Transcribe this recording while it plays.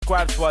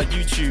subscribe to our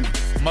YouTube,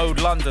 Mode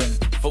London,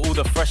 for all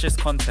the freshest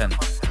content.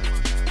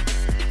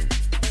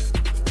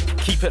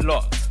 Keep it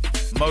locked.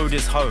 Mode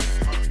is home.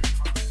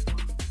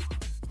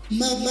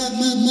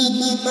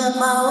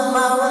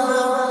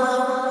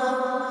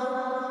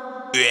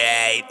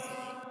 Right.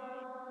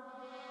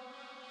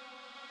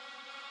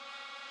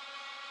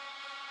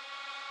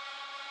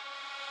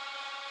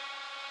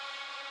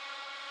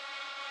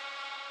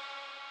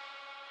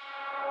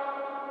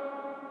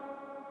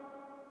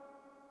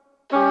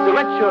 The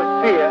lecture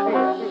fear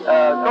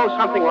goes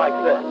something like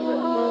this.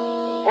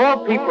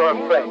 All people are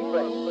afraid.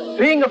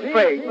 Being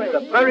afraid is a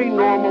very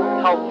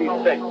normal, healthy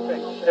thing.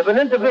 If an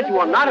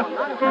individual not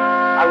afraid,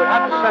 I would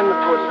have to send them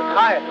to a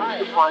psychiatrist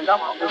to find out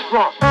what was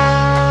wrong.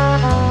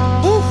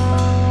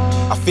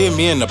 I fear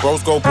me and the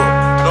bros go broke.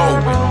 No.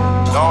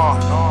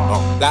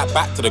 Like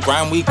back to the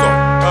grind we go.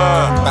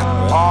 Back.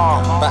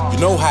 You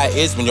know how it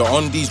is when you're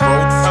on these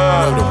roads. You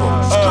know the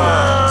roads.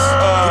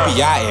 You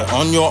be out here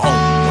on your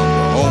own.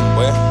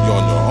 Where? You're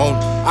on your own.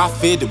 I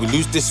fear that we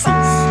lose this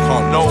route.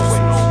 Can't no way.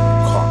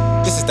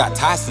 Can't. This is that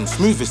Tyson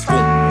smoothest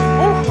form.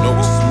 No,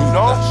 it's smooth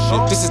that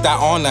shit. This is that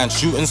R9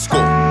 shoot and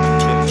score.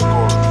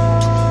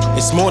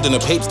 It's more than the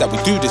papes that we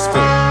do this for.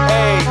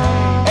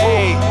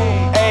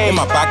 In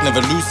my bag,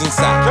 never losing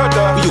sight.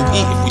 We all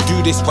eat if we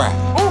do this right.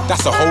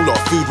 That's a whole lot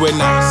of food, we're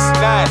nice.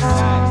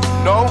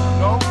 No.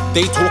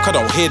 They talk, I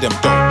don't hear them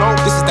though.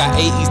 This is that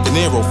 80s De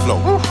Niro flow.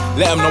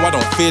 Let them know I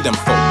don't fear them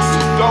folks.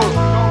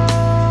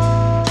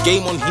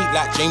 Game on heat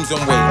like James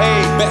and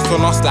Wade. Bets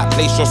on us like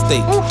place your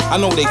stake. I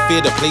know they fear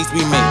the plays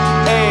we make.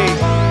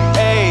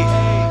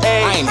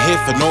 I ain't here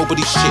for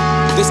nobody's shit.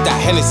 This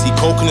that Hennessy,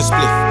 Coke and a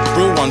spliff.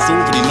 Real ones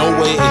already know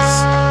what it is.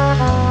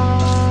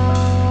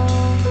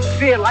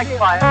 Fear, like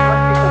fire, must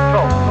be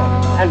controlled.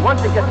 And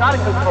once it gets out of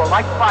control,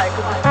 like fire, it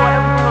can destroy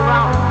everything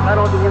around. Not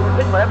only the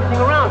individual,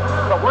 everything around.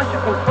 But once you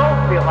control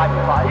fear like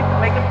fire, you can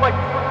make it work.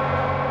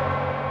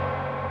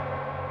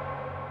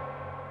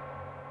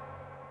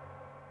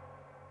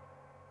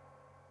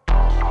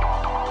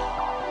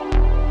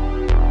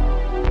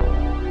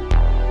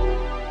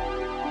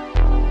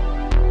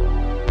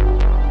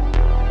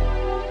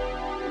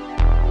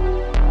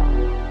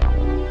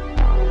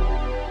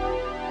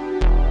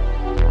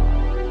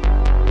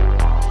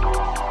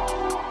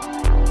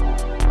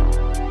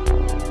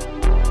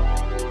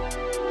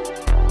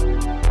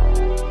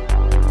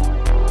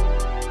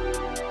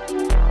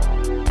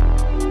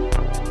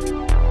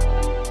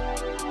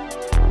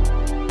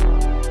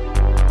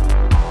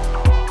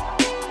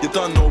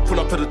 Done know, pull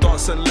up at the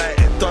dance and light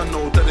it. Done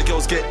know that the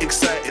girls get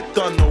excited.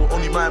 Done know,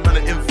 only my man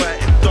are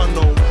invited. Done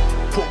know,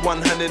 put one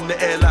hand in the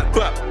air like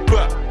bap.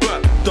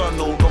 Done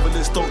know,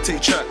 novelists don't take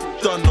chat.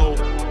 Done know,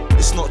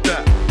 it's not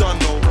that. Done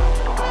know,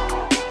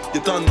 you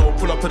done know,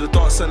 pull up at the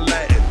dance and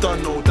light it.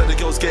 Done know that the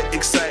girls get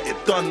excited.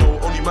 Done know,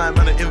 only my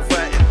man are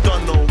invited.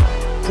 Done know,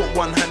 put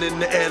one hand in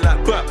the air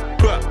like bap.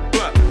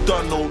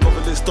 Done know,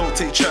 novelists don't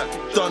take chat.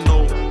 Done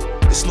know,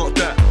 it's not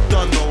that.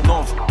 Done know,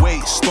 Nov,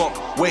 wait, stop.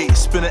 Wait,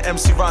 spin an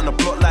MC round the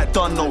block like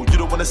Dunno. You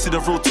don't wanna see the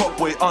real top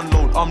boy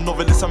unload. I'm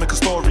novelist, I make a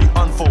story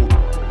unfold.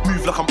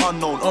 Move like I'm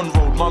unknown, on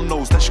road. Mum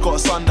knows that she got a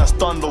son that's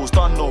Dunlo's.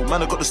 Dunno,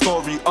 man, I got the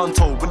story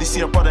untold. When they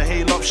see a brother,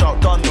 hey, love,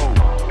 shout Dunno.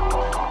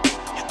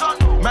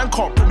 Man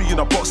can't put me in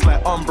a box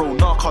like Umbro.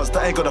 Nah, cuz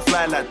that ain't gonna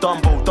fly like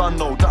Dumbo.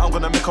 Dunno, that I'm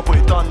gonna make a boy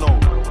Dunno.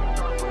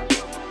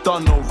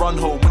 Dunno, run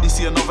home. When you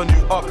see another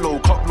new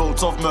upload, cup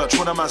loads of merch.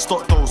 When a man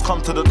stock those,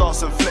 come to the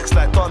dance and flex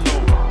like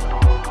Dunno.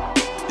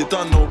 You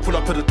done know, pull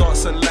up at the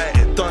dance and light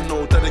it. Done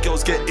know, that the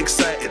girls get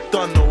excited.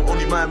 Done know,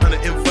 only my man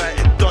are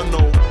invited. Done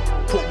know,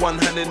 put one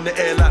hand in the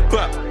air like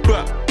bap.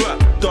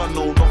 Done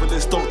know,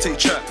 novelists don't take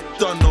chat.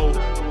 Done know,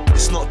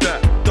 it's not that.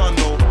 Done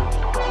know,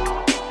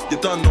 you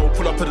done know,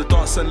 pull up at the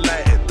dance and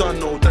light it. Done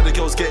know, that the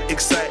girls get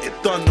excited.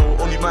 Done know,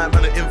 only my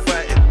man are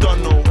invited.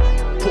 Done know,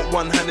 put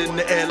one hand in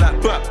the air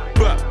like bap.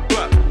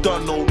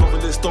 Done know,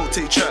 novelists don't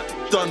take chat.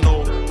 Done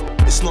know,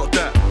 it's not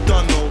that.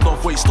 Done know,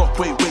 Nov, wait, stop,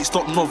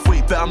 Nov,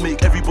 wait. Better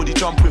make everybody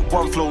jump with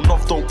one flow.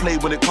 Nov don't play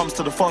when it comes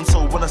to the fun.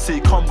 So when I say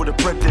come with the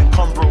bread, then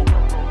come, bro.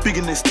 Big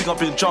in this thing, I've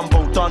been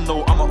jumbo. Done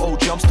know, I'm an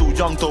OG, I'm still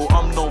young though.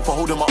 I'm known for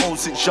holding my own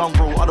since young,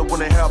 bro. I don't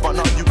wanna hear about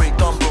nothing you ain't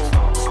done, bro.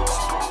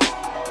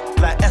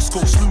 Like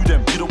Esco, slew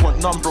them, you don't want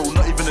none, bro.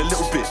 Not even a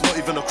little bit, not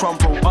even a crumb,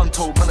 bro.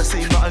 Untold, man, I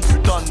say nothing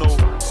you done know.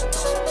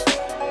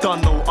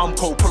 Done know, I'm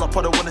cold, pull up,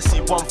 I don't wanna see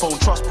one phone.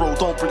 Trust, bro,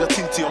 don't bring a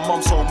thing to your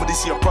mum's home. When they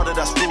see a brother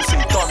that's real,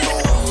 say done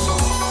know.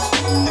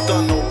 You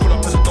done know, pull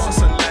up in the dance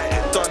and light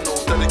it. Done know,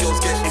 then the girls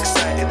get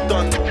excited.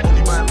 Done know,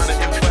 only my man are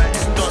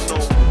invited. Done know,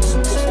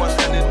 put one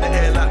hand in the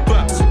air like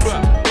bap.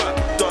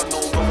 Done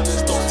know,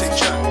 novelists don't take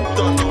chat.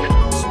 Done know,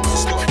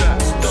 it's not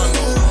that. Done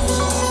know,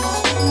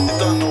 you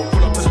done know,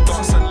 pull up in the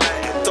dance and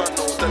light it. Done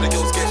know, then the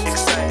girls get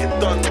excited.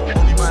 Done know,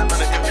 only my man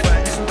are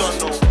invited. Done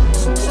know,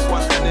 put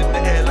one hand in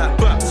the air like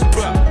bap.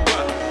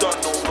 Done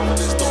know,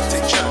 novelists don't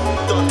take chat.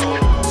 Done know.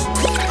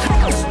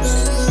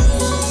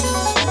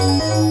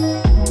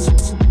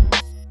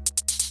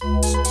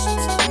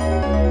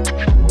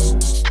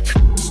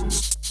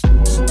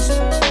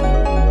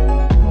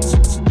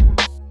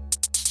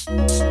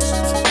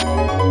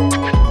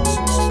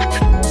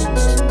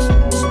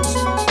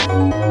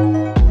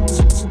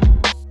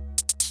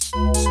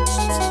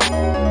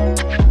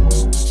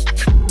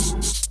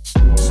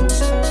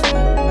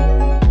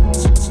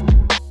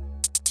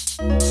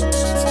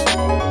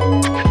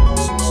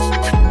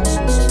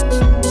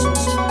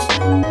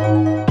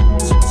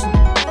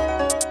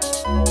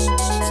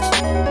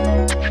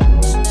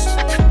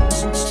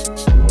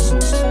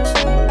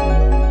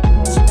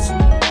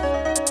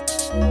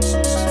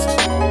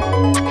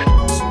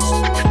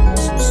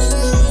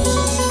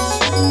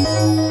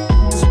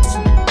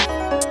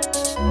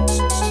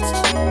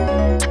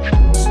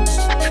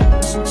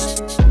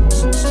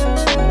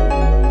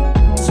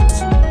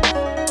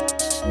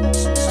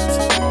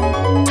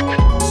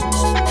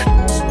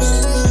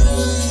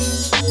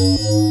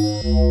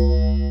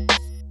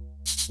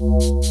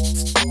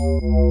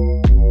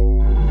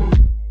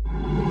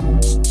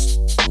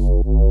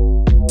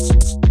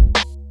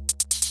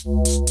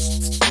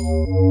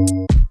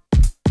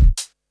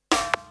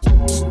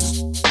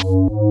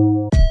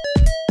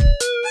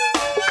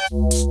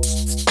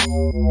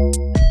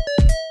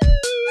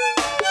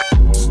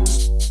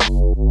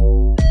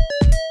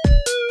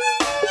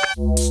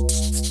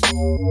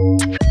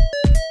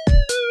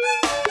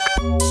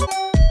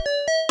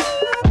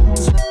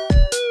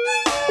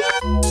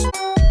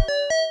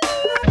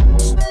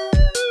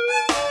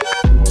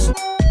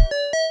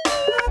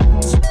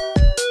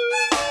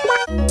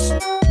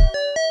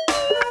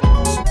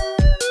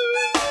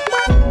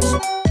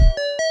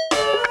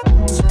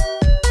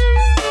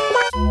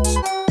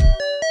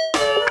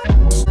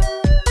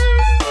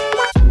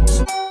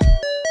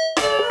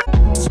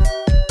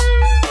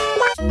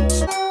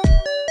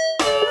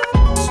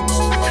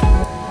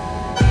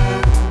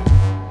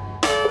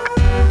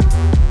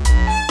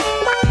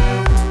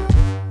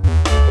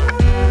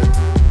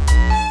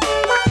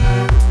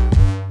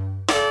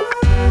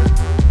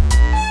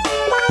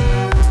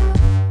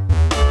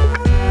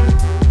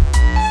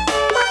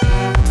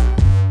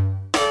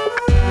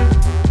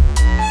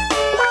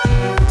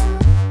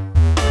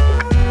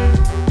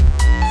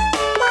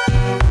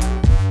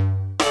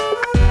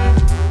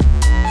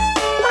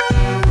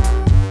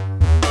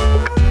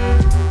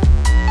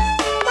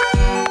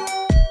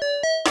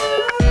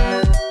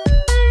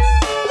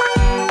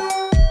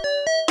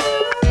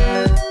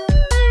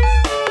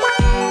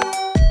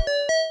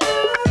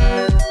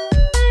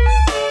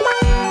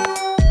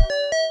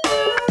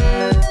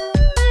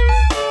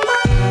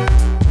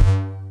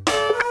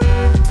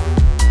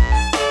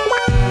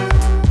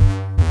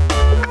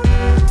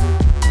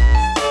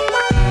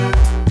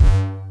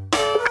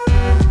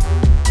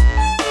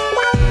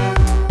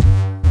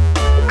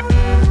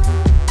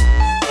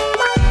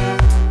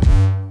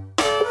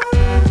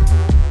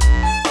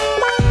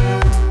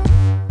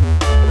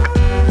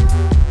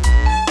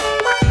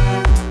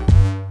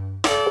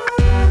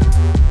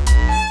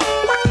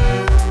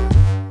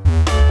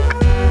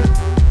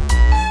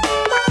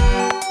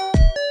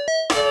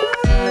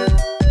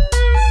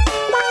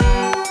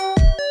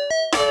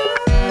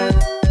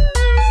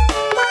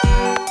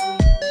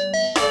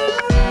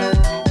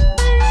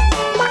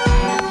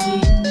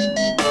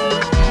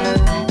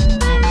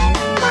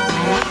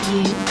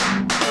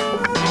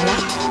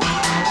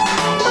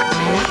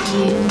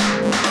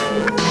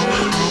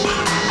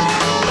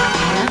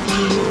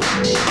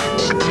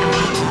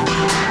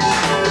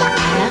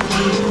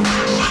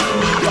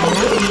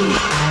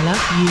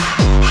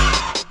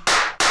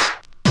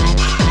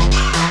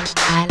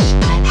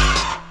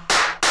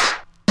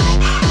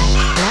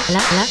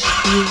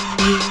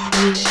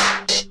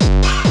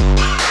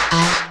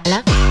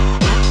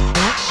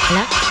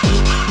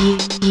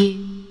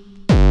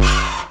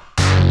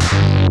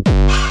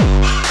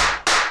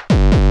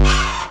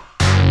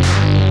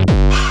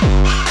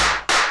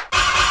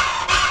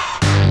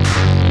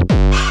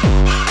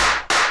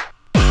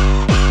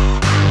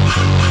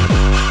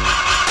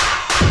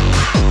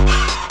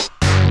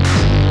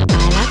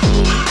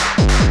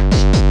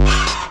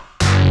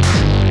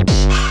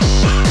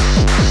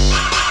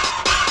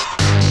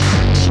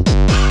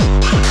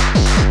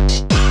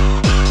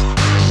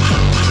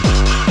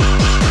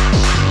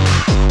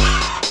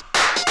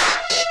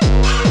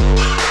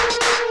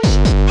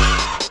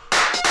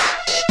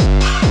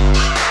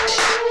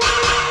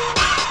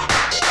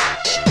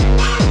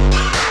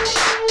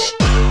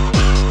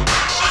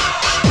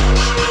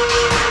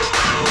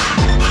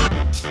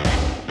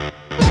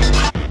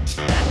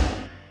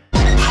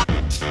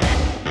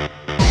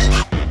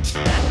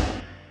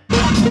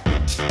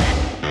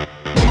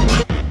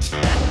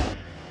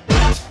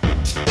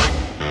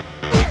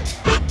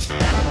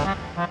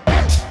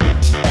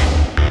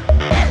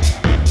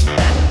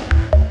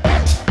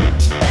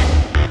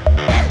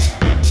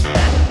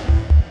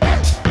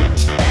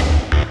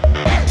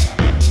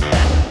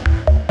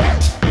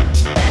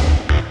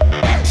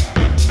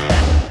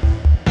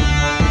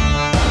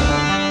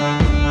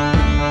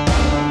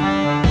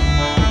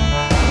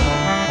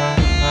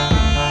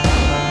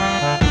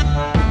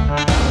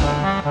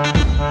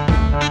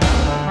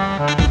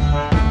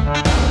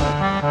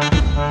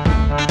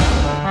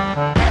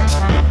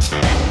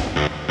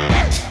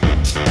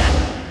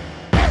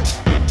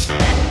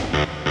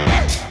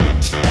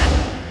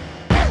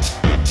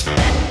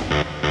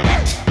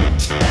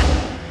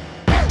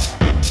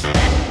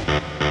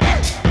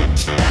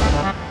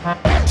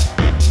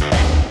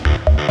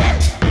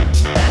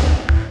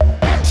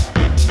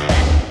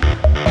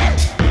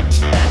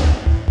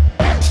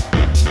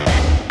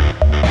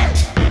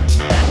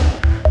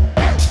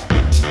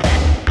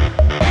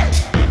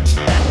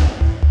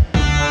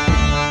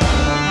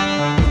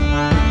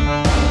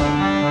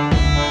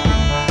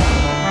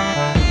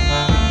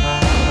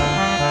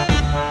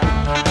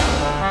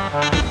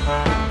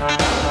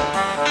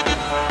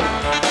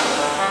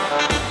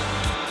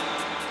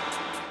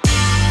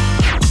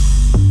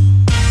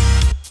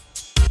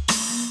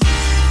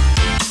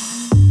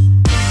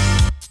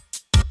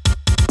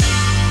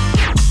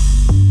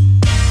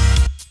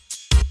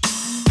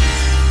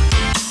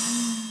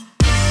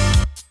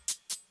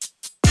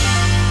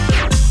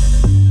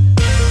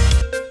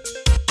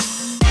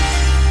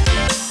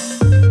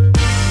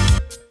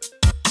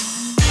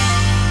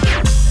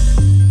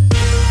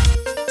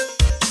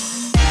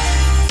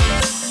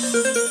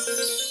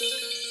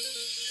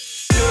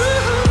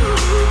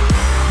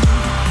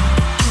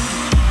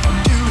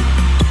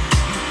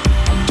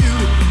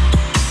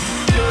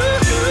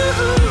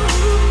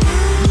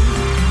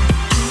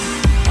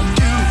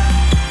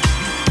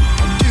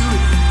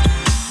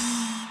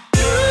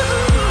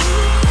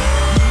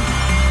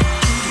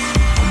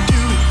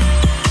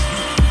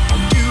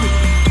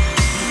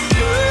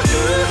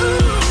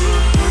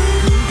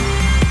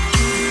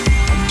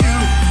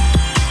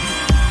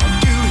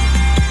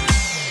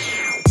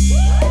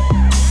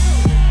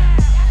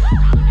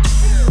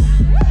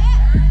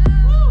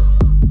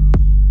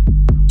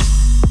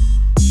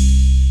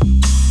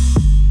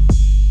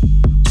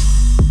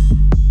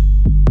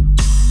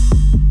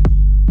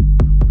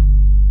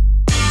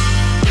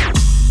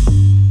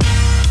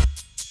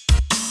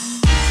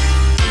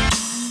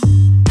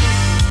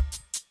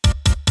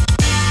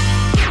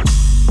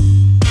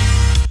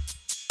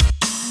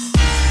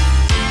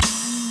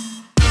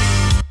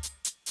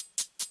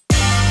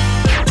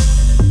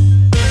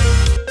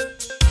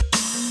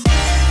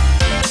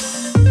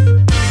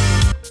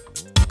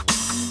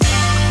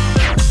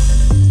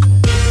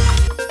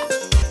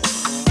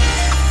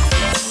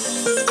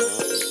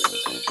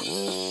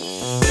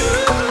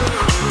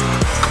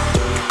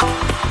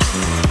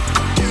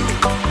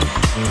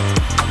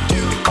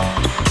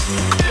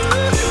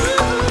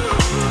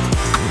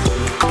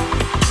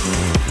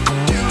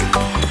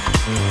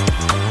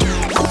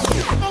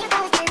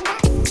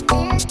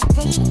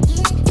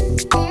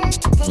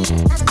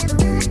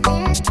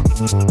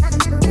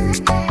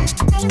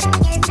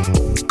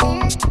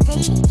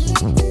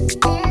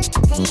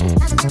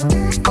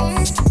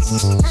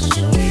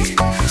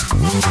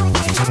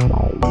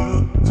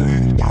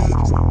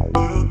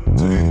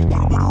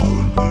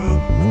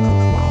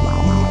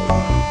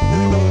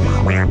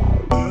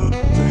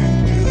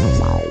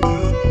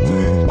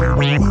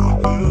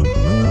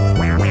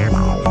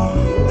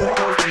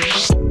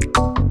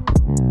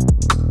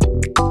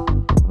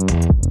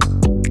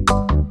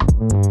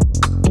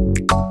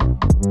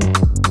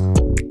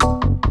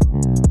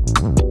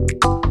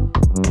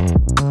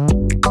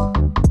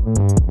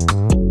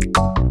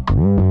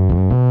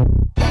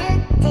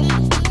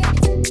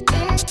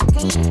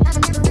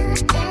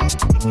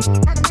 Come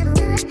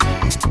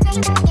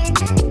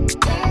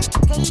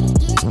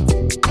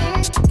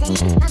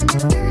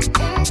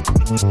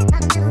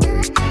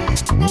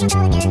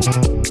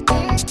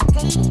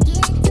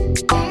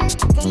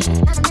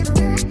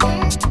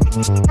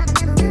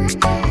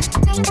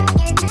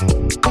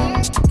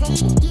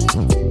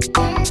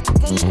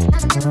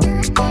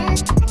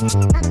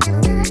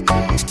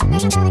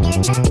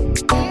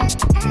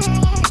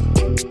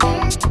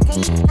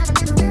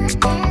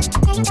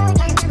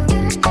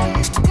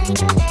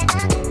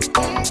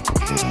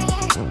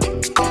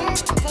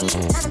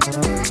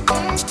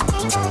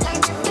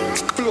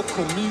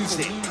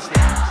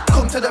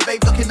to the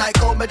rave looking like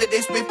gold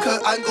medalist with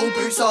Kurt Angle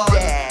boots on.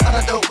 And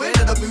I don't wear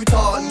the boot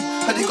on.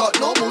 And he got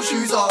normal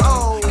shoes on.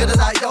 Gonna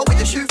like yo with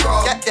the shoe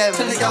from. Get them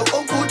to the yo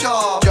Uncle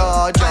Jar.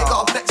 I ain't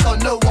got a flex on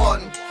no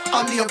one.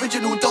 I'm the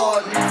original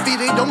Don.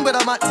 Feeling young but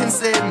I'm acting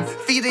slim.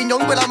 Feeling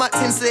young but I'm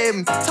acting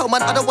slim. Tell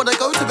man I don't wanna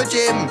go to the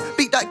gym.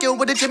 Beat that girl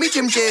with a Jimmy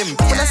Jim Jim.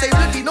 When I say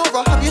Lily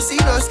Nora, have you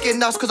seen her skin?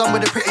 That's cause I'm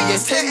with the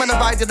prettiest thing. When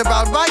I'm riding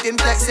around, riding,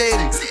 flexing.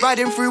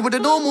 Riding through with a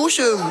normal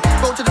shoe.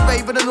 Go to the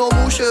rave with a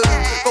normal shoe.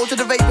 Go to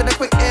the rave with a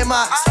quick Air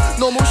Max.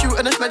 Normal shoe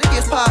and a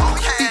Smedigius pack.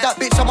 Beat that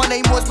bitch and my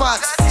name was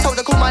Max. Told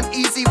the cool man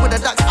easy with a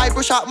dax. I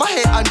brush out my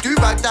hair and do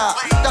rag that.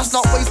 That's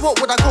not waste, what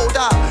would I call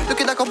that?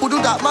 Looking like a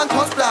poodle that man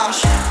can't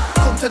splash.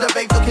 Come to the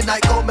rave looking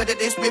like gold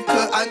medalist with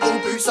Kurt Angle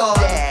boots on.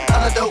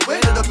 And I don't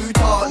wear the boot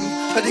on.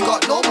 But he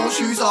got normal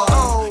shoes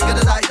on.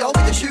 Gonna like yo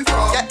with the shoe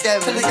from. Get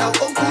them to the yo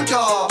Uncle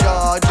Jar.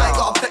 I ain't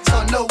got a flex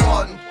on no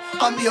one.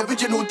 I'm the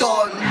original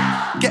Don.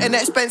 Getting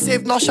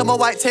expensive, nosh, I'm a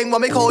white ting.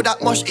 When we call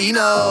that mosh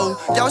Eno.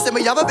 Y'all say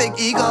me have a big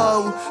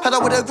ego. And I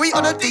would agree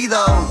on a D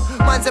though.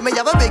 Man say me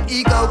have a big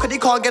ego. Cause he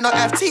can't get no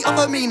FT off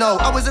of me no.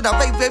 I was in a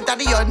rave with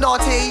daddy, you're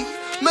naughty.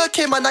 Merc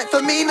in my night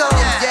for me no.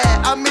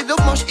 Yeah, I'm in love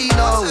mosh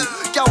Eno.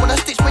 Y'all wanna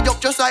stitch me up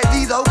just like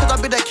Lizzo. Cause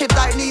I've been a kid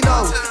like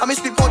Nino. I miss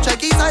speak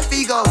Portuguese like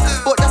Figo.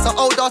 But that's an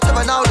old daughter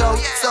Ronaldo.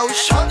 So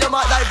shut your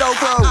mouth like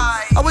Velcro.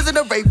 I was in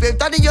a rave with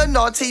daddy, you're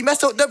naughty.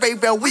 Mess up the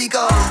rave, where we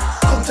go.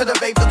 Come to the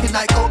rave looking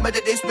like gold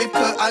medalist with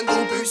Kurt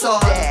Angle boots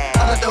on.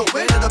 And I don't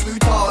wear the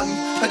boot on.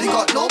 But he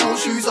got normal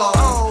shoes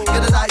on.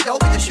 Gonna like yo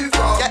with the shoe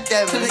from. Get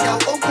them to the yo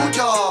Uncle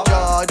Jar.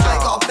 I ain't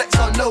got a flex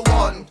on no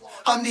one.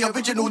 I'm the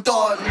original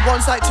Don.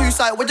 One side, two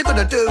side, what you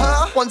gonna do?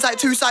 One side,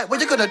 two side,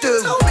 what you gonna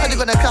do? And you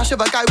gonna clash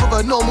with a guy with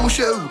a normal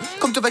shoe.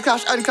 Come to the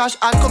clash and come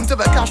to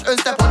the clash and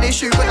step on his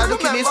shoe. When I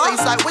look in his face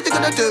like, what you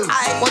gonna do?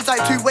 One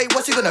side, two, wait,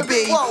 what's he gonna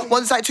be?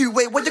 One side, two,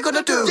 wait, what you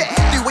gonna do?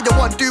 Do what you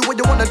want, do what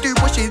you wanna do.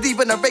 But she's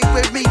leaving a rave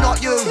with me,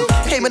 not you.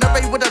 Came in a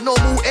rave with a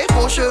normal Air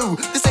Force shoe.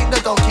 This ain't no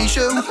donkey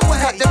shoe.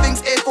 Look at the things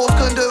Air Force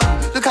can do.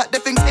 Look at the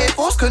things Air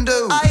Force can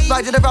do.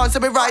 Riding around, so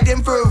we're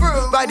riding through.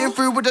 Riding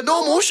through with a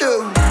normal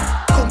shoe.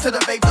 Come to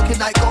the rave looking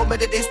like gold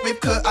medalist with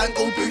Kurt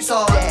Angle boots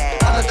on.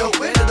 And I don't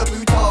wear the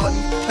boot on.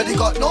 But he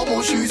got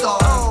normal shoes on.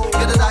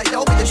 Gonna like yo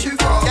with the shoe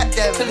from. Get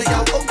them to the yo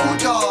Uncle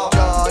Jar.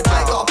 I ain't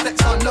got a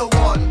flex on no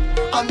one.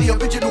 I'm the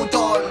original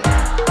Don.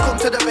 Come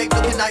to the rave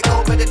looking like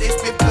gold medalist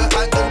with Kurt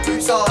Angle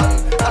boots on.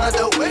 And I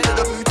don't wear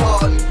the boot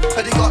on.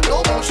 But he got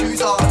normal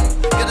shoes on.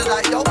 Gonna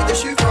like yo with the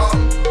shoe from.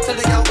 To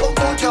the yo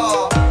Uncle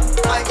Jar.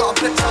 I ain't got a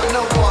flex on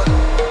no one.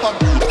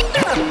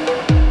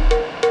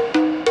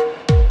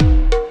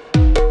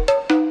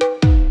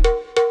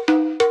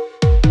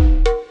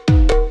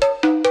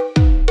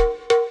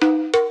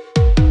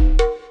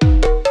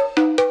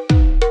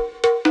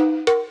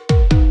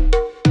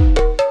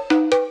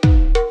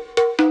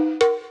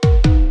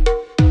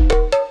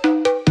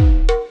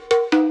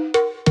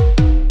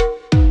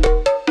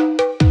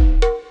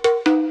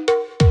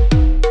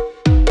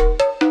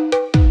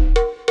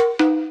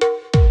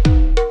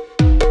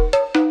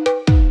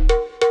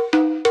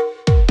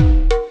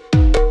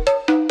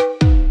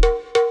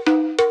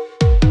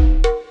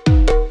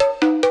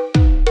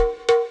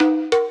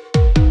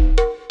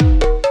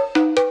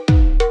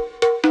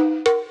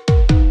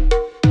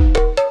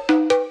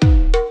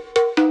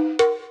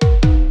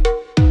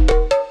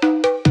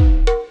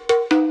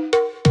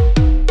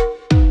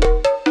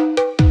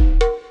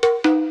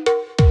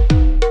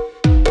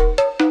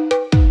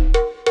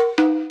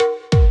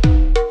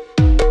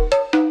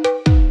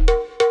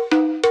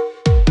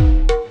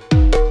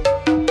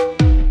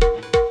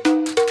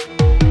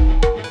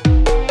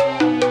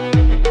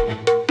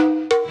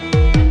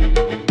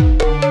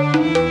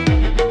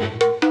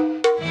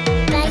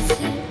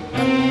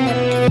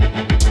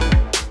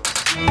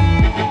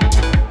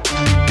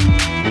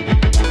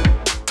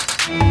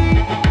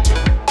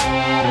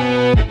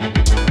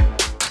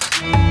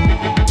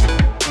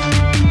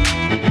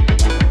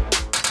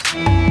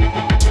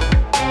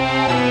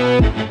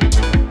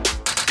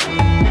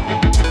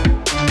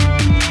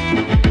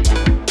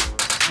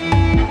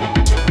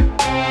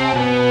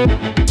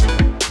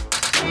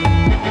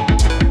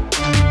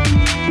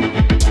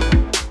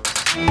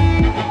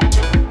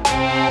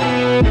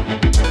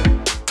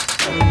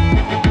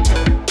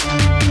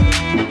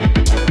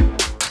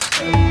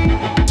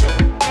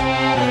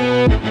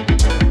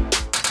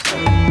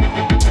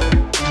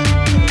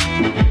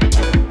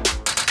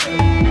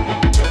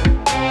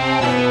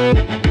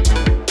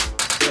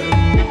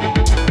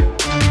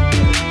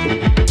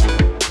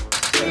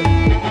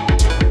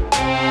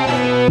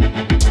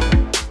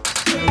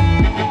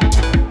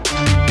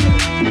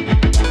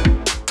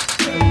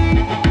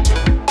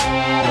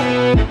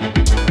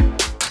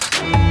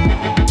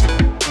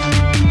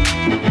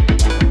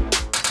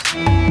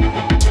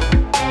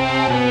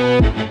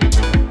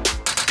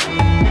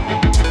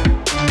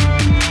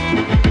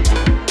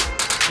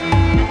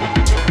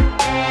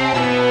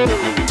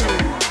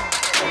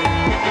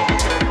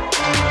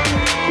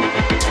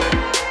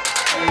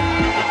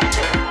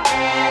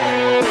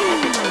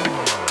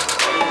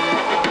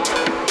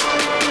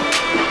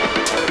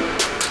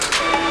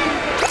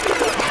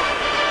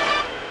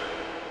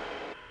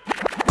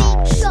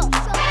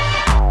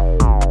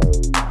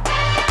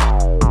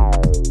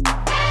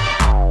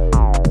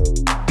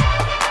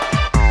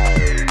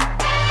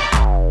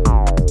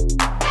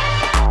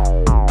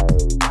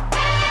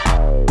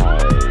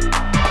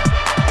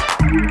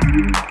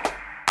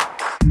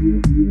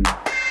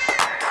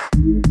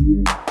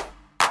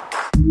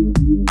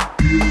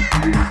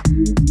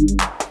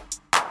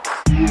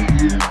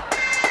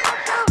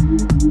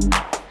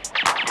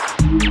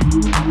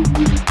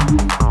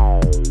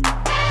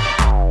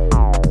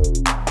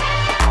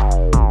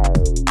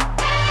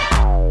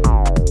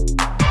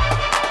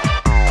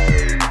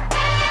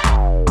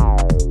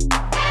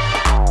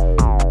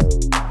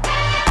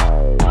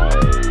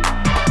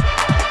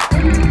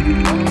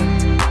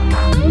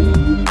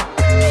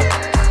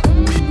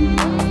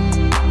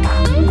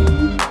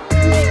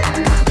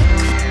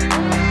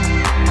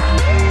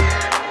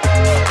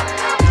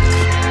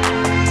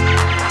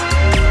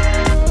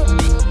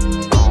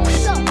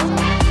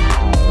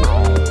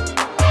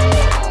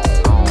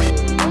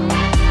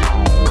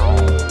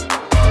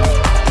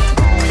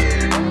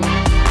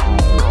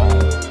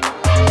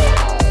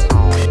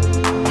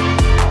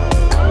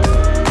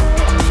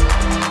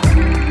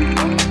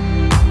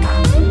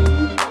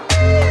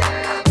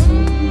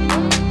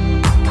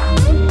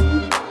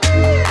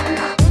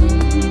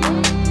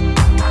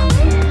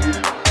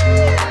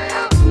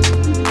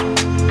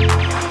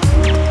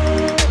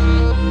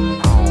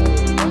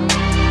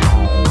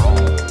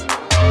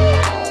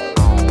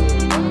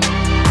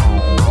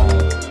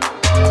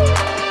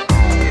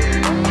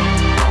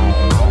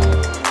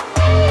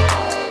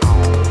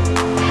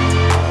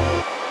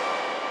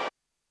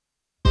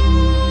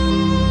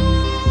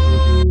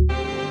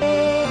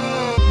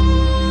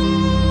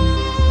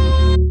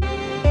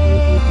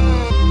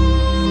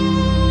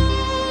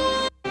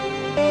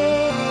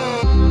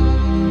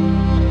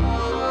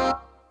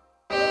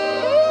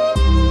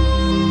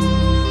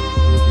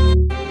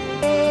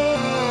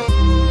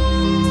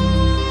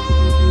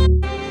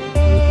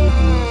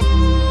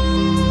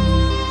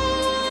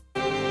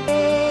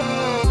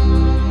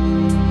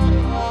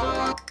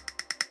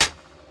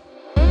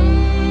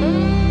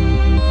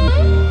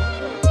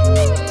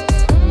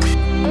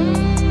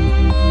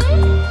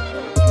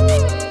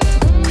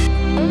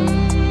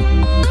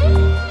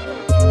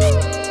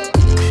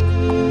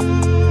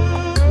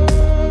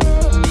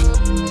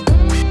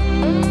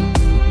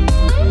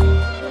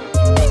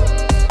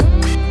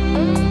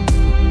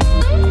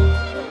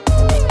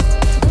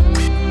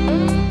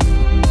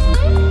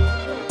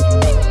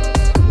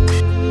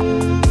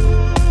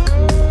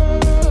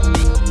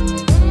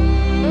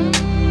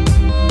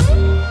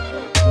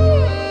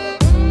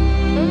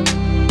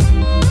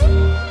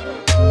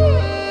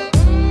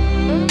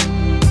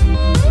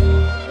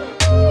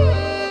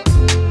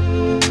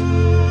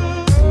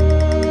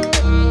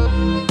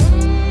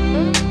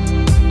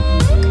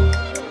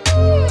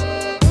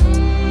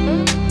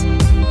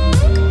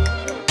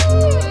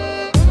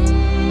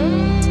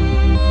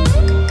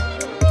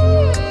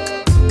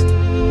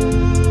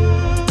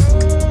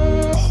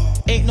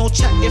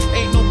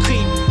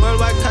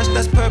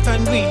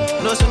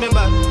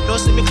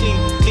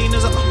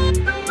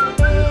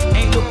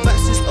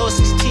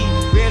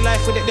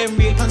 with it, them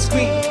real on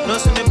screen. No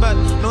see me bad,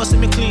 no see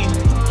me clean.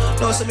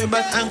 No see me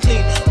bad and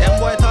clean. Them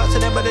boy talk to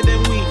them better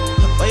than we.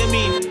 What you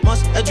mean?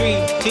 Must a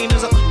dream. Clean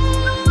as a.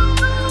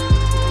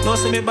 No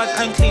see me bad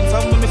and clean.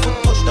 From when me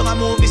foot touch down a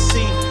movie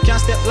scene.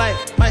 Can't step light,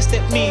 my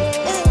step mean.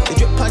 They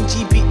drip on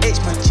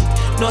GBH, my G.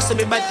 No see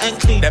me bad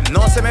and clean. Them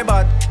no see me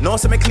bad, no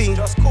see me clean.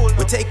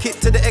 We take it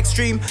to the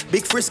extreme.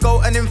 Big Frisco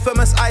and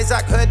infamous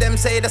Isaac. Heard them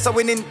say that's a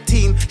winning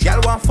team.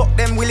 Y'all want fuck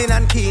them willing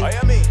and keen.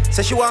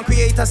 Say she want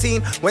create a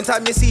scene. When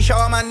time you see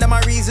shower man, them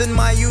a reason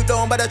why you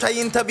don't bother try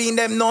intervene.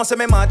 Them no see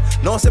me mad,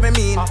 no see me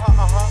mean.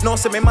 No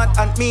see me mad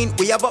and mean.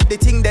 We have up the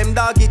thing, them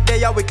dog it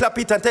there. We clap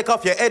it and take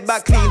off your head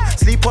back clean.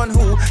 Sleep on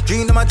who?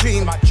 Dream them a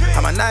dream.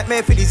 I'm a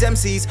nightmare for these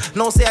MCs.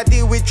 No say I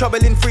deal with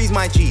trouble in freeze,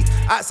 my G.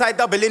 Outside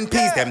doubling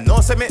peas, them no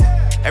see me.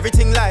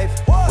 Everything live.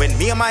 When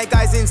me and my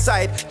guys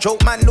inside,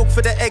 joke man look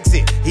for the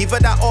exit. Either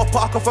that or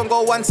park off and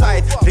go one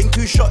side. Think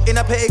two shot in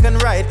a pagan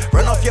ride.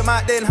 Run off your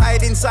mat then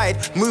hide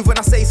inside. Move when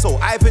I say so,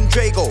 Ivan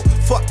Drago.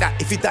 Fuck that,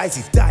 if he dies,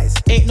 he dies.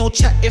 Ain't no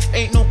chat if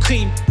ain't no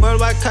cream.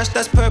 Worldwide cash,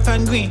 that's purple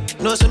and green.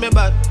 No see me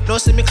bad, no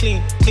see me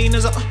clean. Clean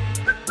as a.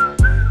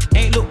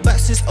 Ain't look back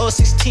since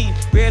 016.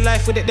 Real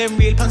life with it, them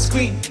real on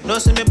screen. No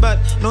see me bad,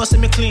 no see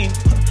me clean.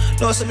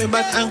 No see me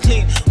bad and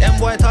clean. Them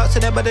boy talk to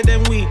them better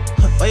than we.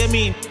 What you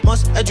mean?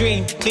 Must a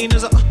dream. Clean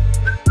as a.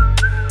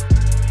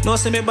 No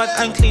see me bad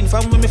and clean.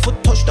 From when me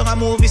foot touch down a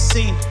movie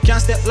scene.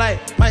 Can't step light,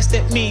 my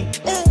step mean.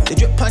 They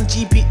drip on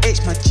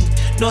GBH, my G.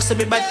 No see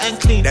me bad and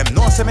clean. Them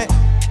no see me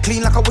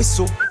clean like a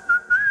whistle.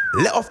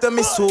 Let off the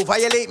missile,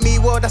 violate me,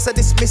 well that's a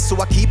dismissal.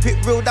 I keep it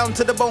real down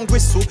to the bone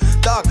gristle.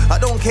 Dog, I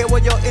don't care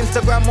what your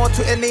Instagram or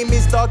Twitter name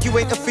is, dog, you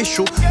ain't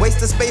official.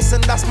 Waste the space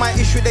and that's my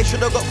issue, they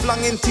should've got flung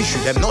in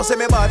tissue. Them no say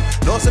me bad,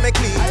 no say me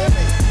clean.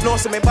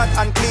 No say me bad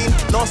and clean.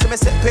 No say me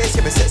set pace,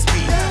 yeah me set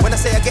speed. When I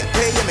say I get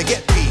paid, yeah me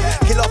get paid.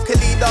 Kill off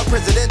Khalid, dog,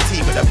 president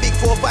team. With a big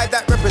 4-5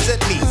 that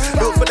represent me.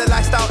 Built for the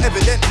lifestyle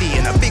evidently.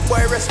 In a big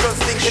boy restaurant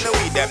stinking the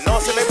weed. Them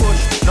no say me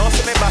push, no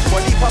say me bash.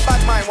 One leap of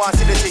bad mind, want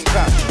see the thing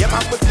crash. Yeah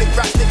man, quick flick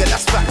rap, nigga,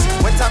 that's fact.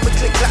 When time we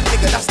click clap,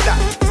 nigga, that's that.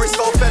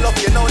 Frisco fell off,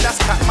 you know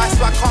that's cat. My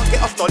swag can't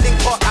get off no link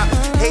or app.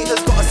 Haters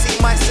gotta see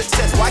my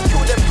success. Why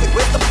kill them quick?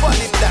 Where's the fun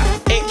in that?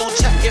 Ain't no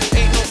chat if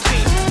ain't no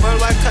cream.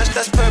 Worldwide cash,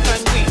 that's purple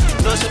and green.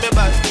 No see me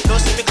bad,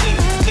 no see me clean.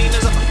 Clean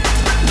as a.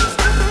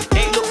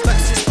 Ain't look back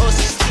since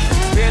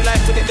 016. Real life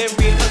with it, them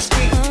real on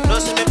screen.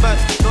 No see me bad,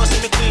 no see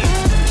me clean.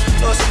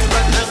 No see me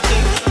bad and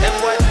clean. Them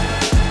boy.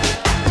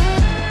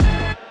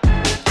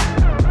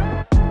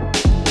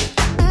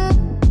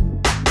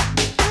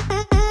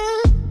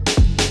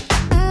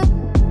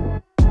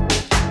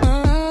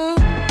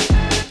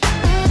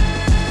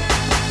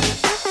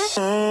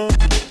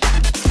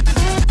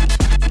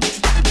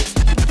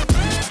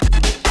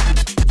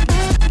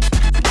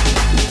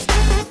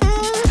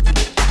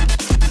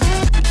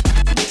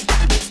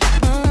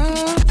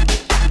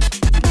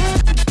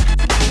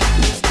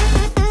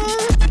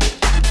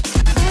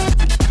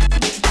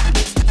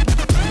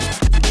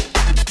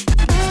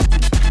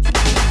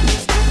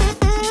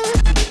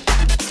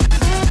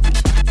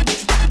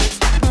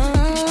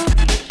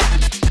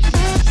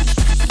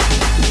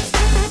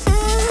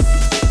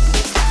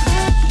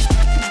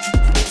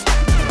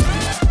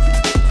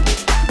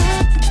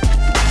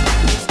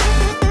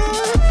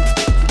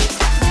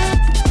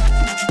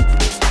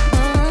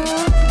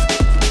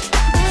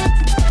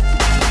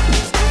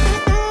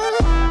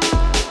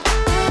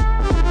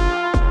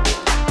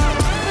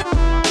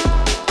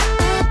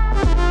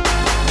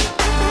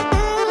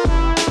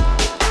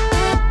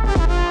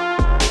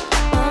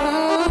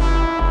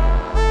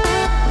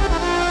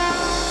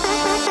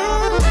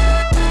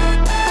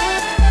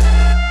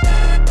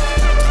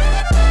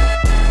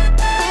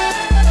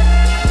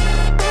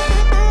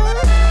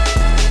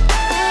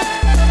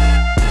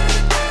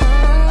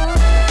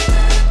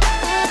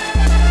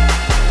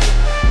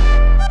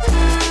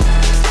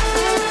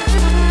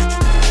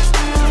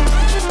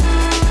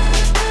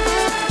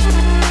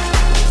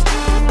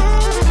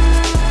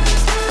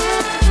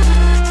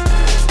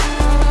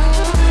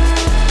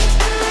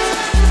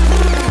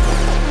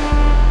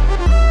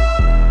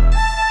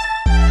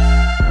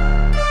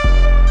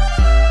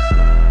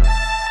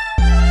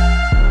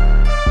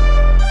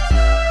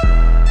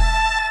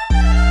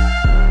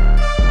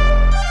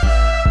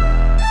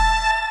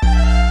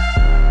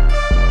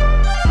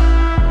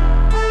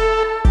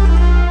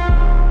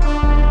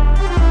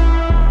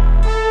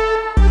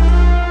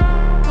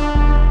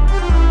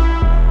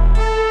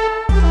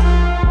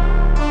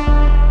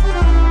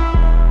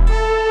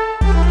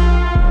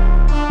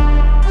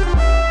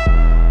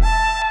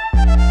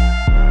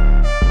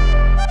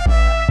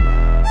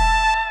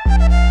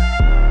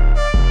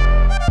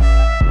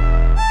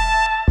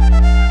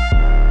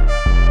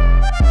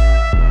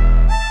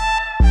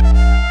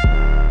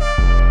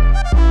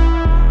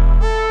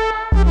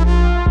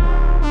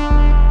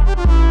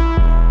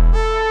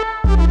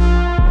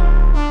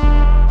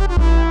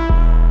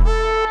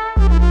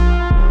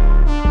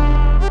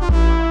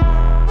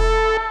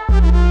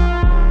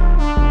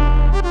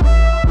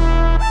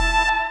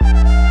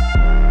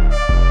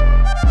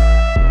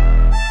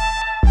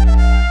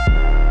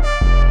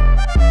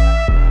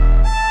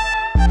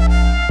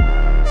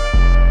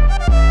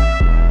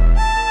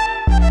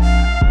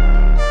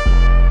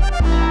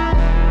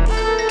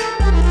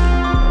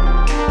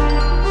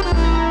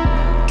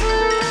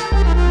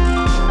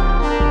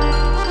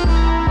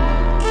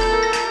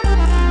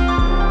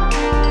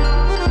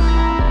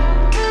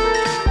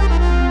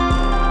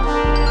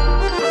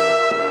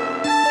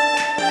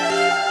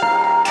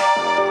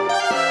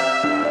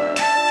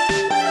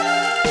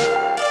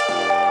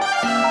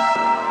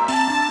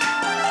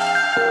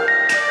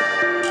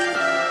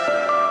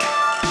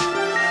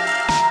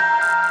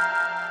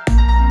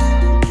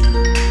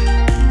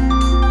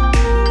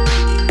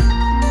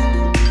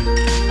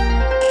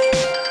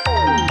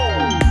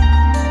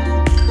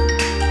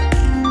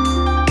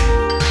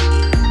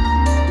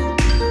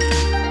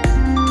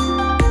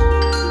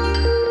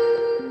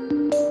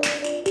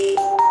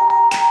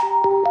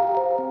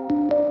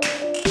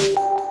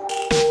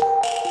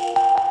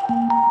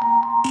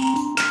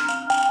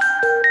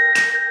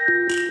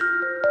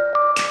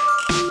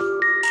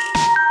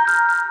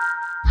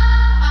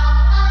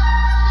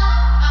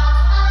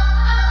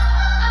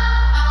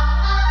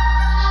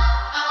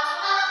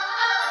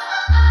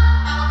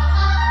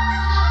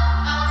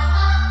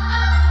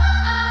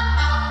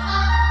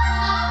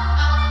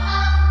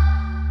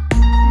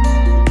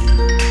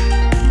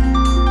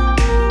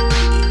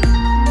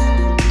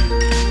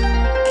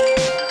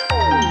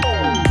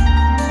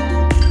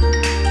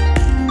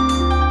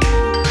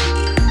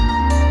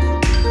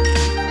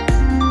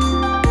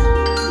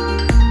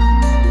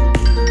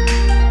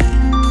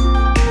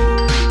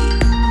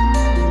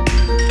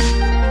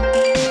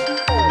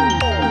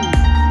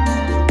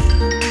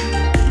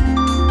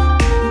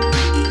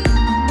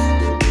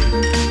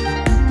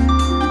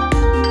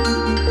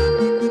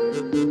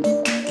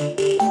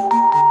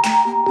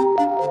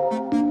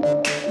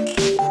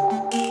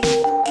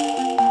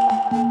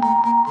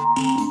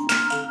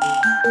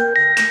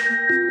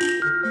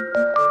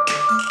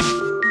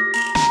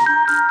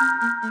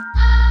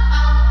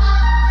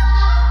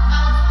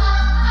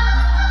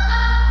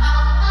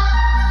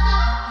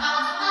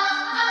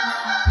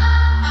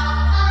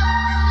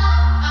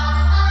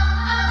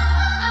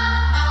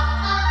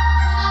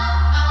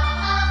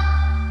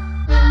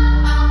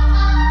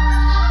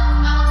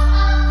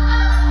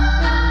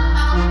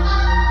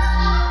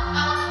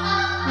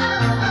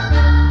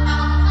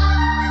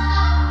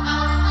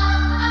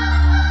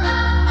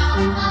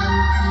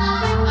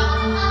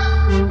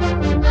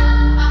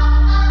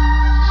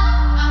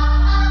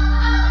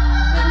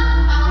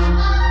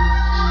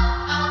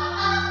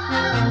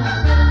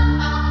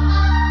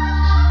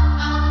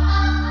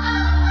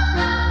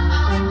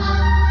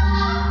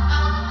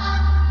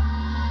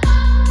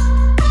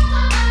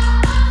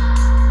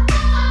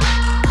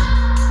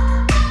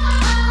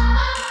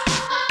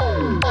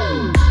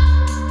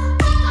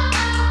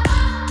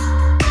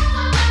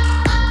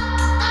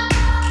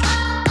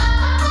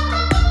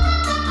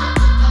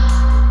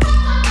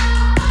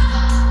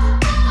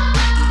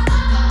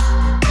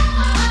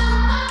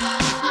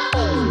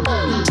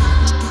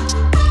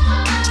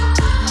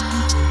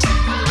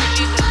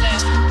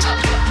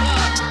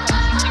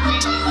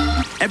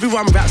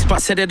 Everyone raps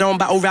but said they don't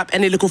battle rap.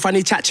 Any little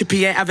funny chat,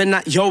 Chippy ain't having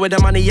that. Yo, where the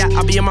money at?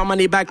 I'll be in my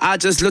money bag. I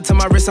just looked at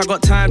my wrist, I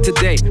got time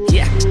today.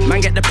 Yeah,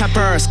 man get the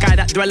pepper, sky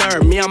that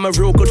dweller. Me, I'm a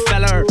real good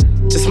fella.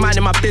 Just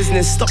minding my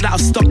business, stop that, I'll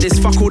stop this.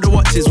 Fuck all the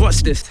watches,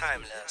 watch this.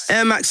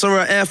 Air Max or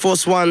a Air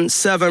Force One,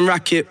 7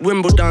 racket,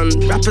 Wimbledon.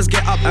 Rappers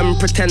get up and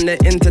pretend they're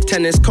into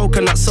tennis.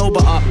 Coconut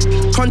sober up.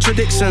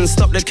 Contradictions,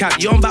 stop the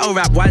cap. You on battle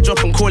rap, why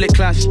drop and call it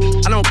clash?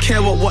 I don't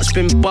care what watch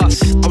been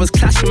bust. I was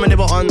clashing when they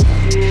were on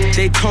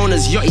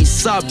Daytona's, Yachty,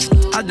 subs.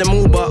 Had them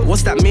all, but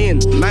what's that mean?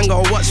 Man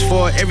got a watch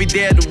for every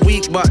day of the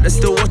week, but they're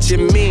still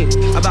watching me.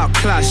 About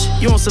clash,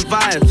 you won't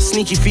survive.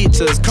 Sneaky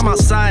features, come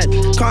outside.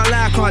 Can't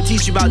lie, I can't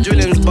teach you about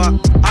drillings, but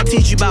I'll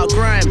teach you about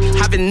grime.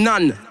 Having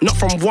none, not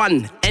from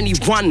one,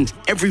 anyone,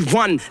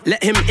 everyone.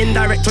 Let him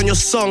indirect on your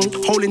song,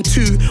 holding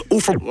 2,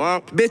 all from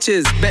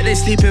bitches. Bet they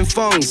sleep in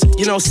thongs,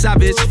 you know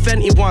savage,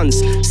 Fenty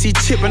ones. See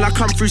chip when I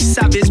come through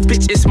savage,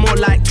 bitch it's more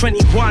like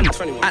 21.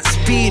 At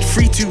speed,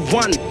 3, 2,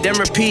 1, then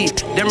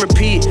repeat, then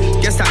repeat.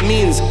 Guess that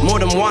means more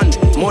than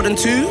 1, more than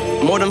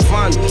 2, more than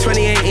fun.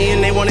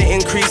 2018, they wanna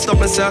increase,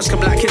 stop and search, cause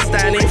black kids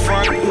dying ain't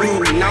fun.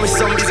 Ooh, now it's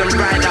zombies and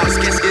ride outs,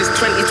 guess it's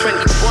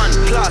 2021.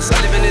 Plus,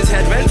 I live in his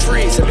head rent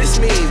free, so miss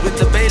me with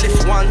the bailiff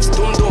ones.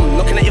 Doom doom,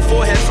 knocking at your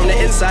forehead from the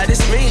inside, it's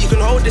me. You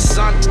can hold this,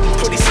 son.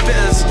 Put these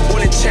spitters all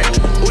in check.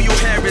 All you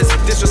hear is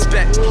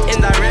disrespect,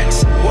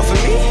 indirects. What for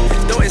me?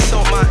 Don't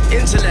insult my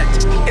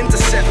intellect.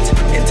 Intercept,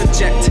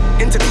 interject,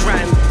 into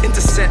crime,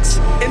 intersects,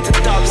 into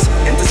dubs,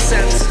 into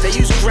sense. They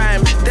use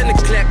grime, then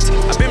neglect.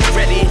 I've been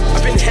ready,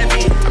 I've been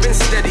heavy, I've been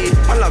steady.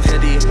 I love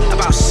heady,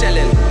 about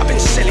shelling. I've been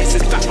shelly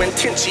since back when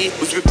Tinchy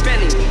was with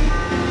Benny.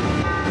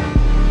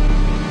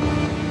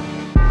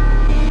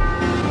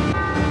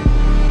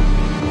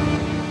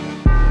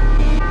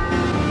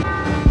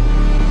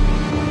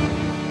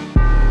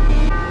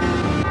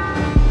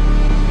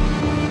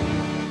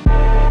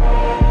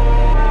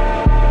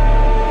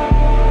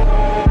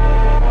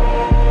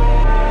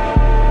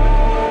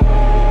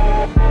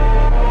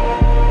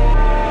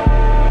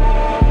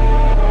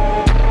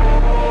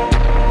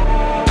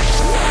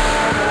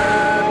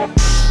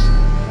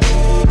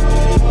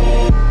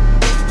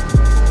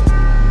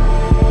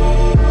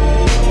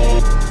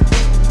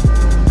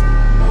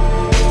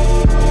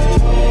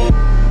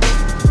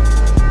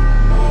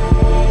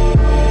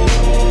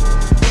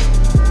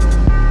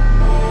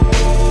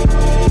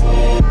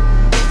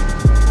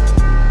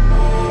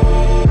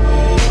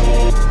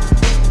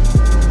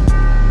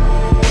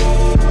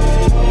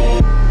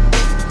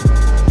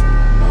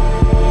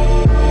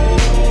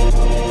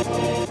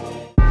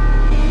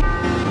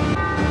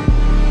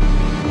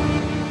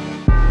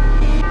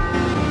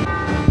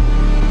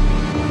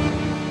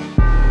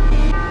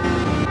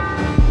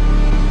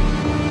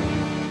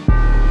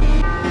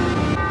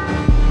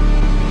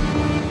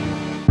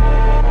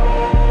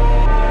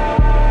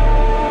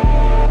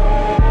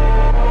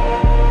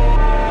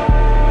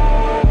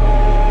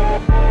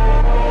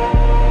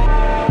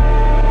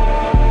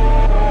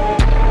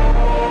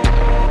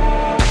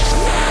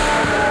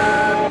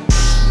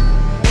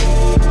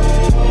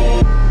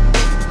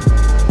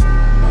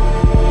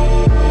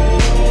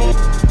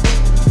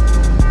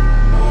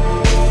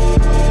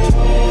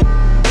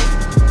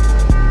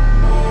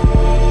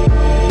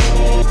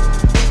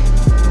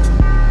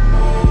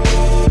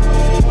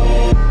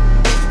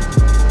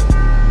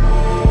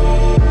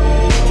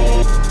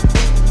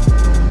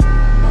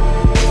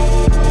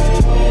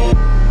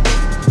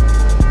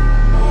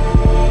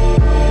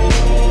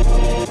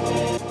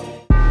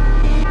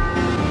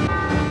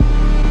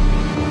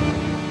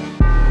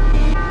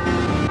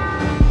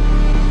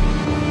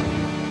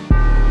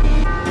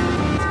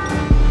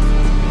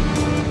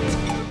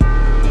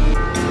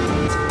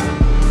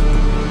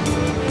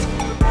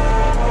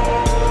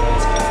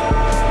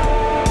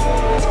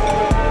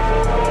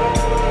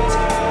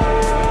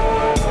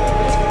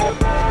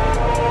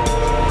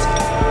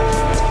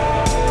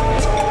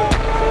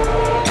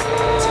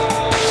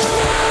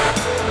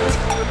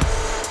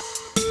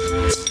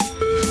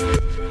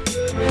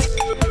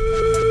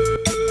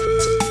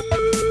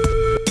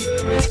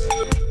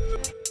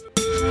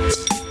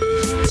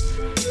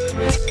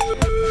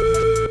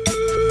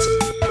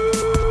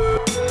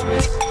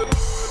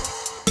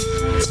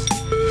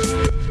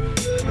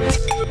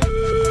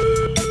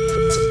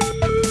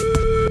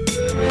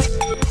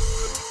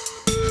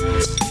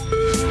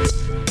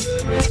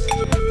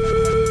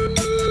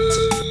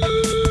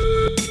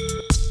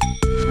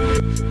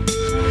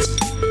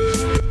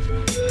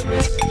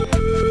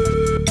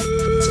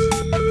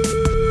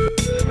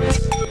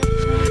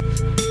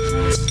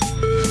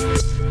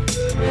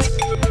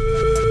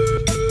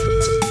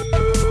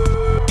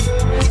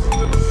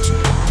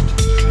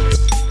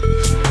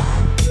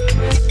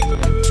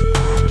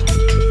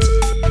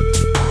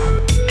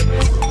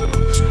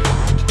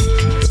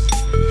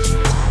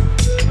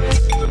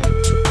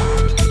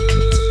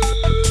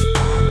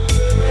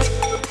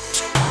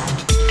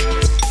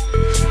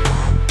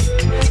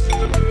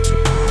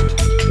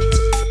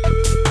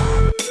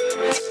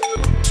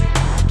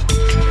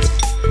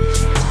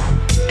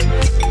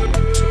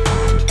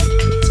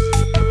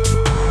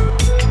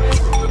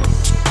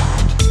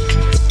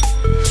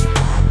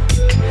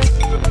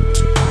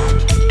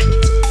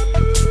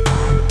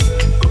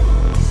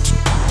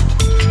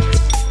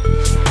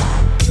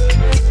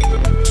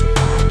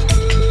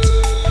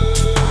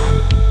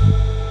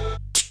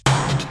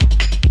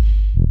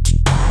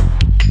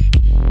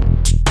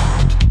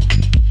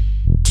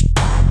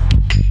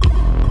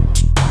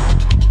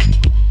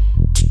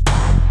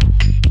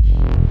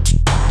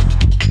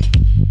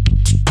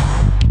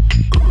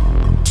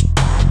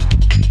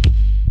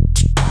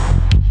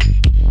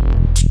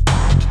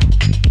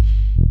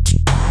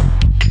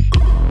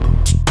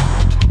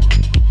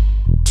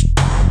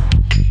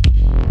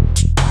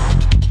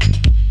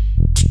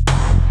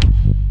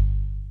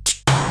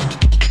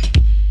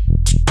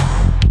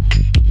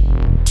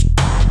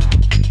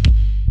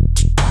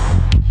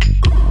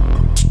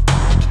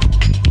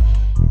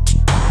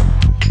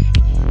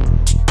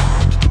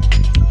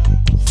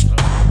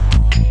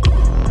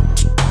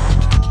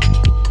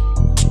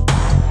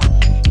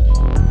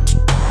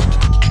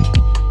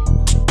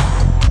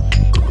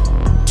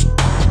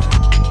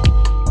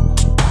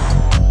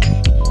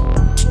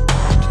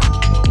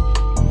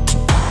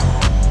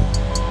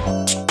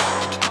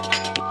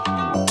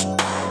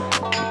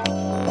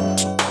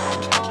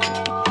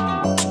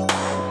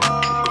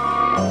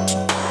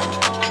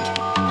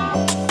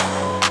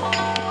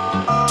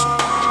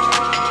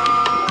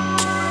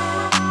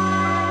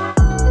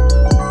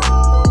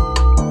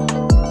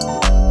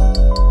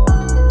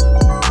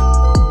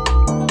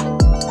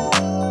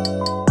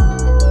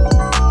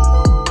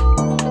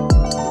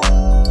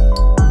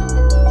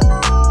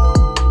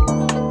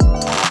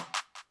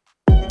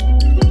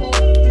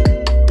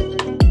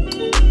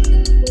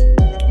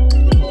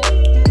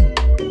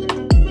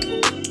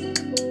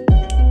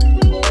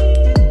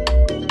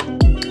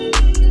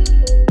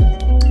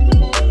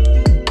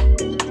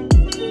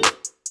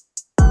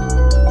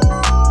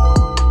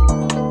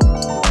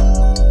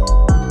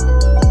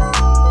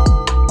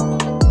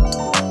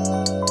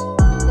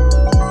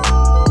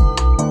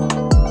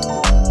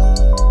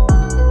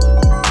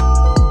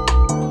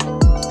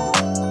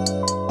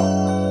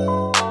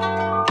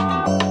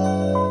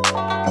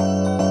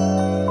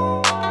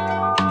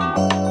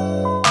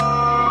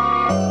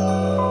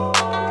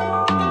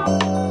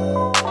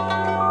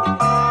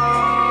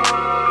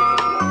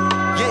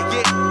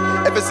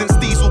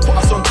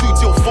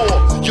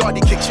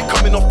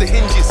 the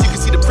hinges. You can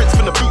see the prints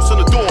from the boots on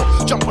the door.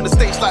 Jump on the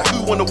stage like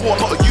who won the war,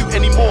 not a you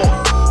anymore.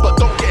 But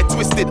don't get it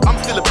twisted, I'm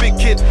still a big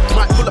kid.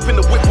 Might pull up in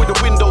the whip with the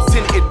windows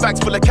tinted.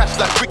 Bags full of cash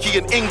like Ricky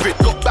and Ingrid.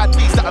 Got bad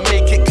beats that'll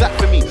make it clap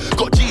for me.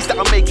 Got G's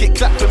that'll make it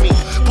clap for me.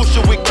 Push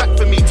your wig back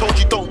for me. Told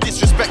you don't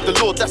disrespect the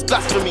Lord, that's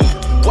blasphemy.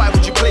 Why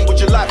would you play with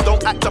your life?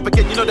 Don't act up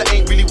again, you know that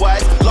ain't really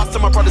wise. Last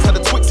time my brothers had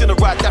a Twix in a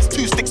ride. That's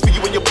 2 sticks for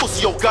you and your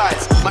pussy old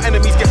guys. My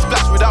enemies get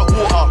splashed without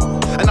water,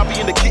 and I'll be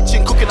in the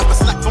kitchen cooking up a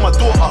snack for my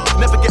daughter.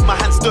 Never get my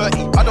hands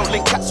dirty, I don't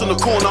link cats on the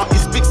corner.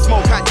 It's big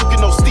smoke, ain't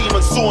cooking no steam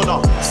and sauna.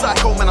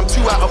 Psycho man, I'm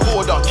too out of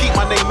order. Keep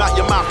my name out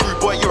your mouth,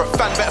 rude boy, you're a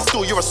fan, better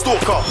still, you're a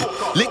stalker.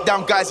 Lick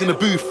down guys in the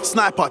booth,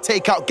 sniper,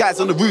 take out guys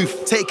on the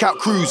roof. Take out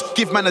crews,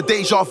 give man a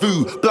deja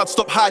vu. Blood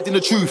stop hiding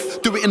the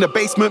truth. Do it in the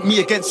basement, me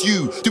against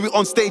you. Do it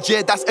on stage,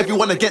 yeah, that's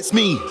everyone against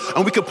me.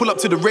 And we can pull up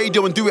to the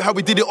radio and do it how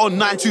we did it on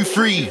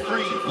 923.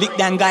 Lick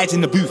down guys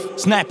in the booth,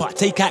 sniper,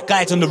 take out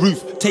guys on the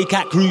roof. Take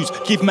out crews,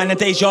 give man a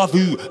deja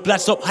vu.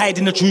 Blood stop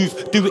hiding the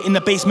truth. Do it in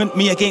the basement,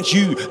 me against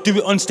you. Do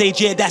it on stage,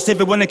 yeah, that's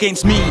everyone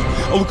against me.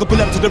 Or we could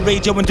pull up to the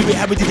radio and do it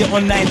how we did it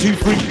on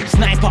 923.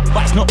 Sniper,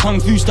 but it's not kung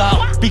fu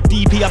style. Big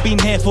DP, I've been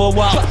here for a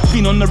while.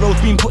 Been on the road,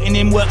 been putting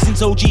in work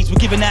since OGs. We're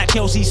giving out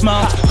Chelsea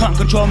smiles. Can't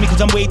control me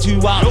cause I'm way too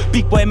wild.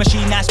 Big boy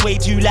machine, that's way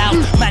too loud.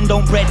 Man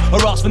don't bread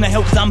or ask for the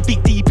help cause I'm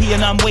big DP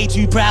and I'm way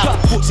too proud.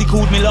 Footsie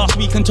called me last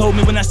week and told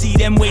me when I see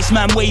them waste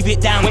man, wave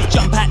it down.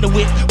 Jump out the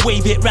whip,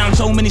 wave it round.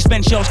 So many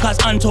spent shells cause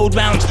untold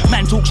rounds.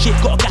 Man talk shit,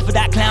 got a gaff for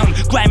that clown.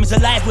 Grime is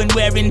alive when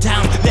we're in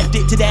town. Left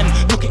it to them,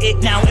 look at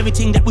it now.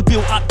 Everything that we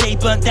built up, they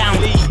burnt down.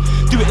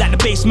 Do it like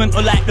the basement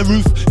or like the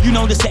roof. You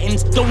know the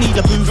settings, don't need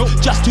a booth.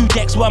 Just 2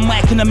 decks, 1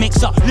 mic and a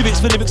mixer. Lyrics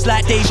for lyrics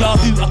like deja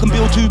vu. I can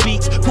build 2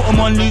 beats, put them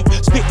on loop.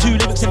 Spit 2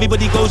 lyrics,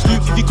 everybody goes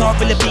loop. If you can't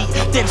feel a beat,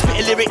 then spit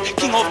a lyric.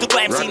 King of the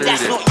grime scene,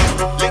 that's not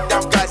you. Lick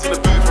down guys in the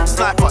booth,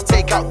 sniper,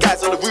 take out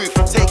guys on the roof.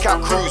 Take out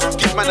crews,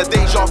 give man a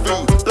deja vu.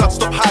 Blood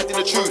stop hiding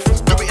the truth.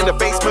 Do it in the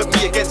basement,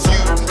 me against you.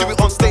 Do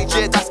it on stage,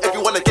 yeah, that's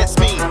everyone against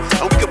me.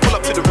 And we can pull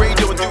up to the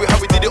radio and do it how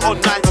we did it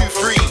on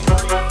 923.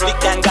 Lick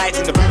down guys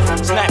in the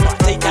booth, sniper,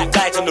 take out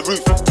guys on the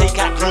roof. Take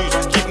out crews,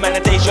 give man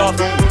a deja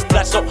vu.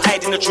 Blood stop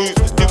hiding the truth.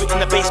 Do it in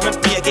the basement,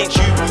 me against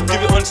you. Do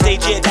it on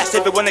stage, yeah, that's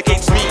everyone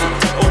against me.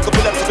 Or we can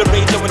pull up to the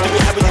radio and do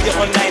it how we did it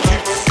on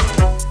 923.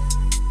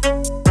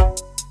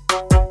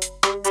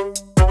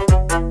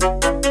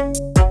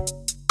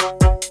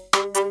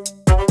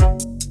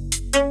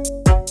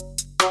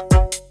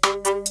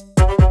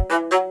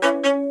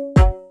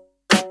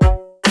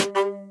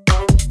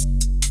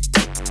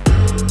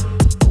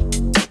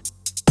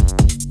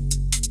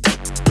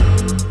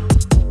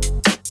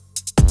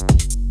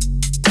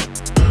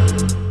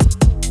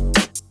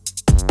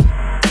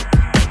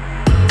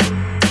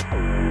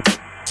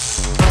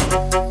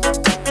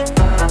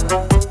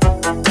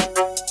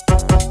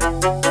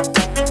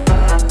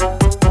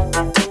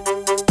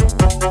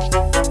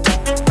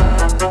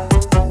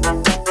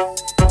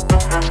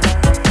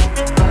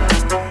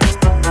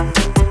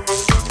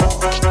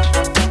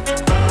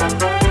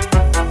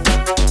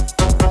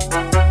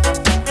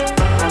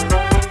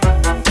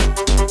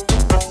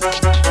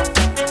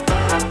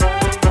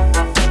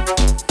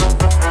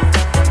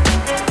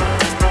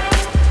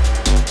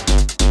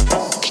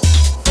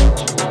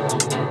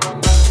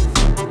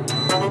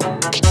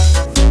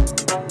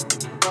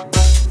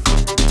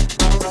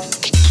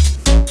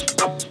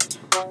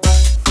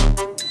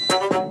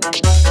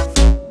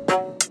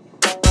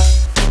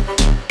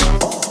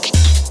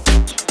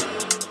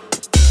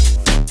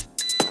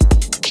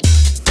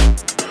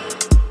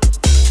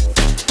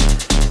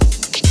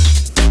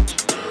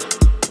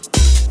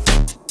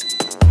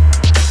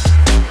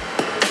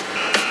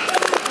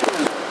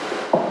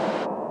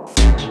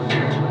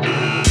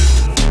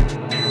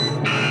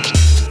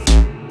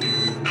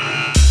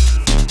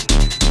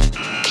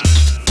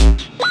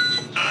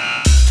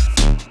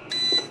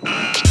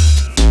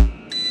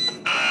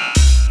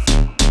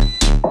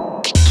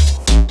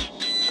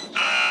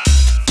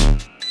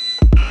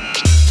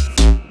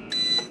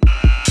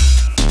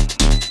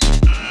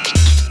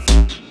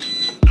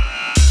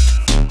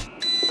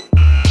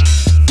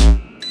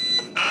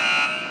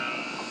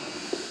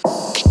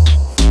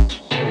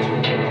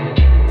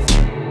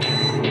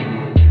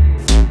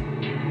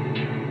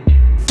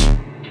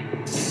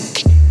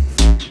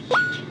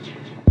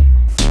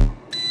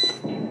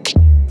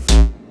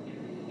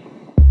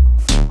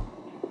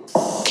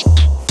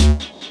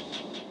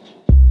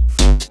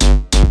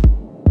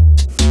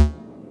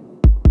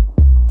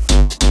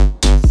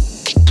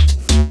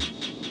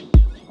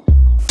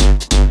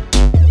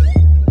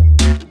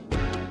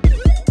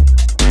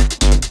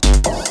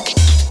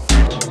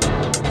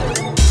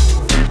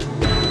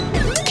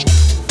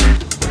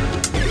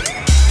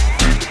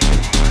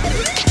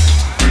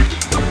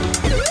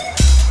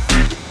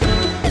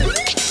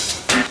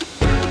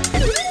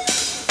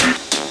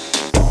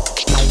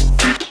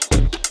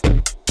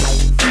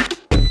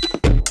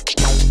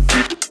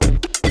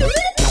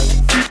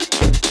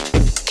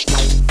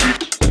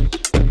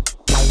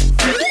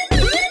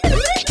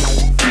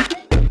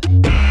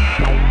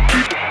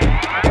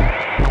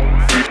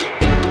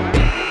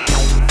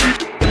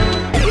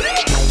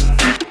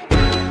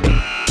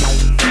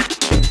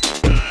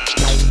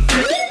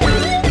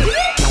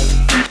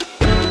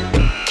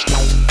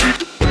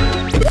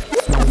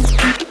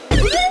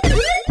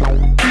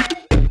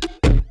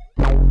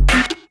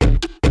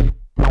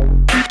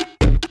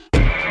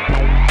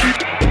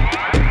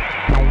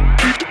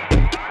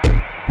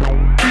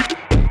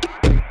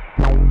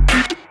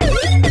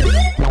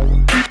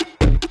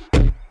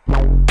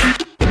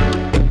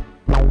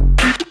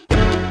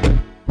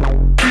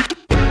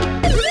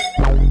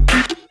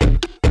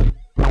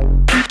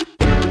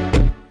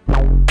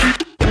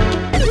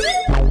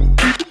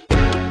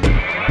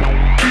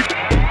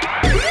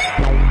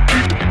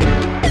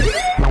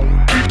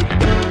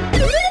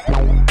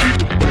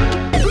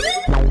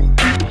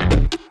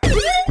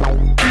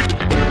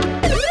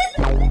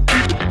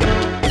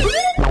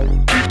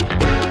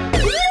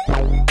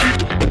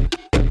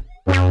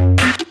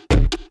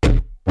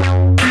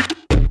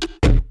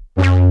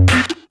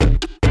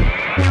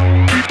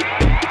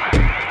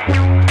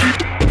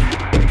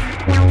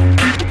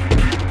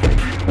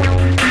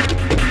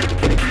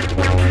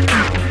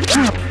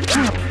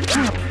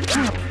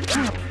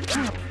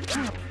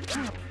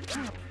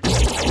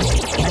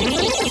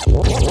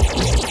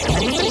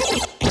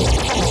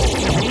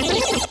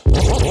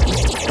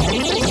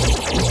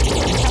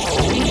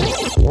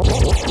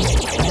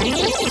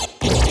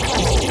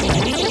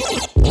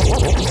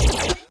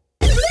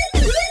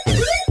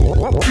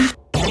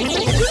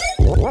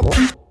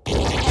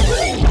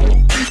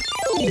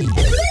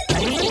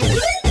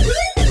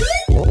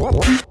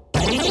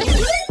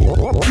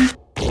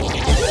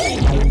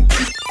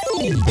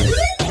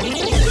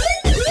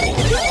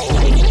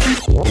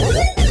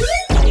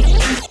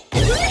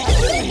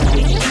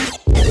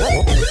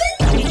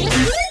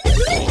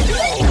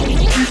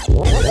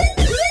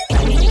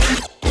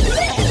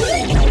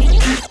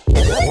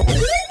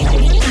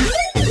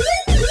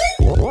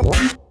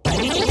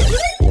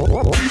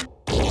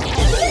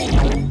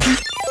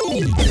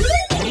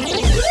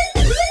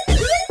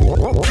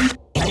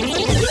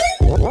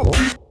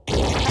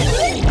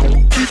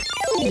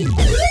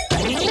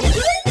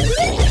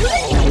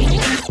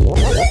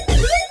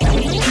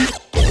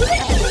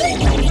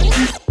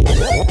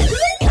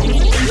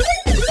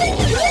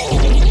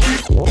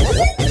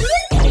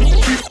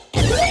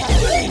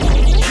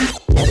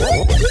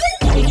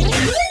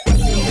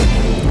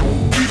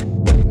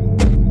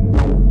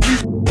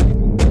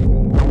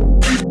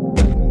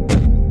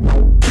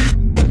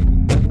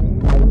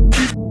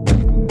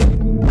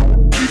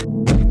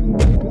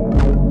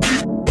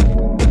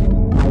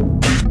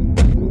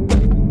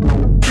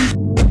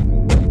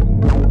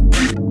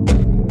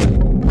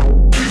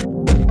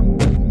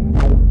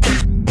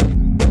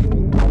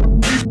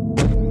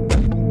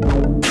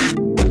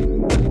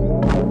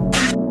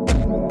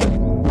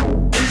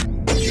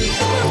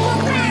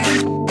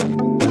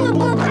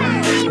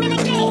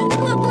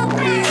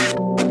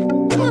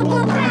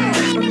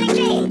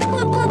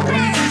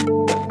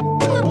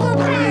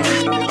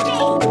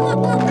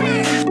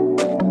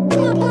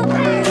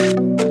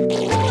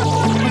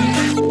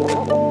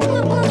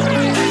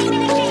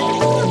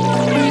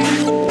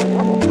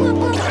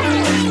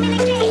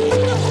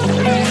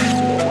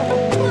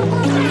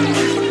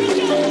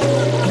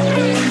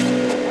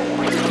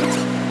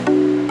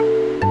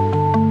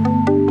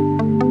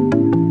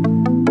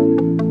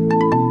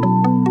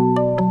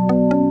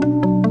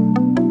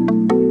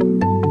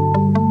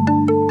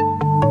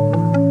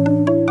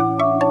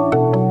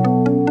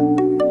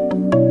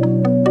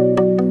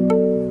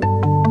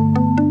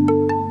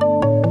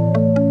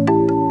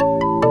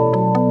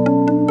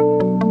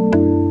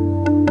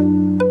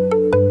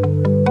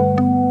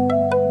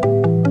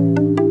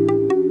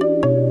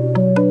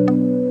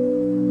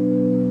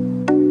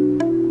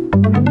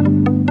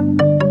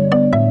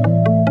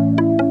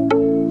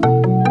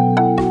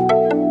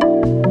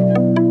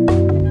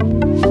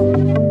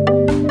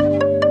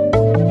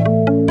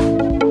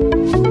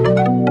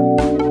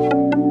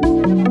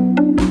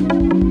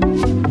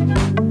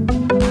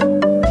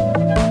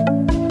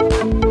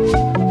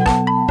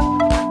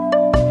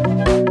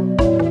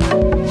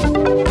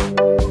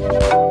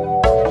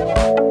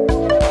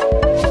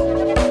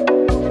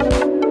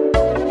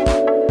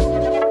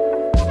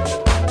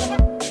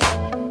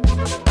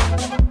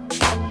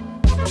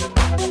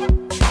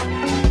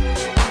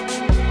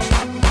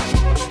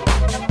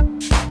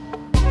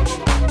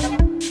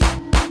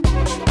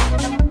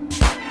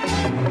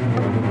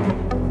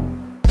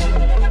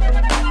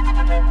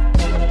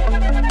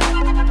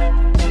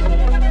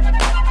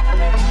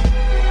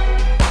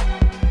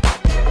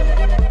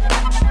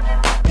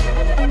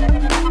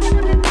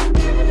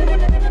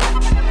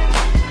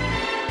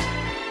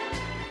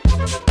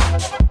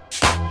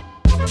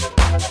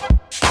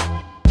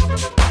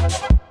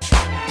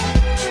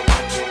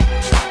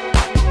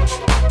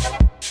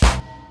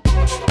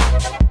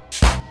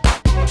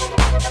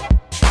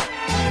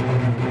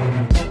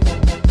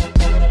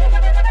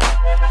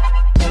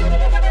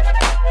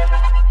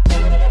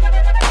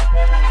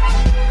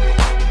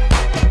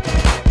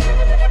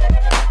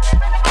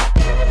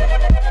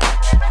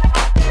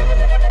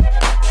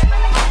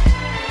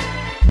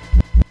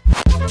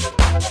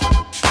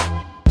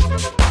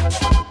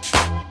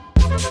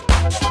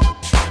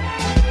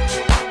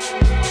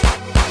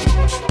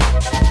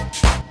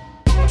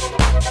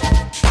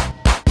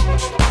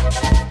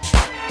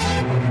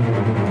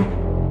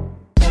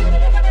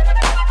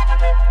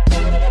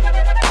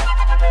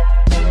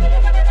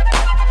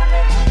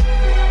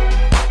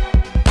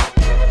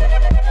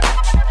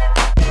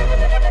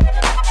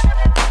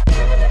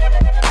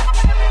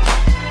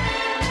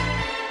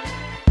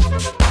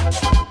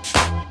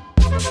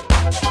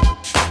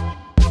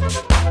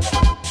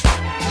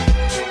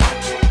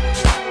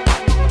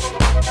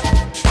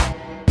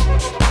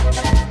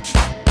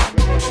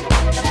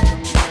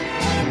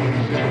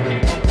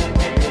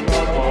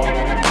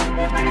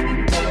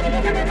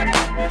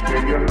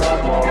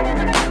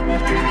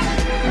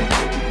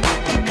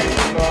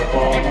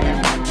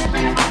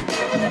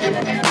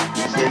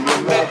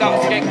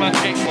 Skegman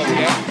J-Pop,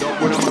 yeah?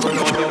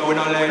 We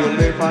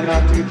play for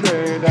naughty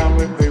trade and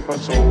we play for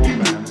soul,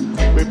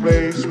 man. We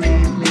play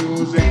sweet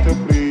music to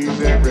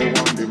please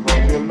everyone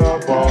because you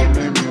love all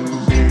the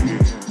music.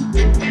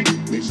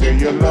 Me say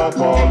you love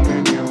all the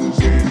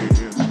music.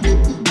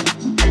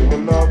 You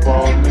love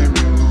all the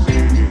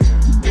music.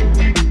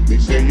 Me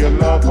say you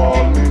love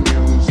all the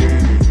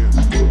music.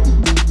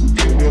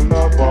 You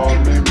love all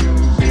the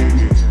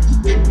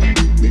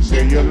music. Me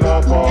say you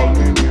love all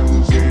the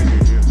music.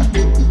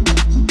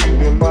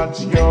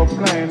 What's your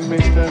plan,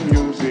 Mr.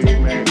 Music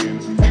Man?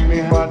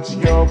 Me, what's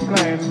your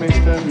plan,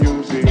 Mr.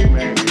 Music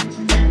Man?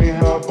 Me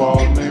love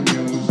all the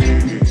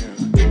music.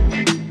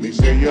 Me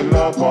say you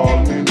love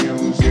all the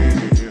music.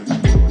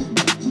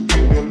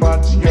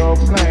 What's your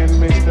plan,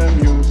 Mr.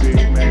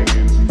 Music Man?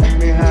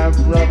 Me have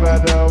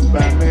rub-a-dub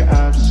and me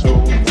have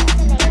soul.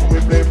 We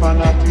play for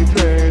naughty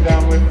trade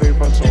and we play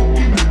for soul,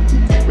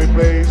 man. We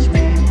play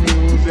sweet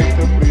music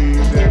to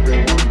please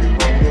everyone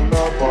because you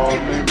love all the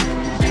music.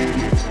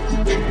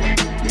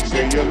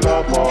 Say you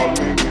love all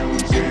the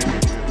music.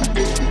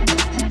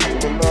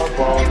 You love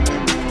all the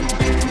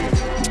music.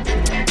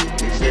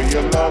 You say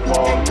you love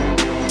all the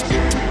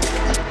music.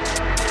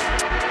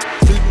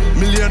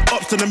 Million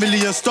ups and a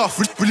million stuff.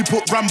 Really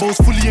put Rambos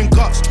fully in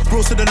guts.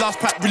 Bro said the last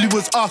pack really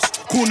was us.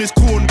 Corn is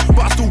corn, but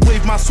I still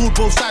wave my sword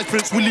both sides.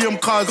 Prince William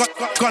cars.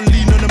 Gun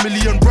lean on a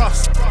million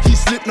rust. He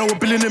slipped, now we're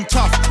billing him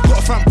tough. Got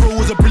a front bro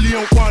was a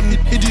brilliant one.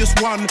 Hideous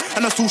one.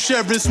 And I still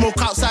sharing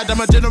smoke outside.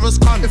 I'm a generous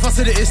cunt. If I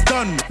said it, it's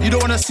done. You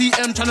don't wanna see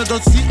M trying to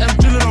dodge CM.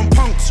 Drilling on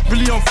punks.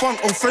 Really on funk.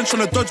 Old friends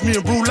trying to dodge me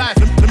in real life.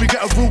 Let me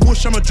get a real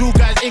whoosh. I'm a jewel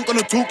guys. Ain't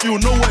gonna talk. You'll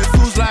know what it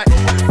feels like.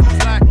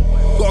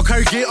 Gotta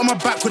carry gate on my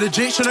back with a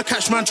Jake, tryna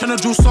catch man, tryna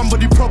drill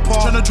somebody proper.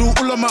 Tryna drill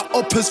all of my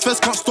uppers,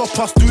 first can't stop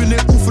us, doing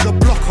it all for the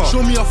blocker.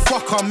 Show me a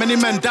fucker, many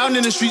men down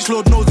in the streets,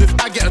 Lord knows if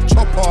I get a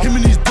chopper. Him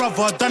and his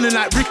brother, done it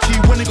like Ricky,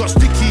 when he got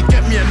sticky,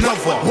 get me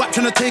another. Whack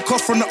tryna take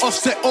off from the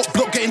offset, up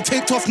block getting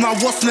taped off, now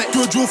what's next?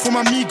 Do a drill for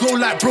my amigo,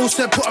 like bro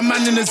said, put a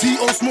man in a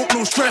ZO, smoke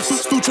no stress.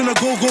 Still tryna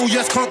go,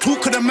 yes, can't talk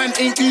cause the man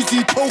ain't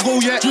easy, Togo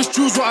yet. Just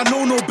drills what I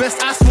know, no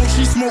best, I smoke,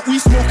 she smoke, we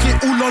smoke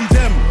it all on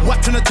them.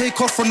 Whack tryna take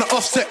off from the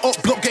offset,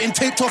 up block getting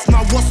taped off,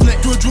 now what's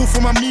next? Do a drill for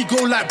my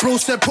amigo, like bro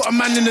said, put a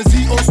man in a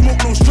ZO, smoke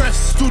no stress.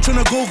 Still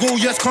tryna go,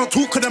 yes, can't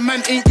talk cause the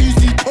man ain't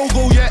easy,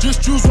 Togo yet.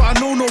 Just drills what I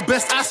know, no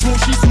best, I smoke,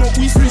 she smoke,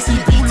 we smoke,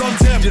 all on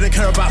them. Didn't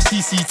care about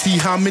CCT,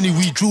 how many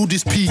we drew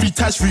this P. 3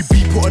 tags, 3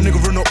 B, put a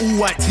nigga on an all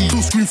white tee.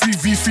 Still scream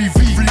 3V,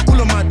 3V, all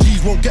of my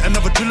G's, won't get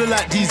another driller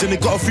like these, and they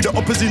gotta feed the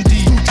uppers in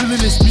D. Still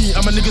drilling this me,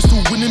 and my nigga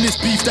still winning this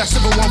beef, that's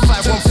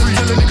 71513.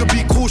 Tell a nigga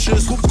be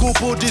cautious, go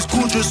board this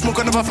gorgeous,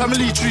 smoke another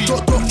family tree.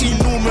 Dot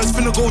enormous,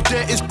 finna go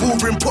there, it's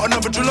boring, put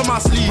another drill on my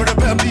sleeve. But I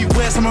better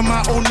beware, some of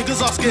my own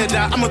niggas are scared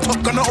that I'm a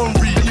top gunner on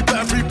read. And you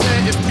better prepare,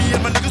 if me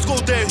and my niggas go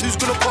there, who's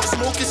gonna pop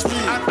smoke, it's me.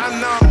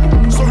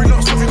 And sorry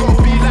not sorry,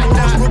 gotta be like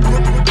that.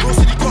 Bro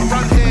said he got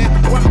round here,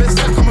 one best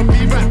sack, I'ma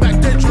be right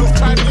back there. Drill,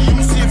 try me,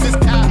 you see if it's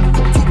cat.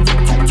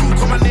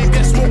 Talk on my name,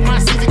 get smoked, my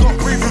CV got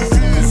brave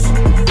reviews.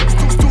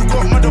 Still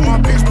got mud on my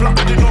bitch, but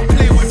I did not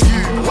play with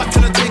you. What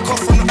can I take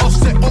off from the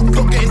offset? Up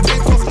block getting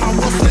take off, now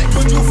what's next? Do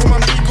a drill for my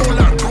amigo,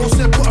 like bro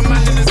said, put a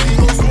man in the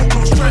ZO, smoke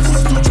no stress.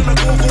 Still tryna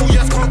go,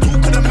 yes, can't talk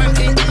cause the man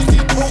ain't easy,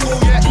 Togo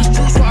yet. Just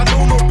drills what I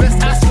know, no best,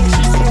 I smoke,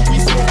 she smoke, we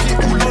smoke it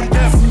all on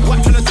them. What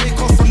can I take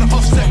off from the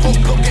offset? Up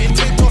block getting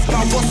take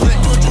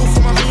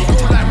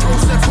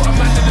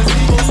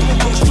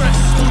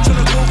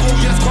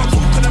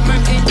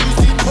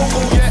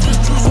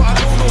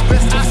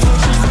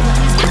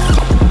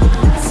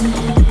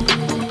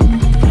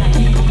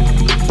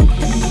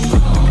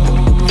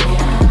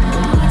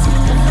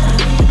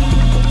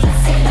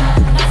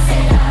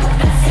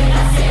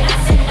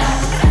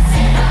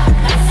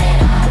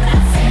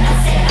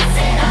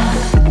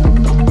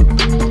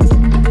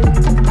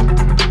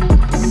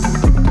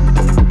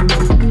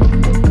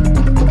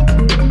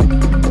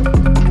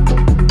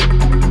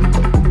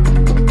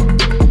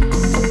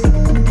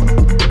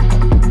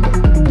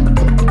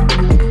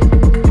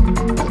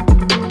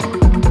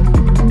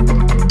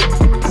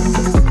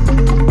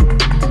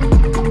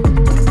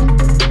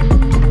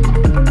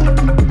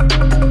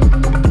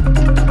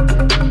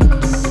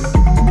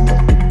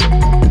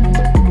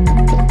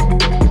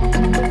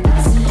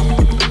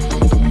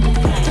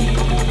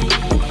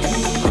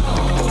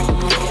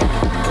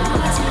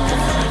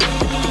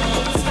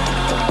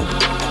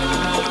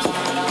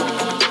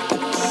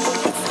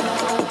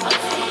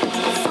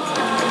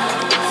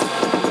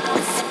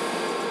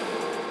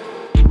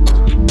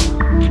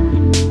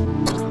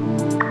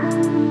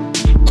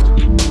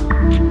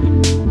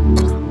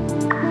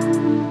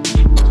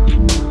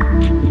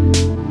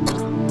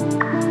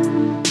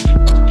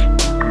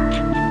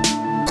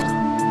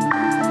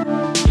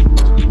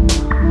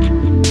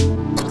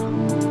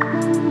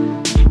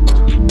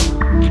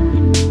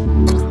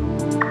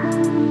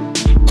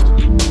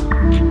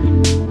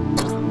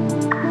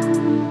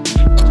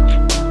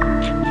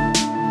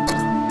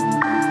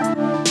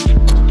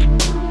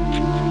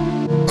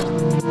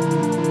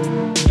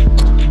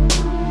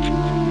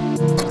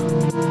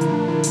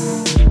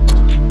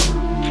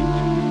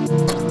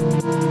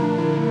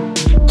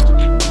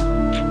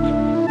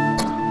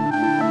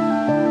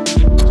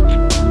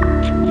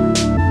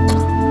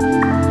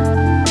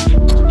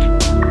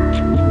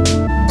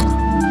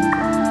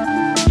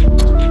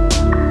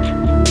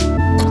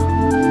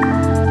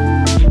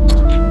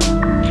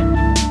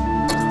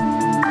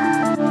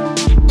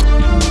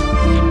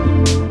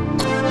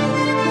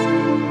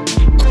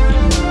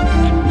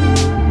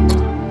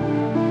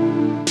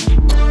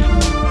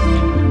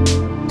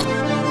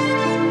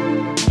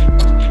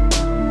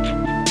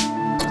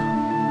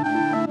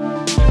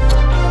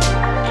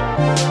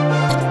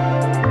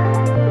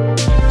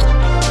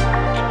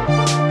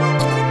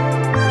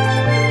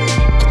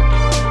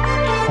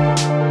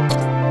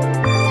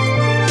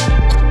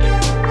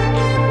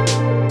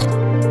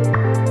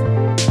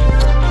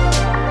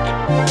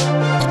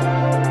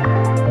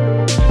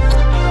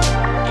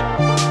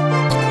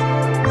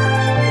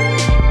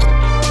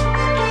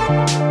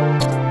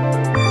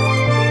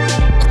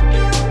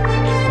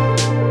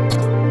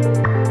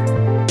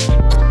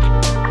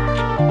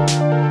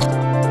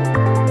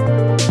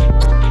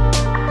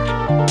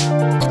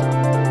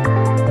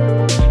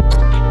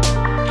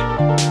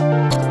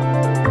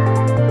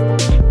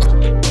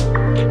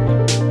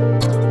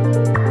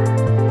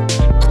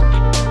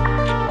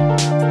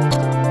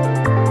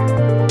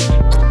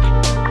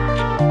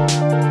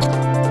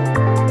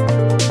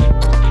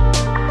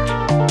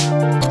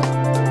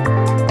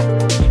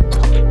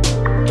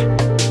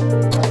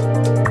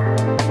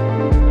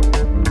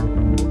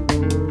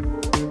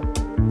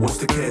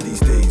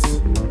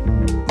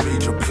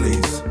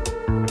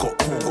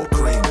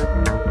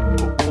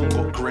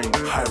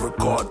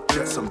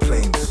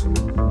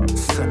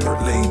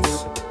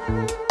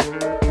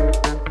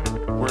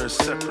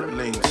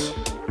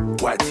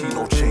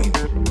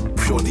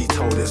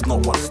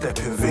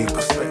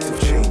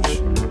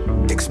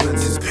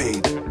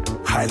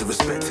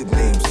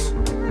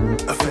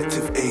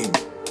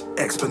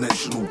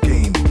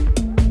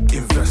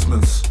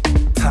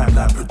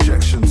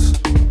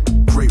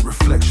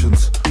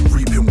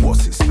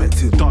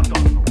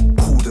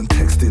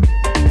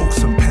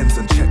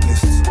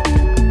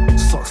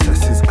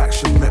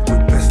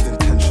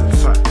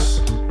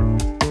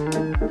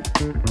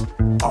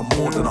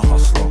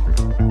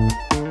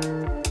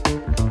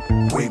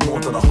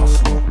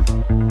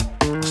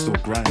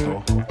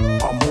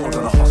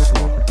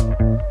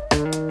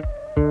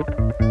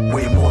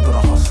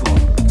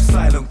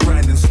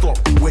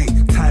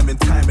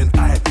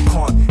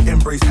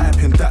Embrace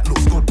hyping, that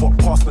looks good, but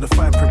pass me the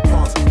fine print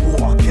plants.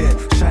 All I care,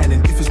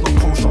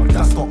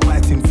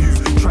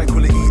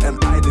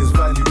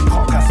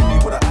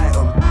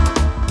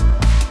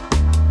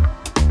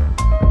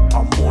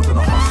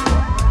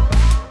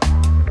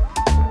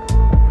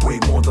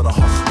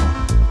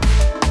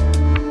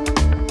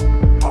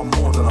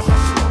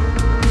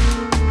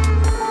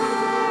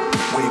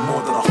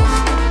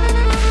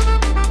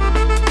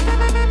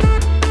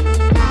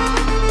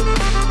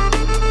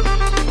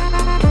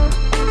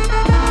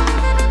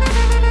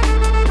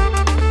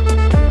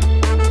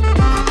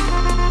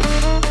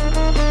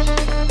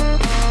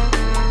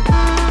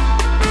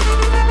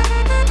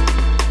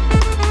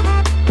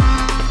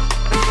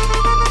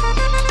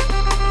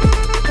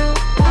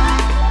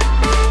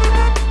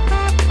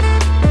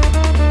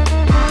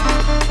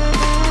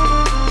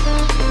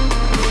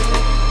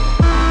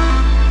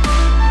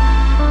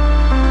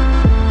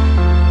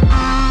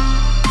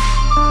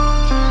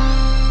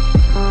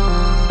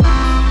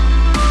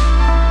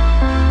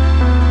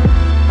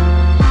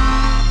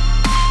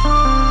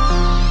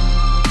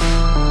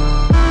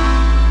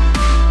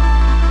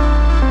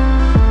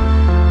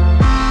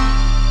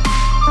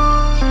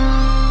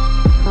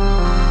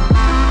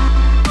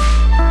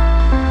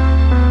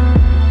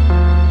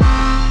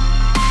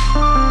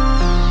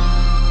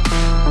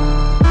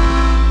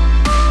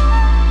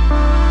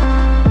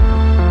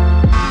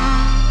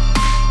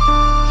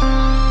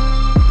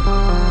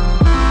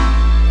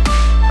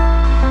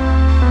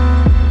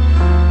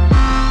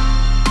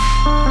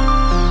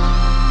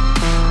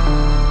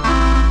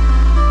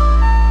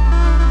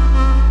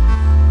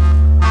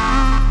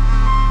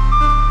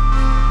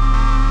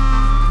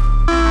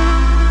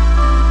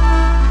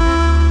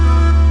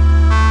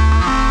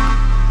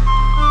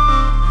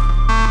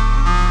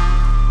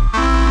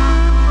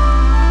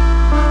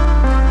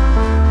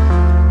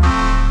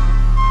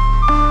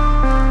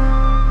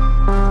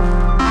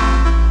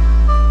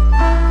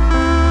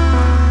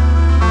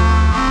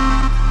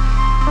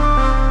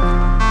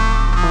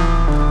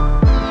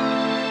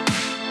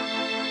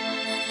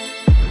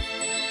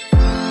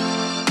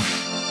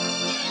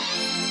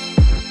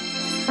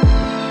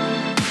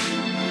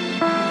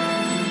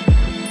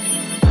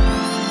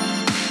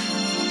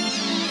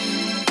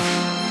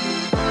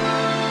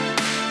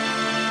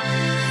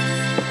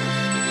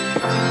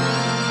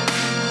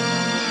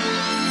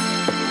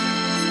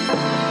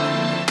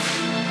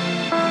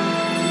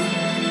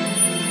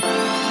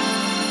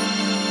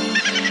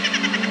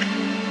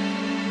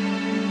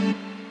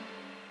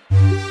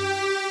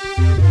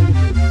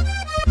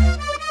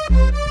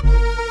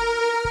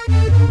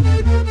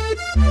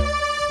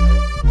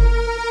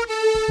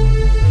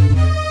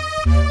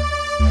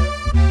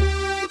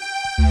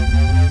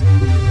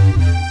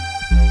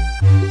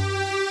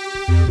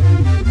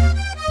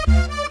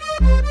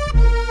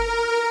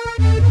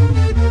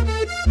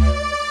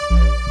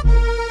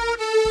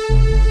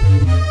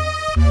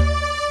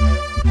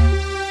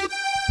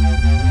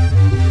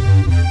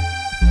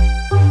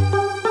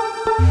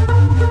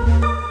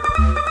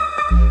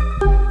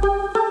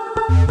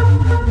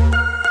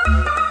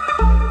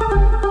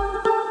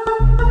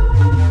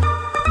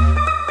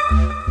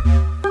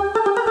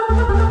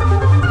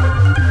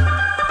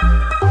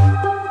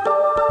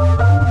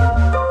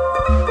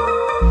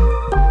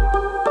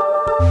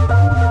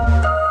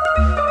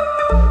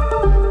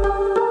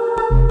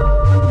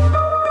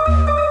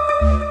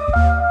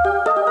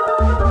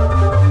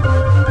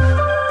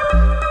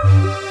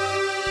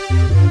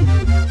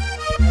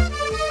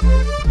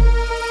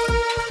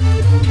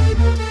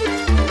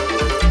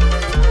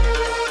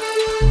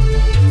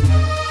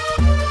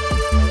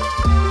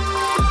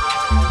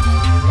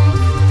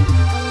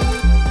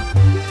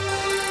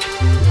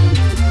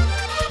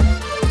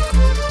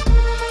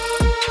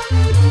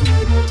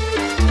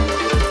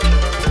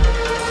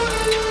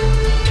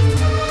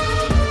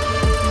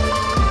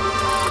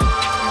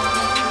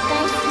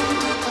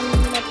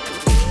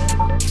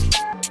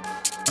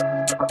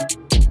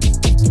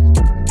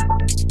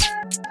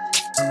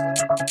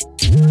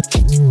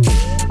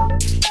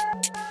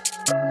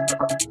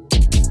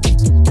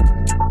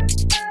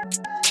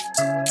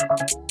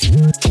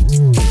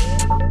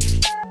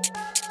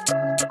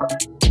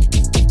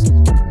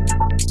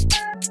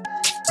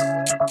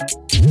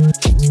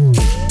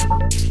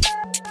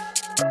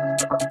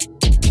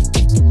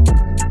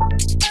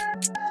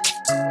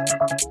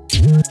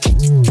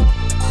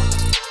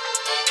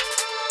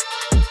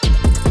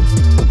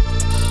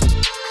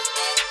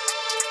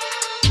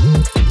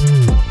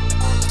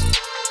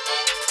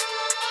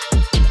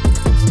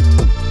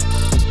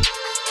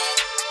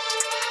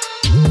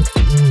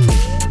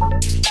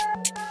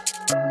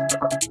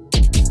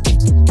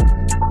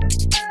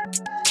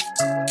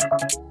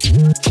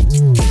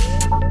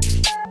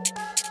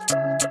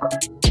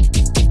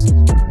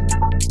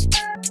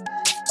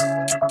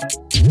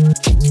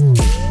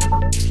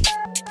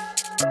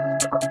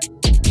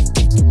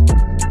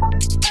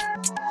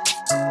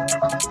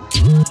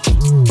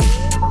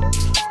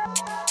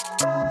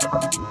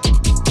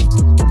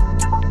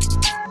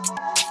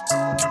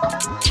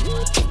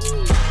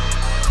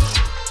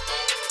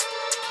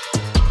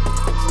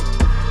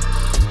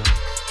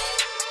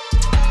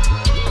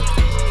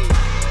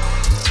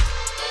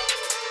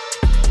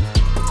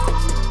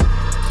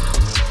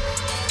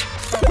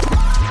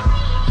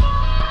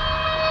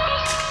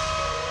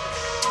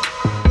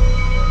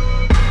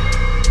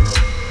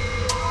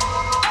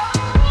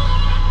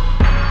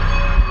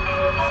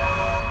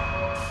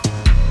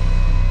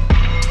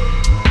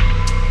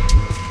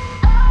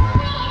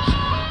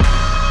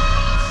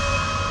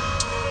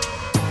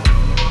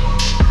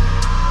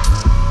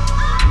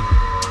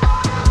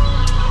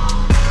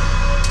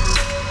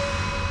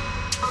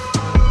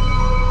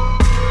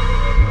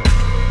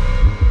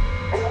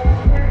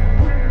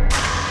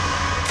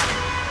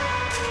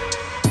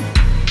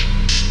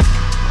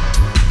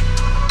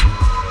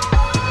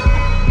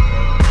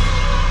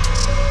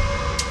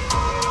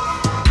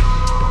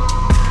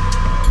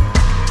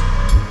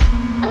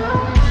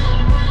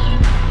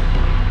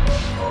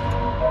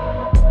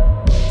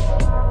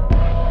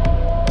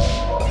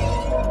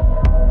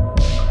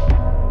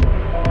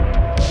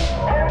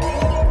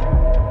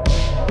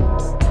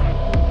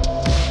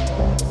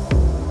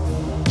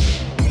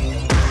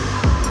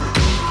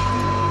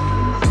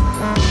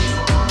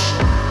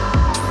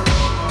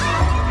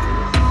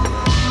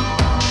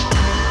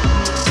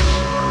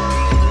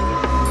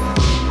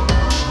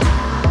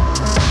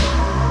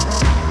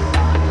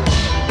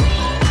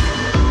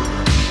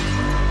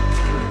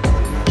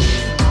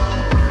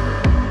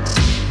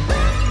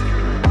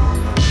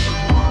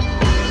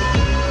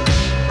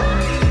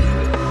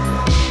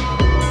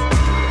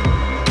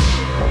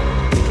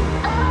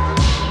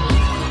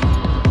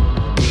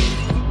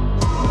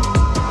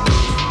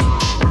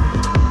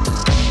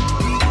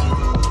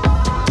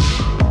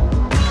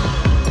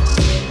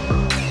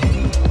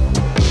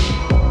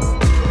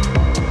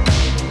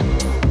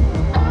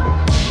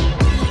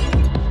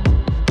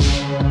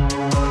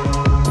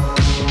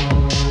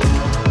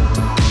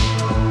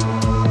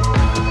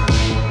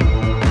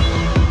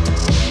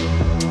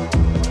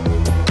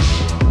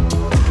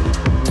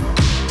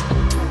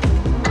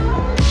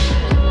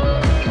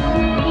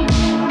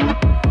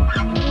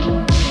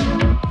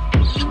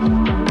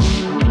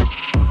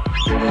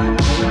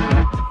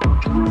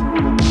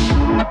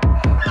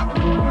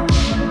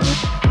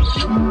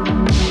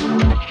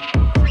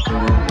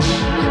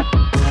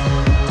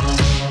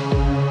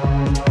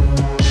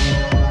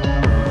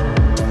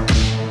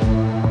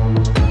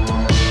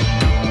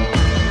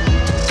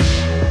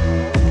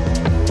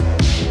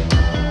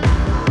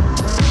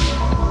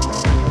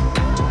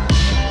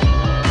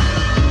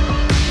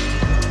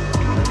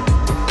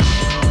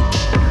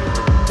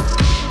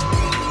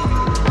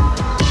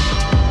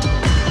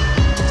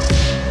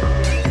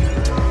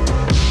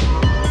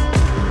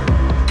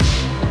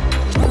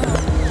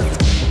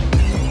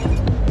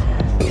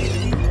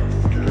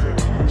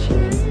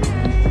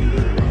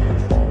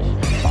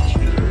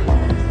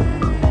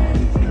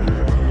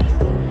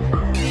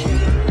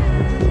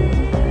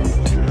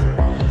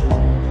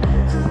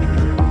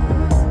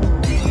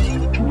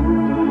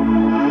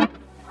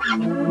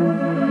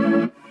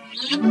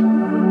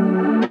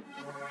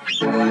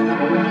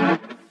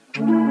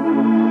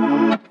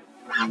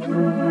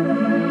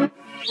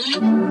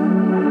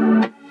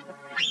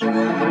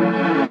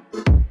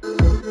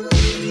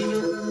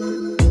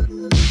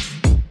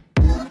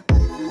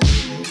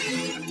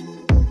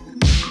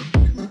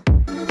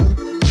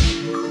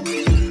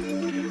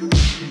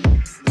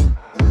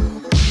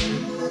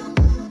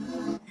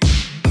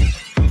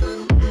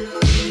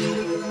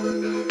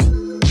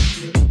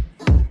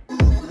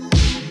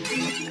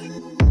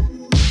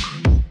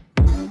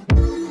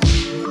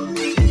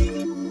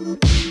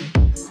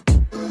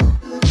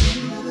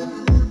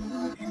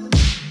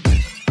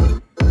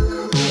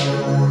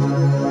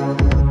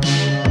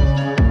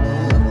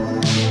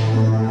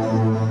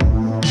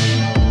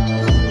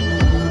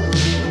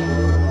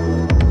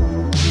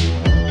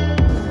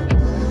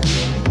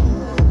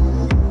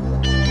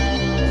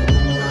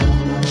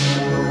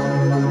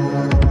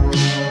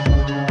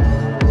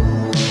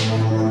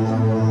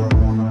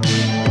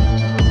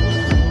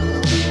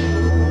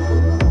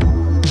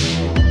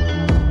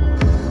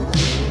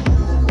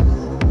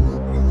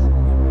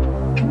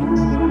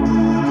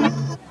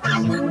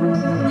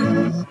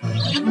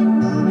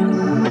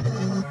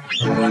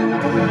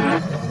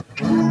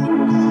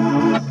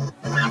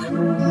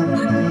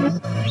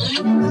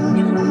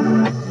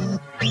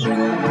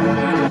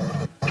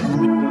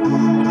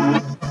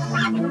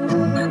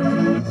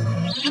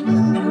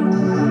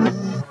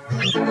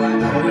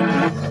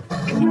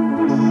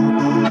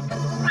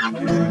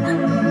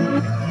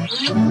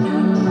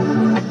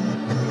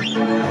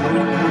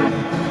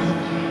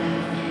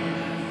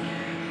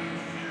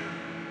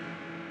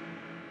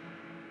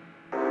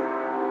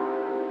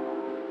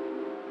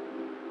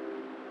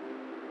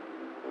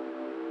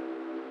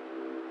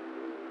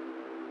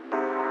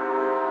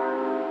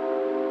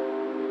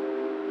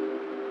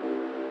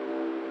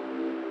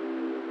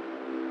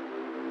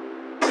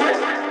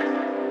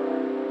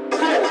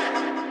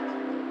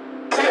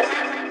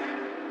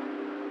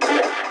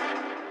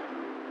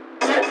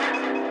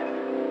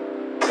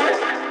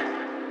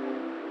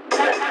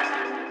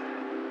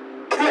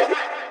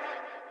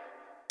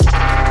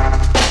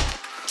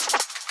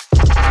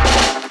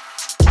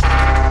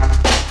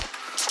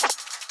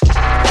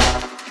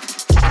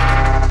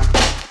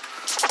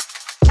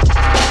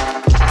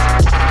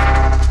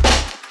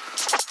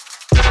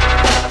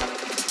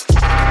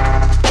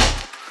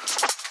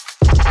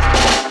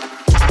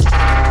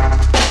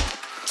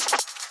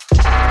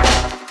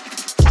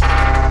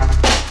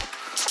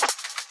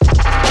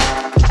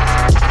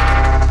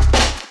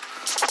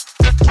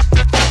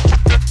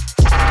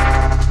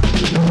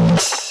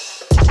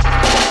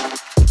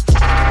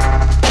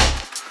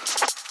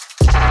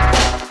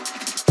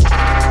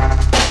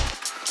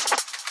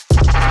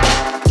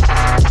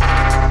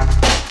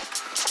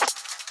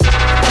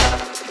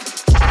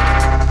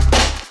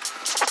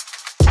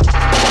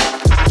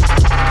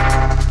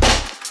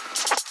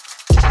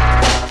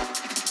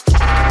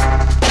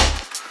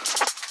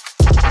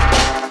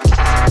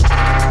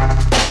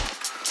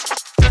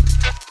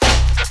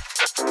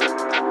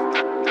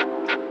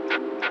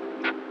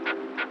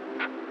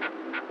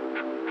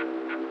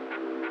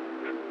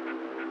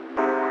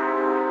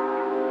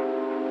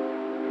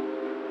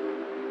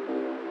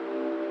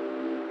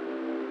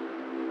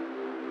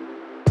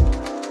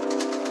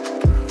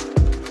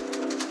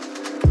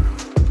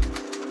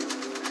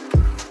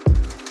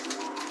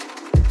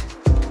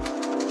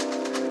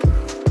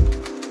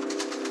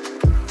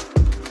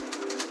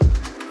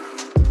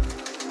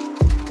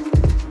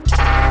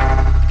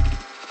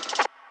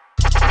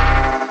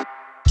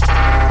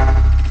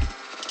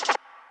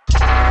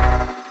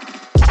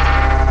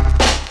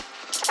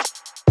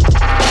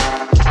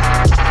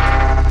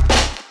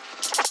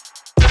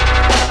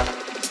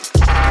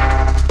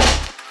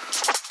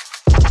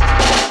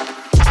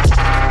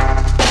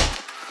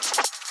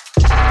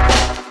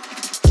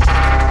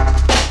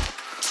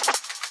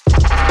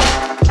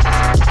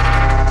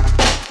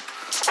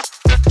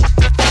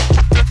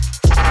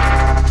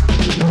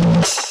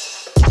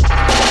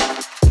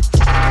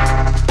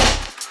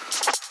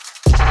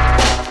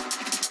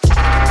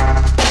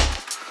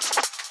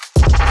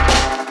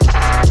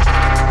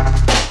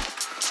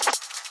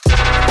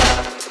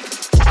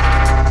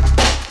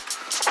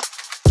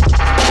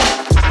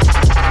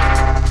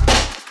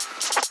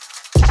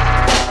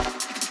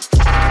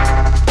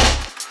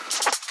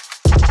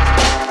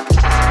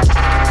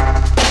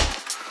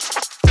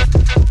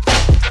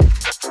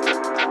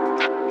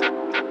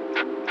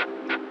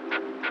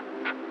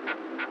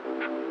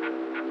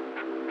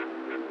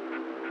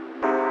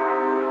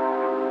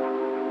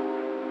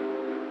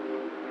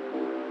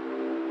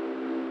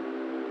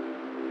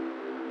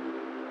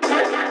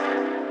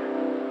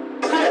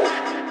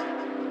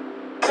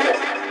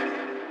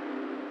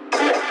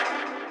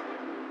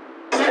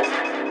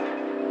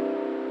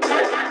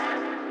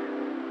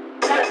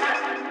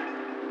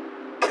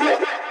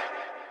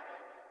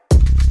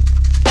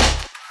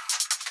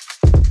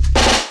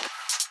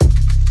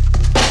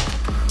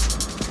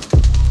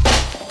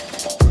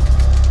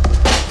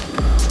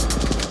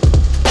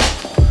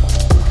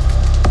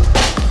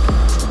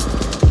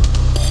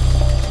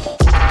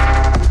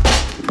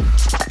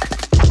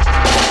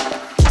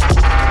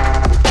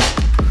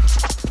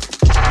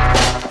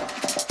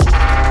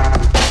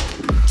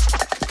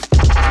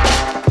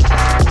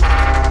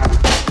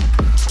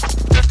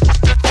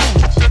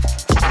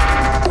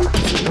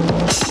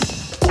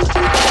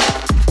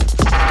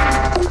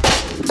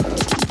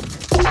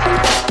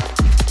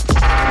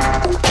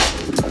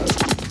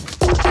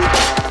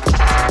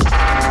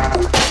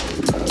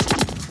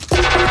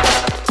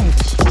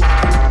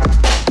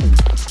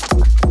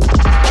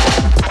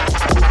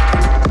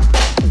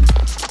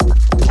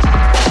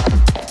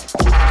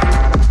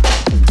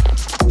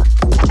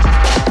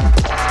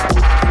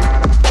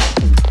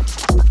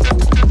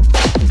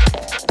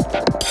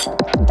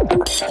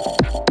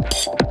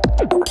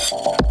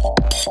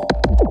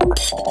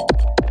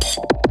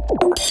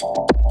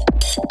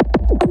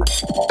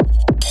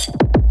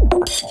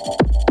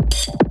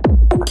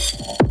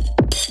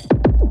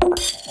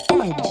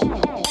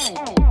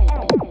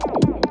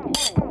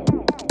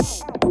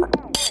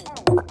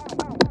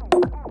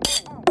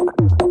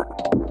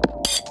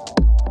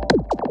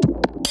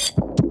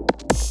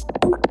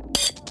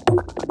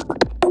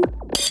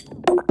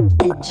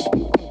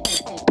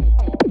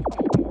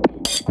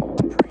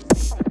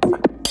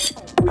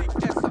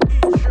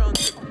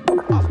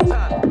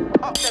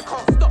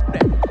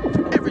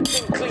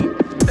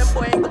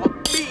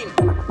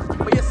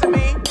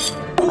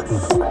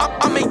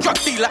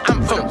 drug dealer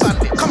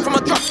anthem. Come from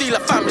a drug dealer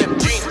family.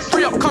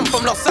 Free up, come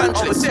from Los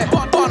Angeles.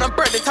 Born and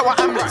bred, it's how I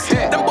am.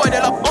 Them boy, they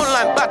love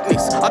online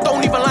badness. I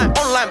don't even like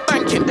online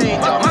banking.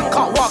 Man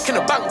can't walk in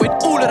a bank with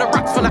all of the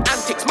racks from the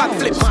antics. Mad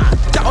flips.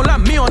 That'll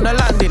land me on the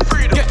landing.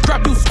 Get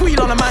grabbed, you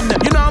squeal on a man them.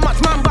 You know how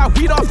much man buy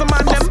weed off the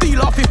man them.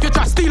 Steal off if you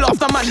try steal off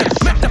the man them.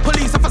 Met the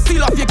police if I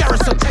steal off your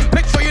garrison.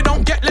 Make sure you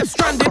don't get left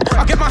stranded.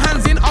 I get my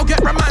hands in, I'll get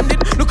remanded.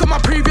 Look at my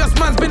previous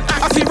man's been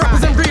acting. I see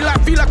rappers in real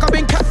life, feel like I've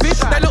been catfish.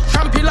 They look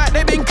trampy like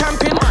they been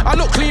camping. I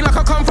look clean like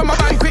I come from a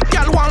banquet.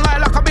 Gal one lie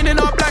like I've been in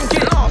a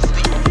blanket.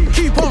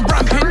 Keep on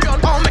ramping,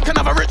 I'll make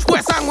another rich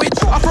square sandwich.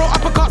 I throw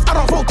uppercuts, I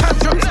don't throw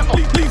tantrums.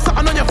 Leave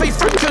something on your face,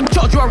 fraction.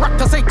 Judge you a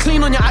raptor, say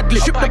clean on your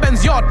ad-lib. Ship the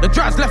Benz yard, the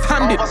drive's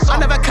left-handed. I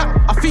never cap,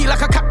 I feel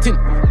like a captain.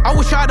 I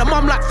wish I had a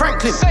mum like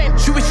Franklin.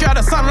 She wish she had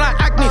a son like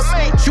Agnes.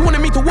 She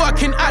wanted me to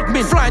work in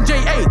admin. Flying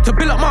JA to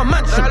build up my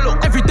mansion.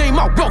 Every day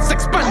my wealth's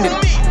expanding.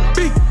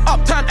 Big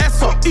uptown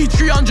SO,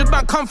 E300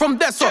 man come from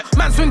Deso.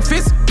 Man swing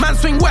fist, man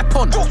swing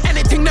weapon.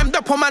 Anything them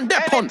dep on, man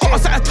dep on. Got a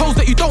set of toes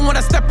that you don't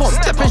wanna step on.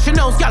 Step in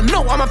Chanel's, y'all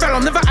know I'm a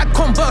felon. Never had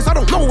Converse, I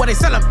don't know what they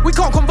sell them. We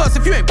can't converse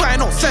if you ain't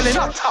buying or selling.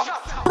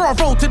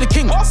 Bravo to the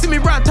king, see me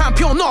round town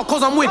pure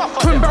narcos I'm with.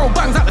 Twin barrel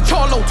bangs at the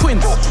Charlo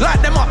twins.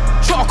 Light them up,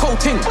 charcoal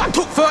ting.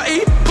 Took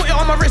 30, put it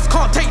on my wrist,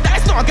 can't take that.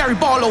 It's not a Gary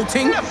Barlow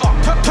ting.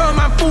 Turn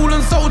man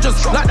fooling soldiers,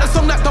 like the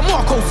song that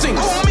DeMarco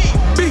sings.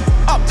 Big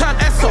uptown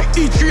SO,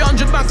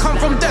 E300 man come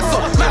from Deso.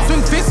 Man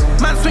swing fist,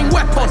 man swing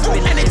weapon.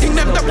 Anything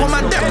them dep on,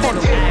 man dep on.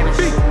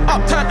 Big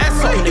uptown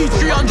SO,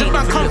 E300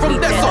 man come from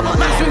Deso.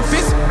 Man swing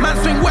fist, man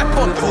swing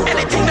weapon.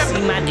 Anything them.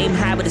 See man aim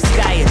high with the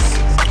sky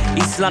is.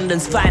 East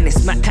London's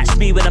finest, might catch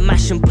me with a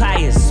mash and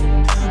pliers.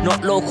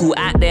 Not local,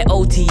 out there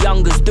OT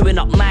youngers doing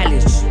up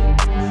mileage.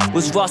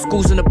 Was raw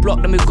schools on the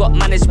block, then we got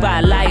managed by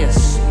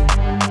Elias.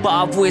 But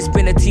I've always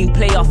been a team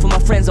player for my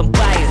friends, I'm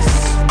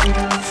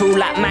biased. Feel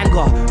like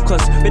manga,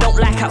 cause we don't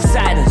like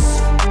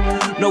outsiders.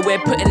 No, we're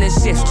putting in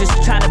shifts,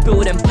 just trying to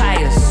build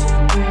empires.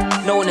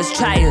 Known as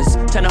triers,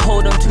 trying to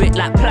hold on to it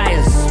like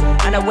pliers.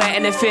 And I wear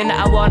anything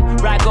that I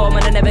want, right go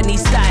man, I never need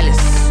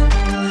stylists.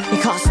 You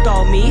can't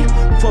style me,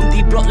 from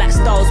the block like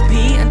Styles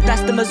P. And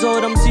that's the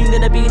Mazord, I'm soon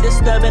gonna be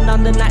disturbing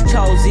London like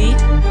Charlesy.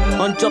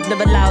 On job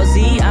never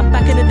lousy, and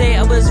back in the day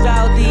I was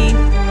rowdy.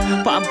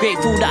 But I'm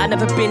grateful that I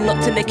never been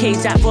locked in the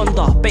cage like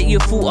Ronda. Bet you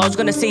thought I was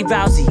gonna say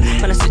Rousey.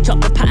 Man, I switch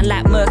up the pattern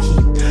like Murky.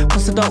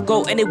 Plus I don't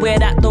go anywhere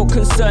that don't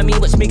concern me,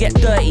 watch me get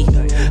dirty.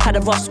 Had a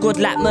rough squad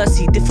like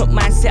Mercy, different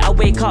mindset, I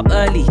wake up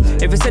early.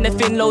 If it's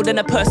anything low than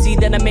a Percy,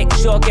 then I make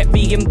sure I get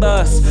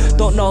reimbursed.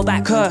 Don't know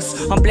about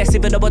curse, I'm blessed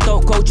even though I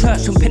don't go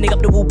church. From pinning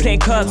up the wall playing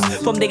curbs.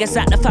 From niggas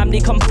that the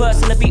family come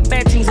first. And I beat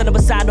bad things on the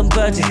side, I'm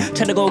virgin.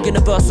 Tryna go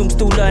universal, I'm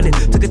still learning.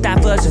 Took a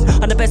diversion,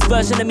 I'm the best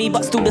version of me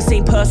but still the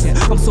same person.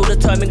 I'm so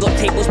determined, got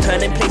tables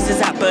turning,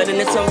 places out burning.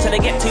 It's what I'm trying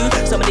to get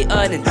to, somebody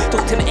earning.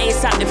 Talk to me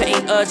ASAP if it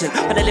ain't urgent.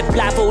 But I live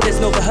live, oh there's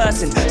no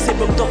rehearsing. Sit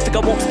from don't think I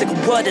won't stick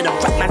a word in. A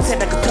rap man said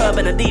like a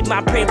turban, I need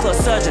my praying for a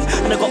surgeon.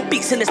 And I got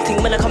beats in this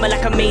thing when I coming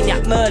like a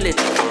maniac Merlin.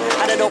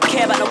 And I don't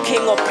care about no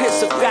king or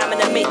prince of gram.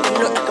 And I make them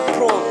look like a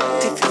prawn.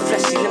 Tiffy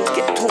fleshy limbs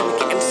get torn, we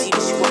get MC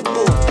wish you were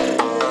born.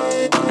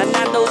 And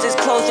Nando's is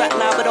closed right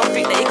now, but don't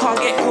think that he can't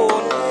get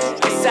corn.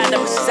 It's sad that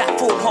was at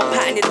fault, hot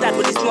pat in your dad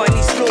with his mind,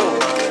 he's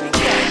flown.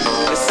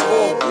 It's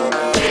war,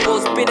 but it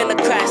was been in a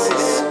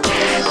crisis.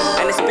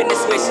 And it's been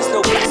this way since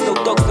no blacks, no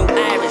dogs, no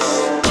Irish.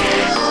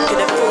 Could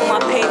have feel my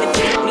pain if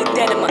you look me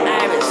dead in my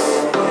iris.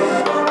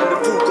 And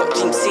we've all got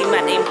Team C,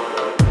 man, aim.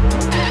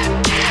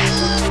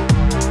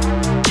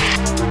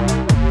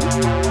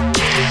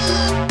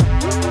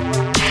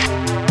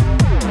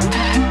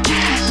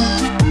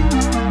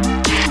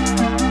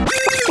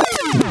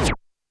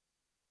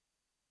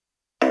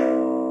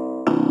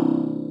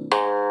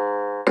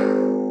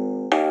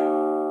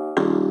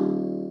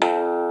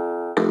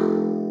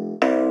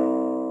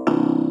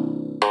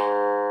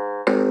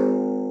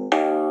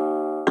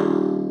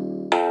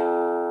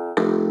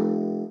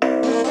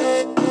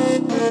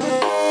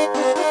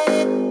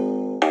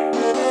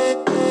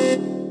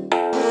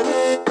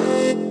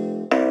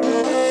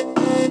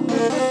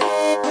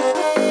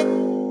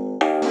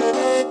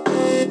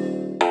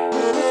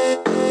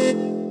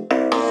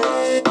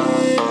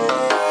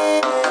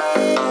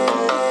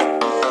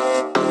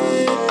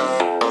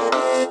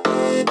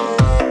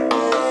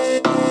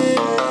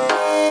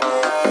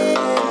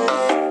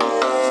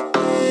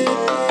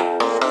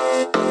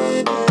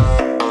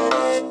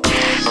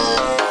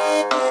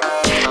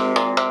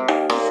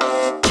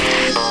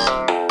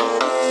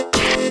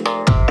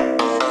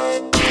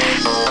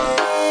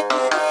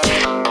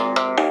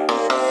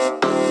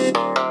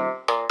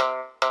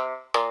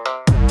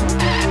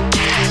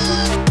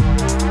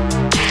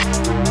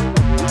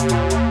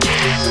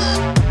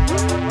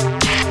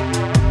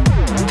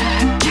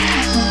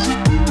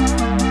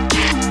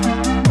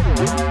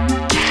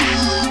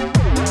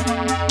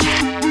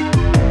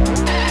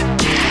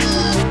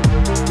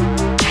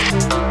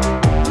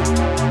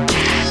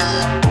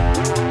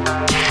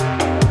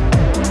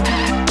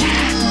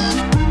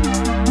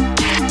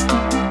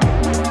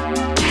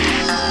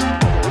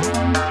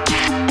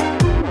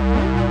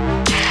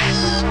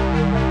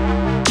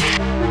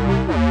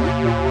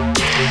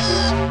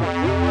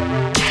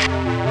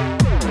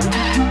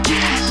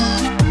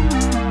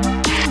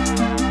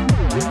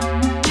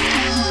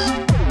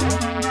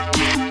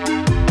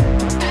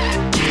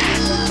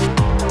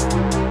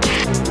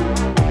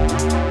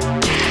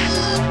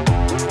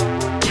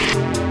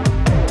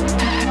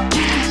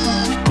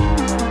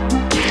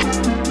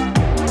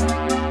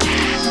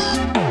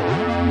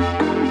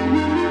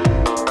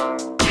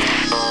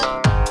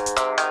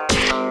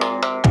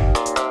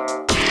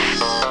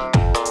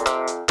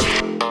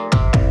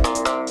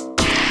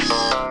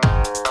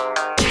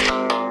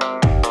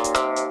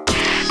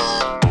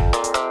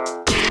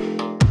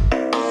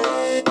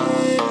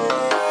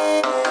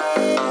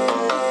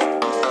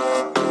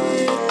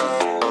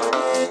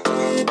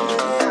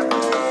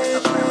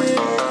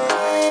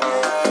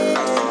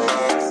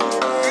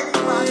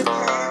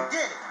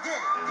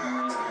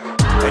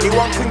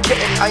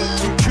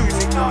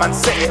 Man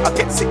set it, I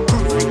get sick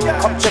groovy.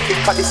 Come check it,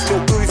 cause this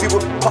little Uzi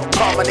with pop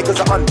car, my niggas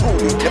are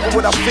unruly. Never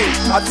would I think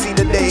I'd see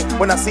the day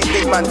when I see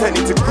big man turn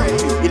into groovy.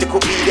 You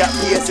little idiot,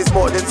 PS is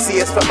more than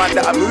CS for man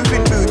that I'm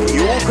moving booty.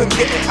 You all can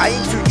get it, I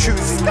ain't too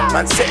choosy.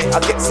 Man set it, I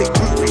get sick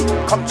groovy.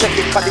 Come check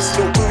it, cause this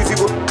little Uzi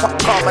with pop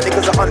car, my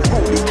niggas are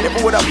unruly.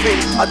 Never would I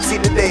think I'd see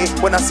the day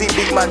when I see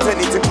big man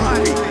turn into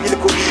groovy. You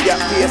little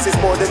idiot, PS is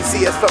more than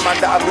CS for man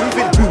that I'm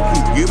moving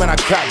booty. You man are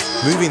crabs,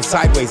 moving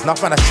sideways,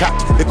 not man a chat.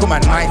 Look at my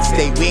mind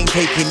stay, we ain't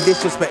taking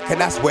disrespect, cause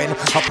that's when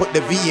I put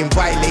the V in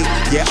violate.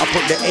 Yeah, I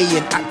put the A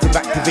in active,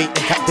 activate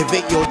and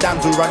captivate your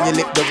damsel. Run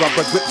your lip, the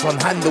rubber grips on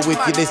handle. If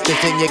you this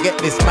and you get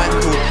this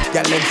mantle.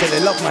 Gal them say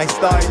they love my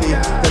style,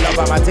 they love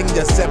how my thing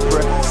just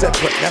separate.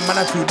 Them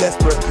man are too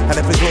desperate. And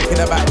if we're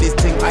talking about this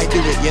thing, I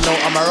do it. You know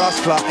I'm a Ross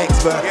Clark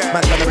expert.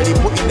 Man done already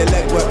put in the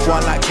legwork.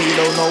 One like you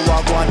don't know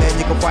what one, then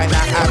you can find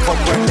that app on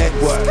where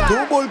network.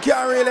 Two bull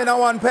can't reel in a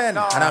one pen.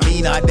 And I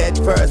mean I dead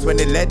first when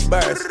the lead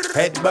burst,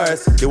 head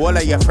burst. The wall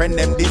of your friend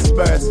them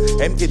disperse.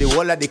 Empty the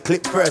wall of the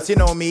clip first. You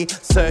know me,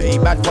 30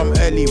 bad from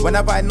early.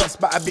 Whenever I not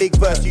spat a big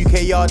verse,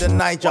 UK Yard and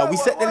Niger, we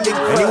set the link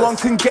first. Anyone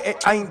can get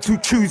it, I ain't too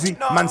choosy.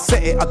 Man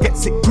set it, I get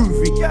sick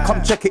groovy.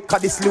 Come check it,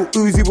 cause this little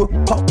Uzi with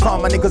pop car,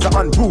 my niggas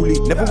are unruly.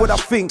 Never would I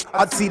think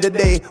I'd see the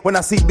day when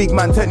I see big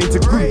man turn into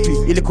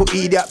groovy. You little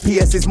idiot,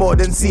 PS is more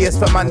than CS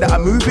for man that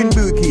I'm moving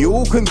bookie. You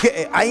all can get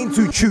it, I ain't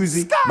too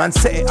choosy. Man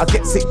set it, I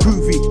get sick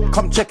groovy.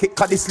 Come check it,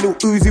 cause this little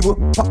Uzi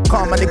with pop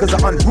car, my niggas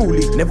are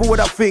unruly. Never would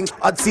I think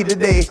I'd see the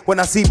day when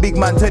I see big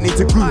man turn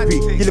into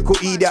groovy. You little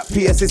idiot,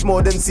 PS is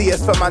more than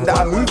CS for man that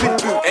I'm moving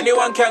bookie.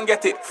 Anyone can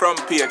get it from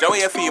page, how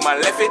you feel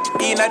man, left it.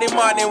 In the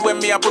morning when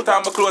me I put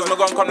on my clothes, my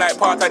gun come like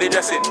part of the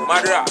dressing.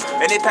 Mad rap,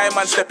 anytime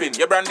man step in,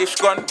 you brandish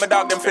gun, my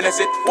dog them finesse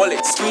it. Hold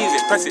it, squeeze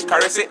it, press it,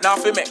 caress it. Now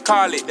fi make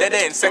call it, dead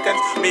in seconds.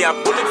 Me a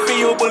bullet for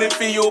you, bullet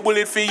for you,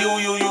 bullet for you,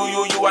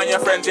 you and your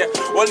friends, yeah.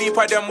 One leap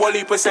of them,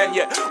 1%,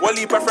 yeah. One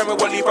leap of friend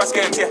with 1 leap of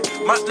skins, yeah.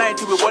 Mac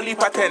 90 with 1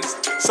 leap of tens.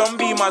 Some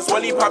beamers,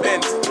 1 leap of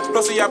bends.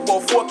 Plus we have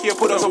about 4K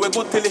put us, so we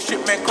good till the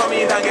shipment come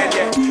in again,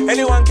 yeah.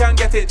 Anyone can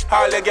get it,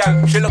 all the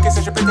gal. She lucky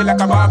so she pretty like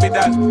a Barbie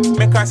doll.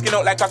 Make her skin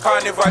out like a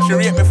carnival. She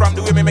rate me from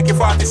the way me make it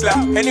 40 slap.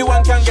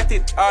 Anyone can get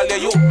it, all the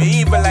you.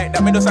 Me evil like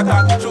that, me just a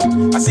talking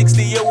true. A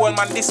 60-year-old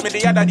man diss me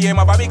the other day.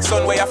 Have a big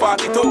son where you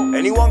 42.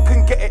 Anyone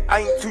can get it,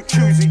 I ain't too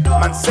choosy.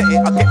 Man set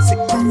it, I get sick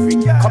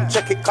groovy. Come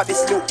check it, cause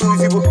this little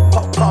Uzi with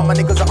pop car, my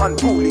niggas are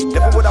unruly.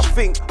 Never would I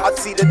think I'd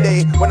see the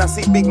day when I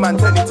see big man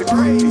turn into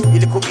groovy. You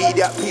little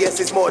idiot, PS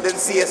is more than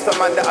CS for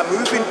man that I'm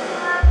moving.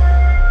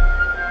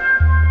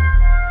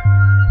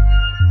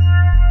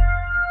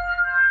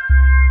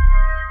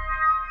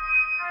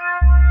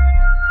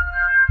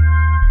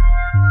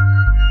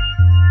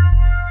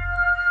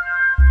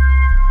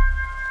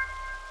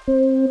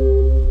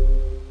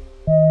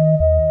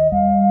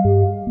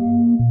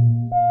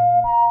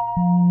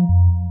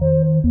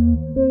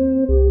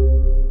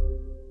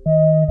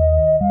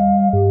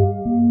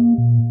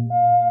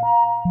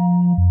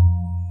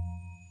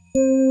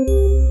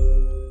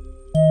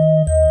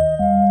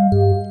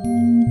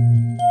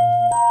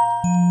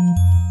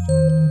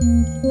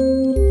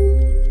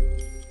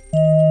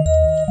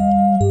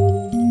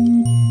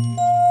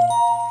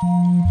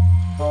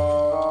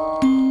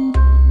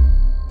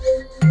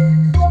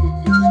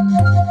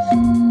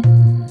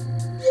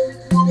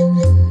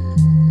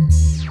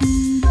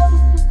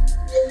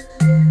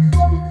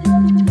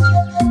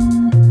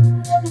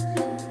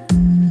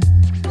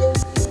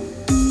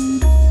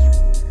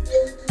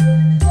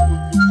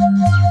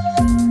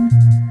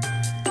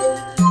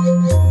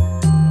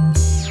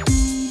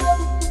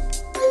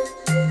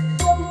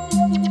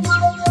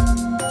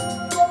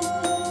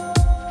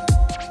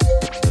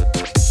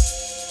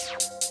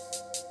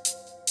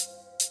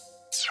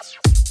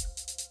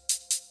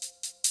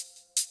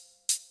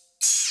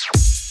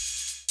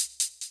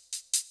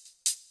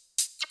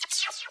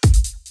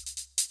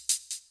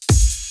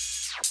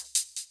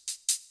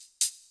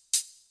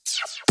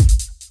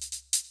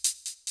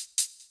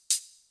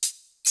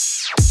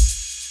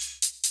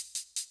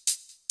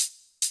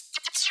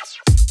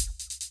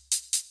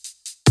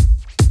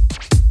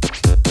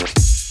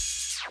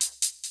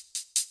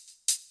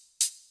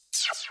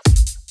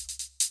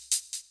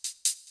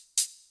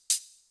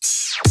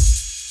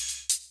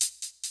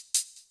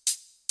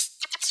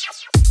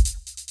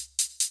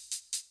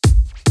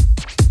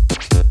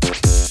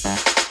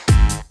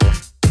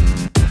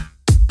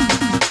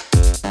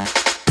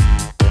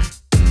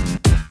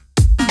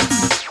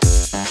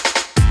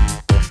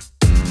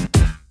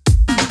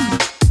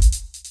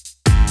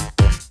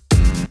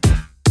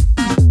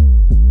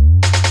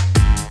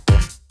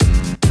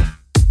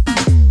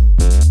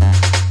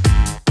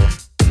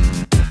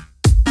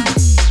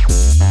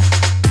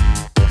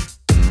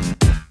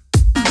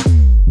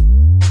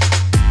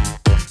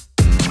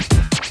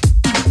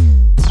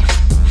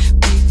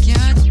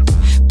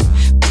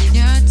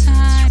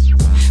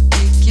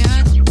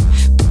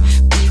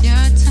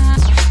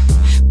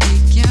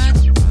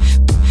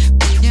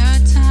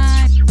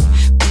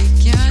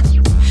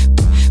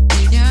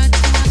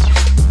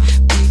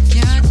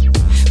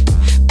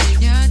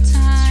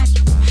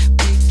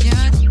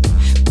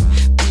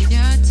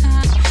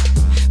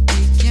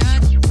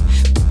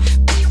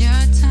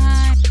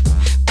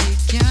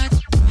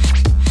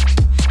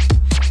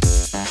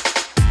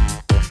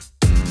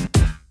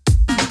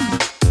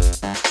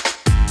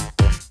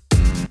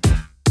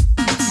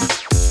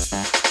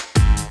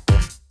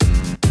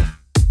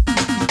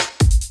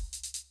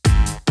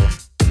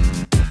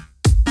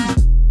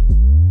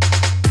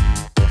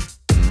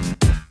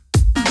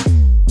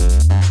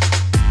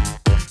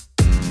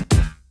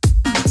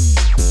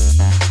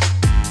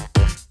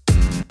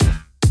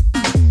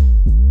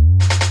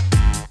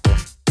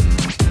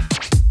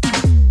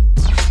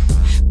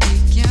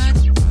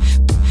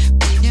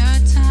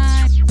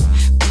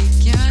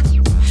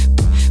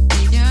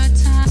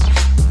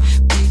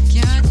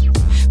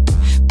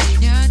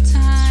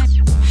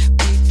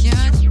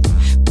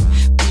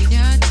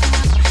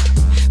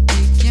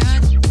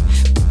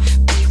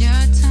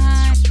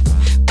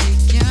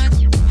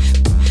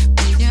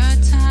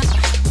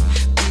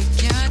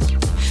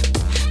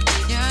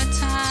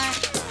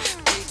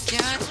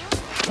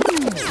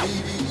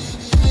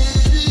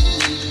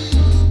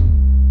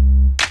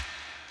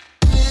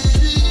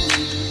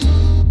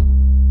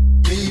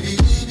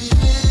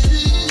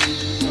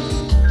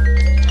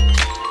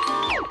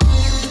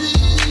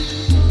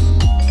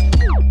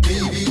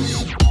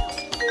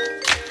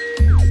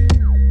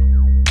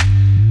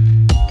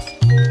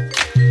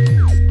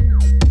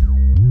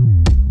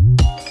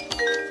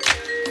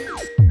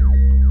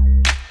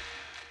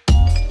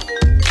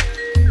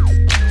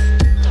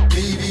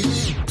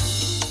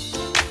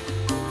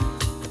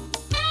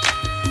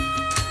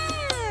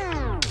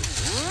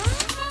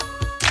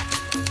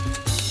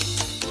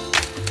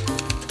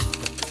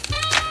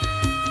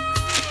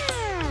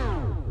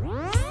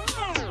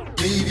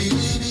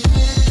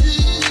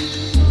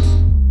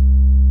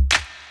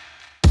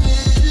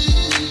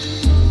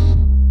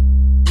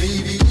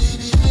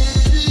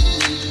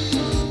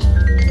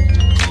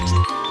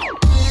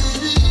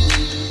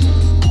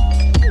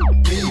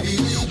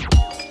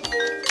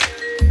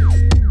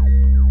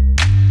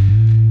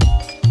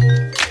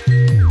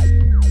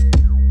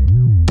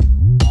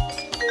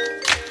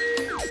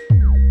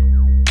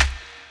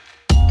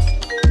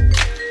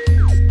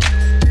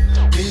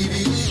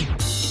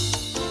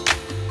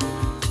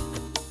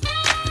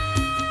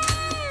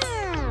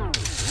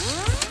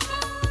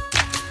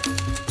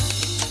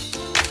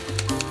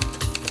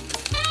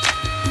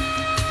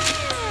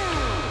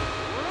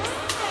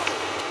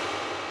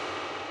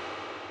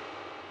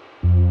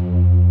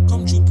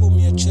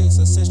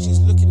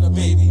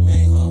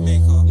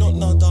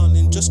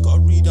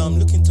 yeah, I'm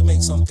looking to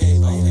make some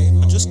paper.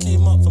 I just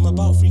came up from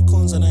about 3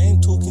 corners and I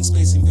ain't talking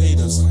Space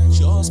Invaders.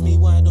 She asked me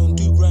why I don't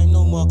do grime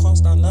no more, I can't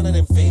stand none of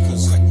them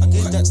fakers. I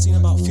gave that scene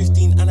about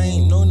 15 and I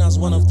ain't known as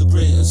one of the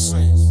greatest.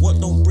 What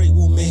don't break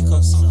will make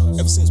us.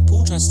 Ever since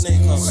Paul tried to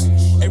snake us,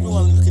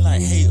 everyone looking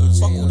like haters.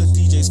 Fuck all the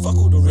DJs, fuck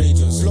all the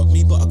ragers. Block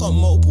me, but I got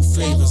multiple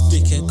flavors.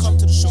 Dickhead, come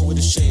to the show with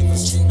the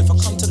shavers. If I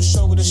come to the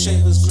show with the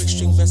shavers, grey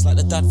string vest like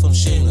the dad from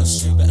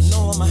Shameless. Better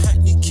know I'm a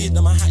Hackney kid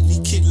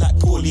like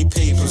Paulie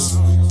Papers.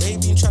 They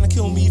been trying to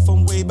kill me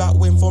from way back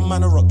when, from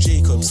Manor Rock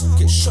Jacobs.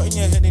 Get shot in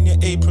your head in your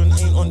apron,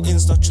 ain't on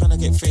Insta trying to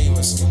get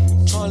famous.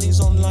 Charlie's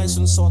on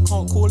license, so I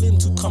can't call him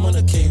to come on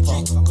a caper.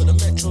 Got the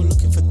Metro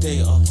looking for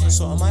data,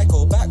 so I might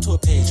go back to a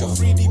pager.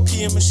 3D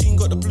PM machine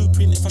got the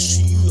blueprint. If I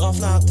shoot you, I'll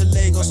fly out to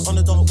Lagos. On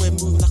the dark web,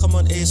 moving like I'm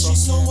on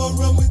ASOS. She know I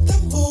run with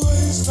them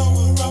boys, know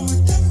I run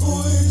with them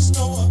boys,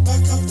 know I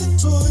back up the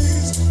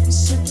toys. I'm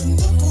sipping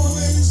the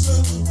boys,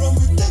 run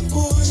with them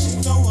boys. She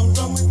know I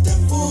run with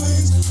them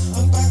boys,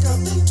 I'm back up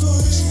the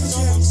toys. She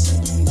know I'm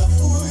sipping the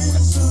boys.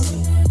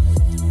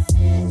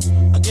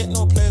 I get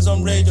no players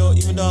on radio,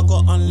 even though I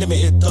got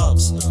unlimited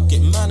dubs.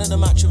 Get man in the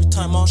match every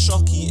time, I'll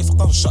shock you if I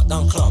can't shut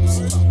down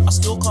clubs. I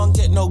still can't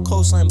get no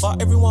cosign,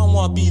 but everyone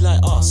wanna be like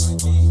us.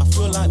 I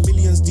feel like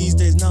millions these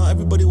days now,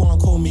 everybody wanna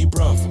call me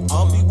bruv.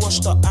 I'll be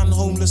washed up and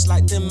homeless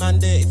like them man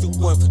there if it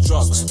weren't for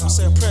drugs. I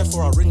say a prayer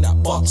before I ring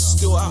that box.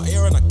 Still out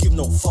here and I give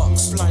no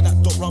fucks. Fly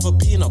that dot, rather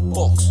be in a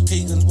box.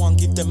 Pagans want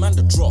give them man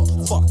the drop.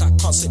 Fuck that,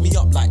 can't set me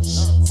up like.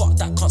 Fuck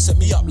that, can't set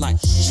me up like.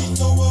 She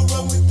know I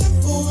run with them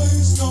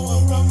boys, know I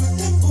run with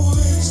them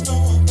boys, know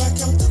I back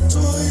up the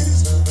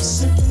toys.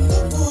 Sipping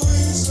the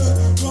boys,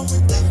 run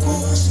with them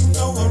boys. She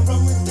know I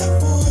run with them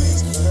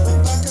boys, I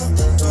back up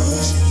the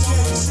toys. She know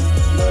I'm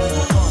sipping the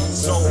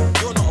boys. No,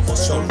 you're not a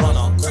boss, you're a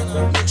runner.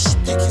 Bitch,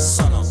 pick your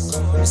son up.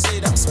 Say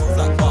that smooth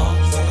like bar.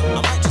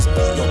 I might just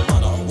be your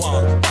mother,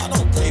 wow. But I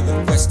don't play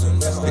with Western.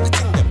 Make a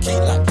thing them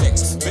cake like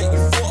Bex. Bet you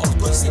thought I was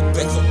gonna say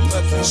Beckham.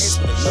 Mercury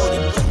shit with a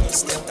loaded weapon.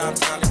 Step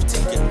downtown,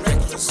 everything get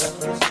reckless.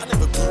 I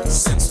never grew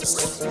consensus.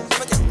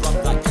 Never get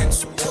rubbed like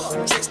pencil.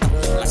 Tricks that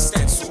look like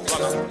stencil.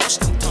 Runner, wash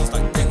them tons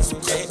like Denzel.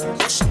 Yeah,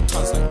 wash them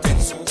tons like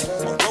Denzel.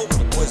 I roll with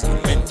the boys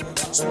like men.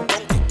 So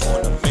don't get caught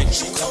on the men.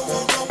 She know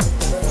I run with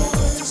the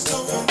boys.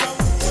 Know I run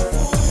with the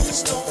boys.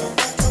 Know I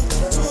back up the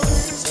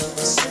toys.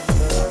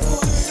 Sipping the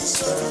boys.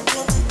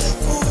 Run with the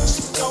boys.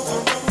 She know I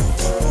run with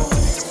the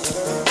boys.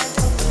 I back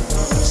up the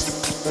toys.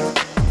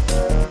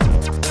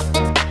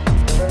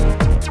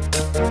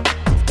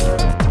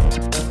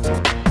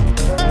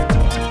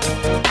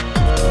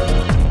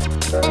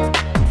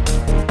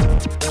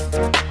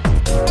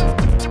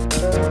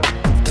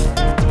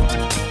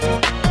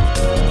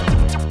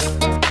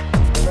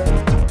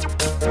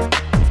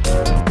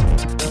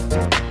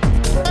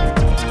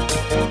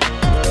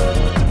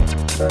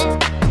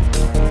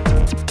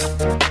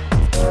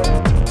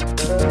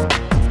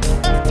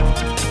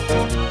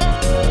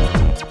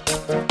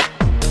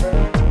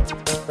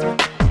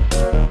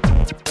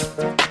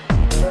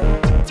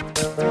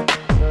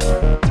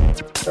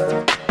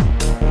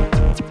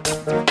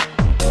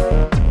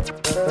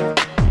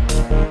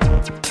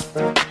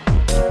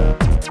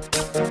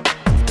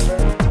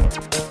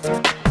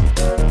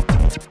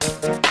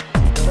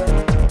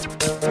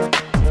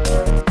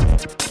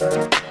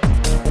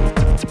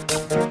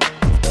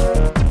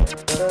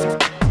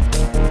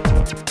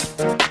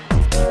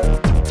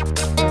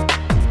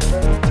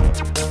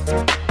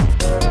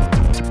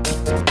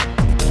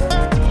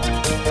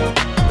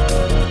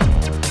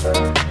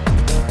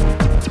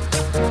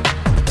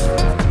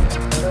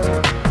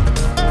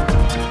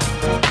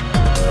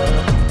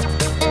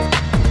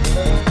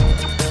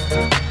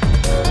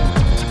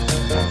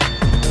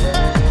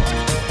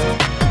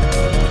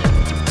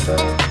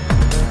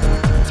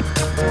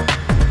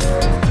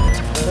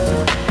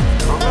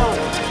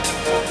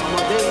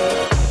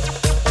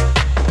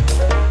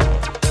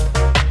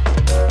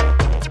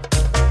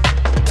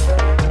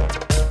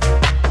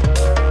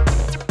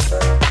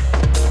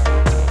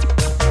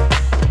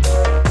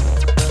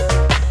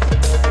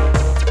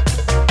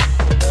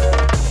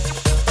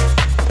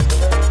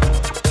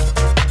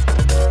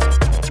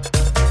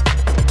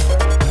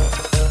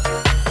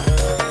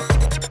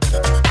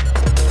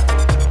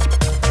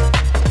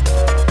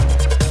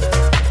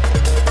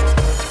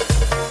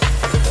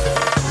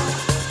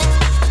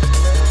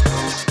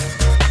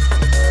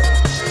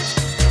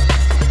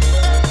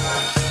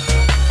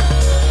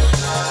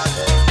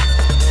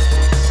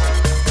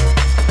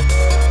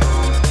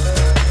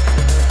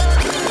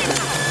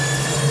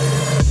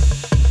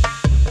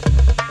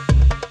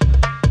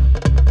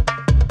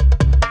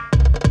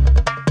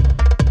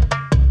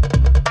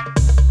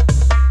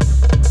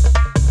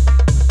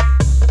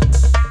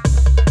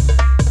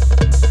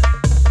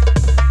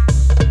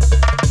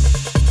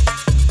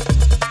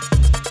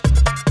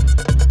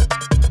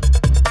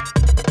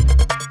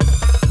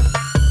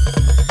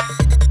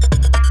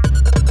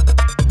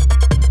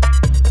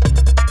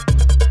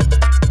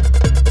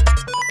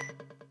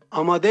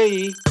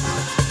 آماده‌ای؟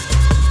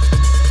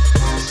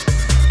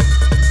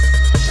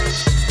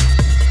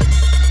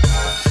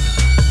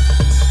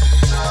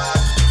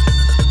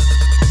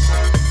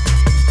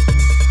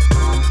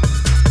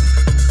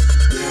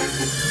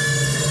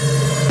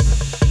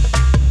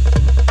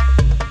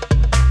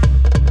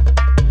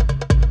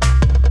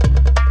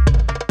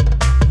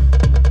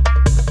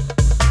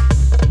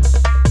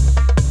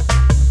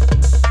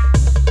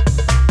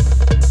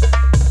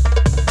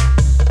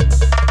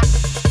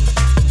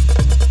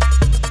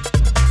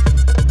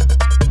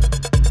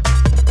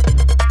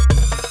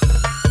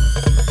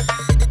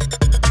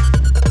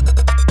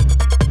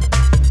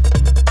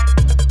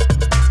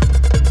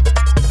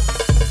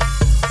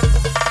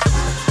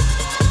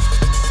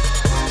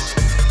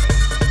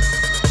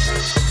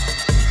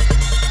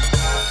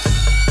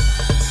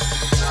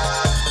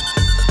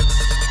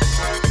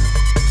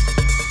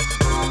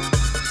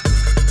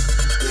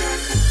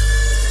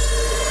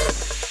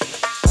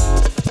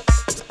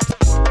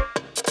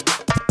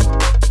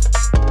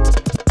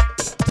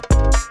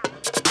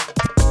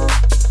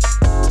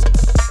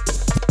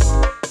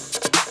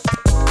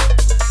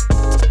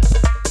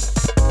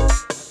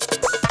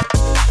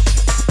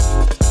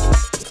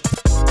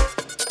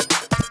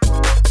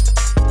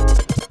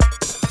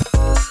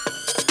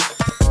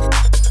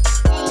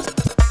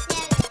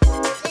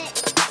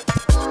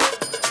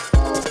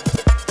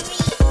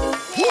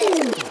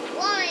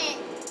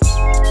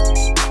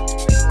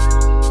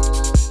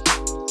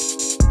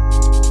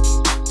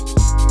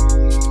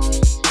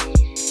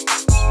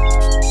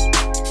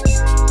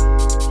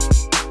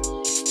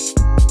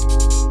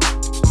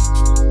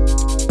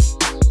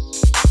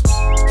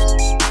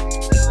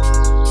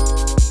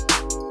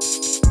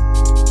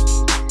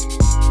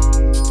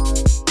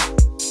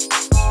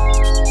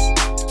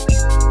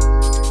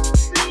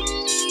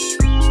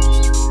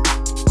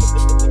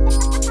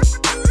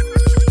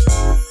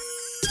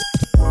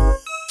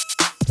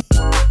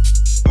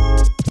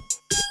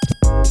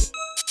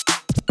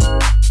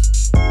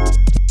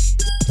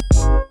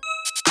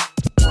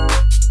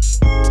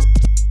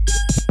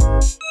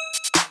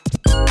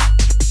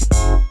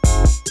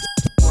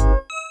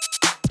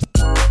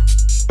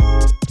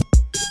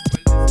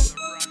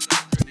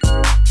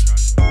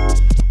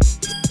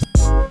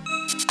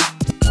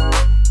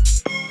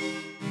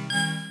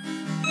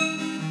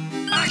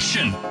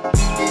 Nation.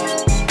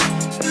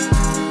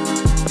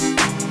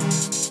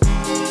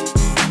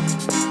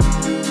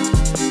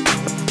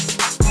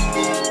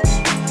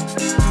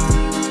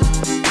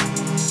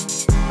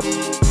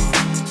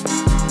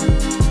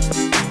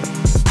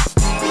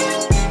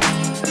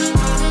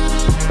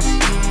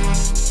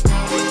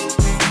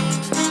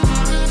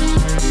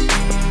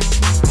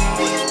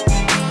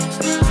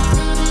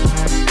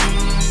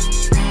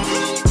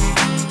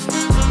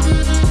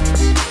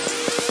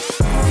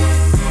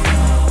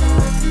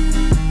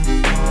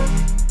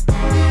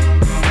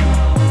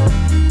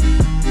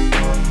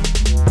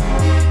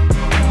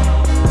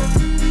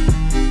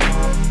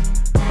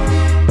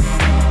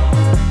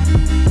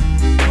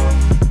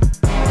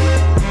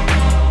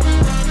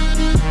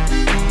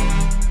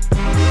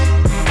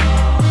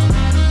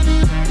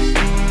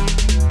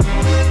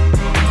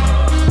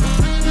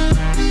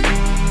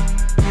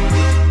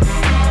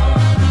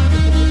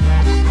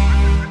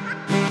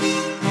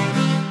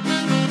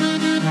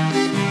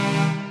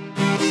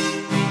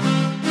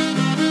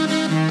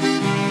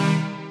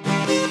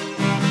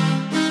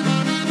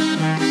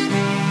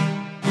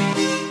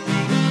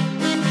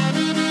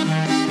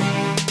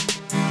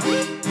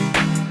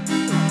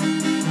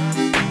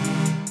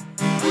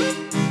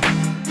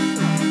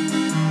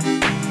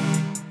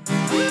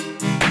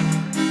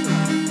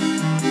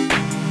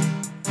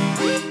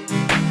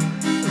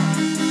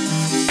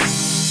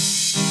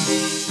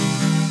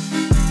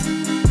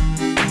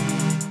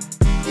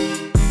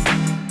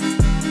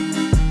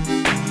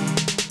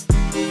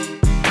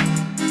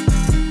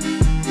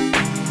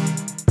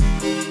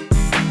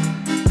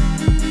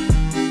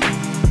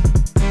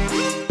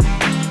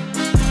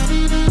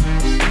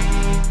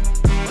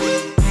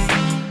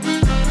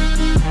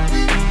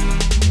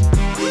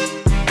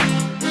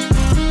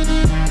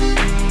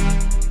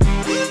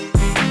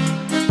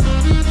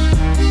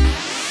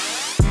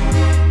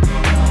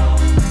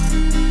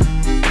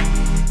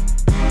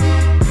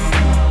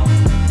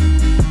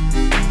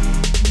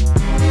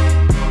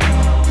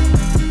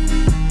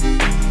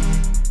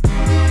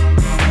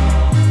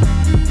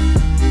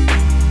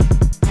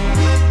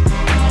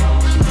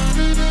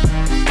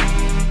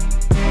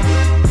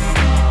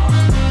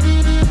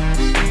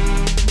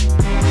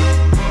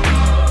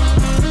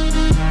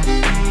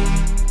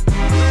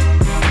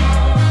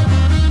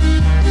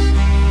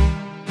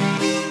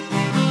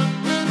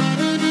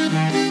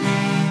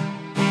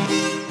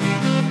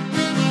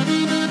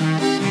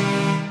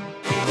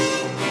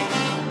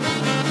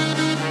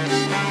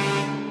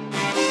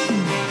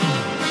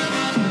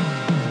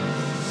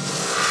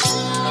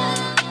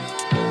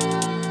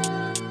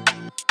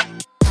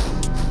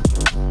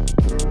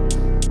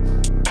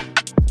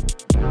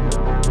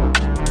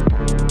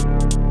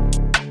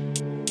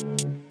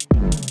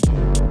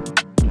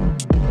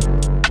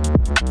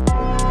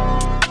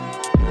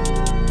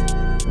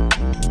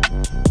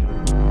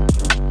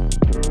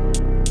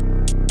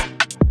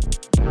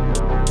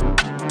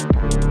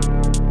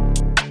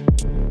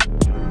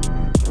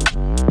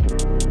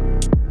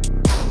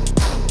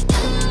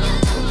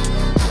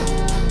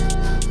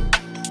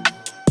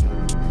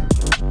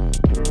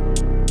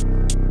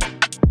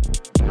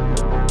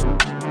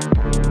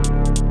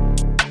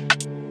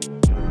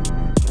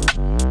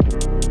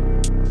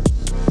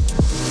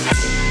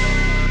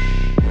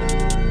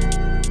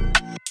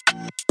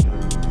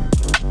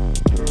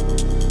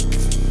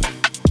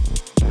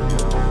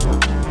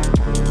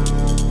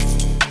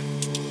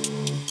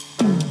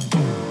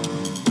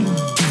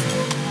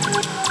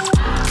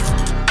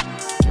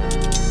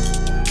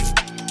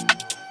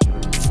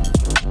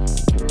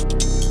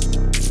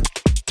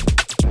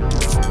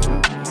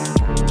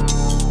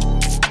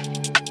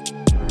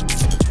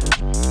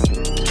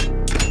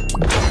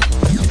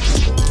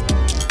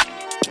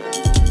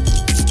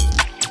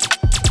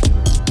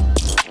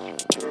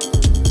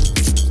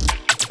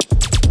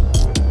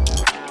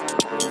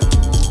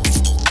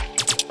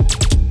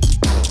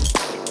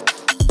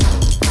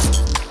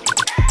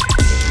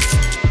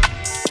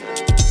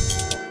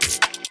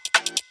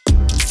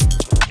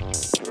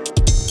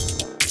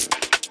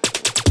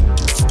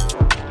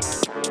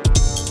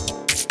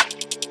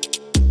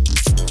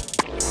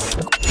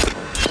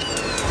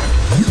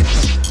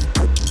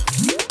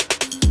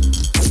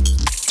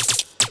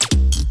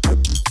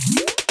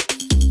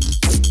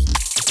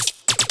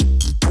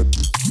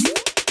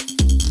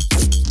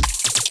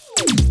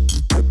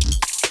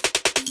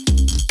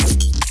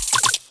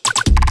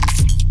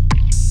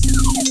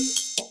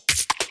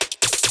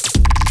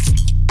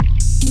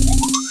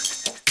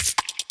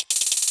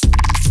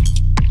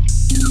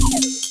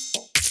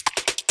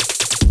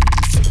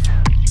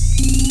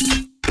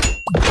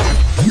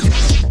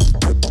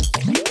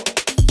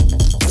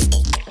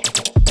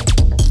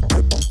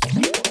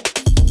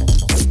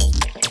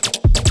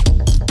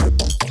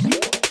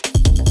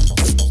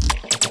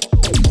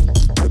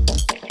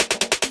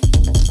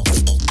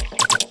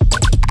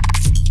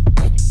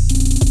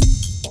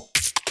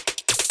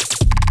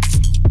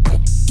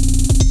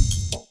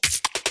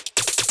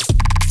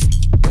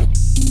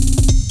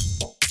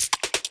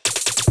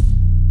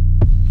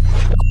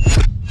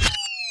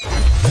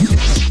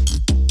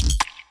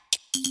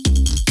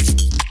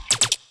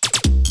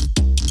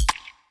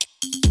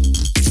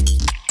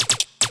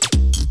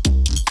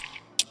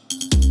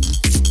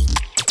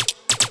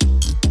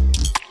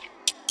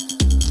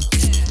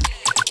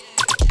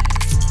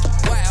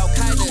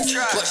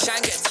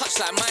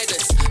 like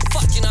Midas.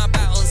 Fuck you know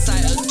about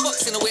on-sighters.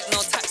 Boxing a whip, no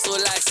tax or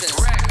license.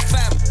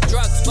 Fam,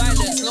 drugs,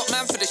 violence. Not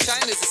man for the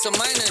shiners, it's a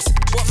minors.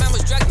 What man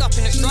was dragged up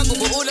in a struggle,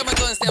 but all of my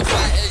guns, they're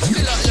fighters.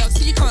 Fill up locks,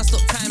 so you can't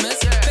stop timers.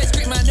 Best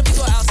grip man, then we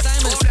got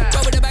Alzheimer's. Go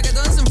with a bag of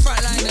guns and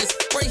frontliners.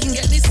 Where you can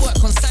get this work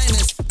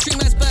consigners. Three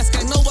man's burst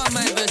gang, no one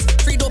minders.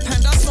 3-door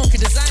panda,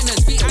 smoking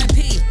designers.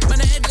 VIP, man,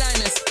 the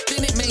headliners.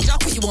 Doing it major,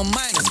 put you on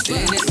mine.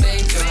 Doing it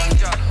major,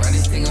 run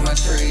this thing on my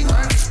train.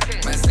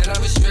 Man said I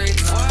was straight,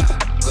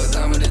 got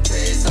down with the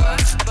taser.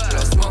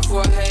 Lost my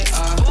for a hater,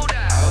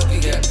 I hope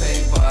you get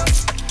paper.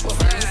 But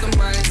friends of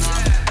mine,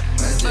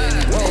 man's doing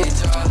it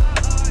major.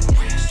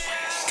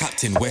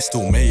 Captain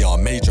Westall, Mayor,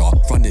 Major.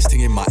 Run this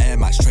thing in my Air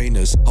Max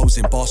trainers. I was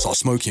in Barca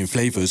smoking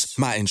flavours.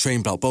 Matt in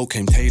train, black bow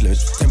came tailored.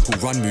 Temple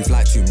run move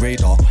like Tomb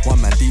Raider.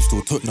 One man deep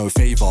still took no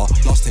favour.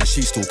 Lost in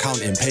she still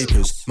counting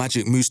papers.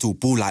 Magic moves still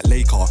ball like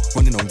Laker.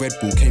 Running on Red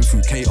Bull came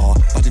through KR.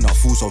 Budding up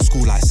fools old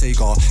school like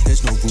Sega.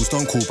 There's no rules,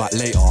 don't call back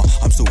later.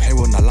 I'm still here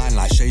on the line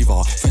like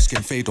Shaver. Fresh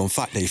skin fade on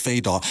fat day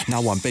fader.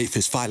 Now I'm bait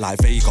fist fight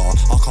like Vega.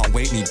 I can't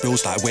wait, need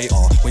bills like waiter.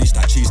 When you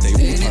stack cheese they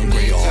all turn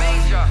greater.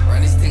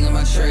 Run this thing on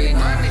my train.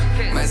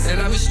 Man said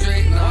I was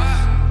straight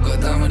now.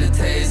 Got down with the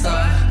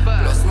taser.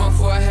 Lost my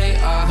for a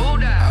hater. I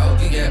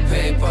hope you get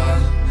paper.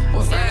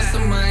 But friends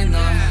of mine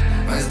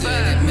now. Man's doing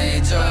it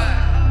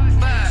major.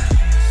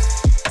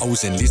 I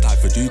was in Leeds like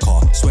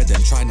Viduka. Swear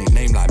them try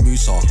nickname like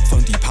Musa.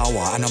 Phone D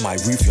power and I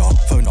might roof ya.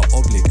 Phone up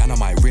oblique and I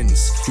might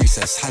rinse.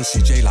 Recess hand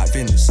CJ like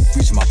Vince.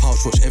 Reaching my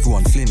pouch watch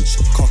everyone flinch.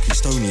 Cocky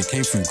Stoney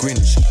came through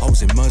Grinch. I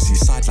was in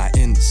Merseyside like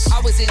Ince.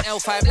 I was in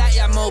L5 like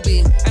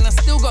Yamobi. And I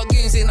still got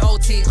goons in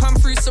OT. Come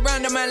through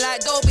surround a man like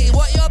Dolby.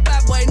 What your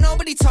bad boy?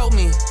 Nobody told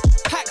me.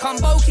 Pack come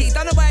bulky.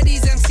 Don't know why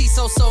these MCs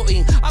so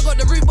salty. I got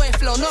the rude boy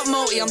flow, not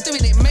multi. I'm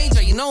doing it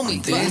major, you know me.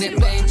 I'm doing it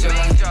major.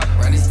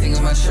 Run this thing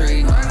on my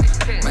train.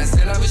 Man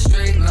said I was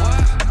straight now.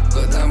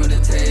 Got down with the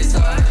taser.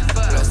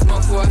 Lost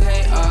my for a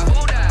hater. I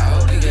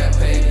hope you get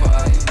paper.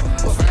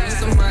 But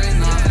friends of mine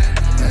now.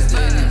 Man's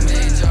doing it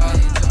major.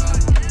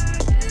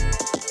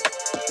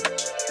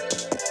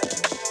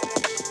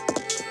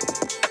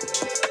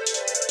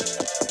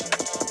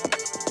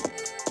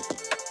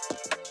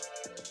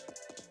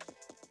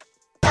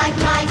 Like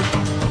Mike,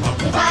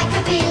 if I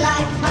could be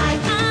like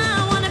Mike,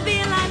 I wanna be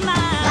like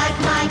Mike. Like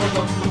Mike,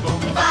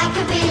 if I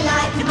could be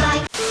like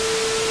Mike.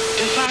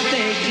 If I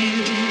begged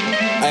you.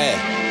 Hey,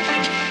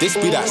 this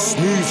be that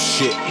smooth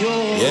shit,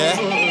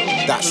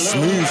 yeah? That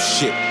smooth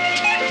shit.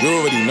 You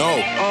already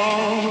know.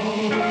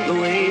 All the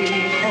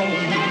way home.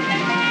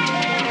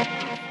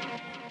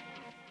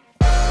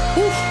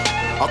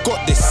 I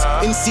got this,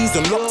 in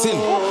season, locked in.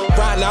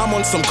 Right now I'm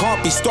on some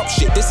can't be stopped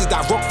shit. This is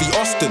that Rock v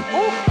Austin.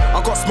 I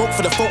got smoke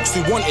for the folks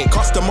who want it.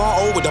 Custom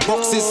auto with the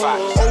boxes.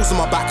 O's on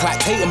my back like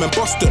Tatum and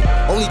Boston.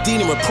 Only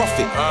dealing with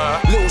profit.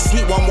 Little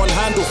sweet one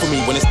handle for me.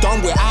 When it's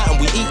done, we're out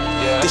and we eat.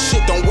 This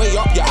shit don't weigh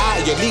up, you're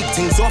out of your league.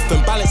 Things off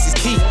and balance is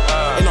key.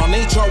 In our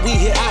nature, we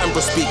hit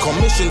Attenborough speak. On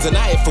missions and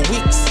at it for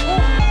weeks.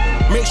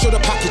 Make sure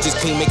the package is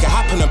clean, make it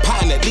happen and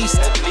pattern at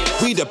least.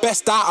 We the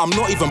best out, I'm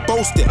not even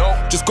boasting.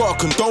 Just gotta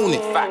condone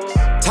it.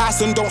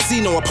 Tyson don't see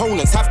no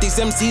opponents, have these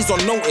MCs on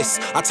notice.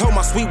 I tell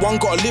my sweet one,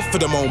 gotta live for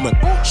the moment.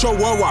 Show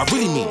her what I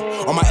really mean.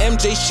 On my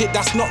MJ shit,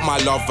 that's not my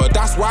lover.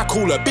 That's why I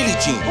call her Billie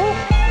Jean.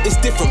 It's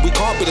different, we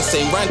can't be the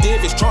same. Ryan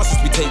Davis, chances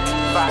we take.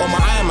 On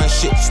my Iron Man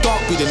shit, Stark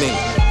be the name.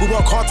 We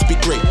work hard to be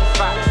great.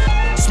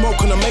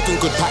 Smoke on a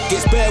Megan good pack,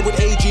 gets better with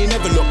AG and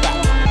never look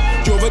back.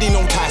 You already know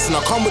Tyson,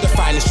 I come with the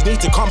finest, you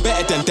need to come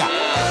better than that.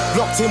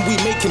 Locked in, we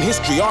making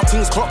history, our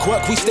things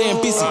clockwork, we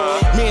staying busy.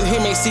 Me and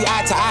him ain't see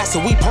eye to eye,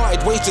 so we parted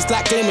ways just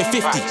like claiming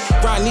 50.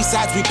 Round these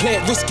sides, we play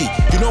it risky.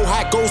 You know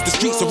how it goes, the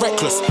streets are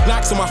reckless.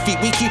 Nikes on my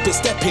feet, we keep it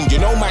stepping. You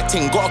know my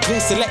ting, got a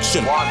clean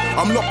selection.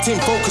 I'm locked in,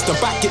 focused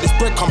and back, get this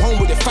bread, come home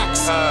with the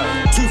facts.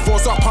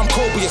 2-4's up, I'm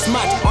Kobe, it's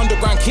mad.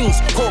 Underground Kings,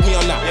 quote me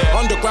on that.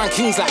 Underground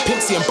Kings like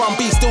Pimpsy and Bun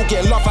B, still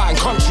getting love out in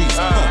countries.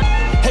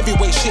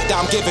 Heavyweight shit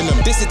that I'm giving them.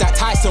 This is that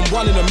Tyson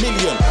 1 in a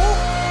million.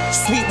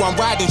 Sweet one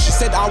riding, she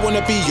said I wanna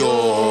be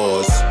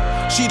yours.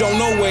 She don't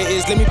know where it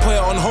is, let me put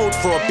it on hold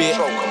for a bit.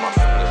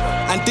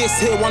 And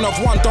this here one of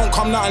one, don't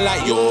come nothing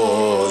like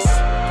yours.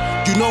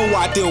 You know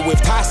what I deal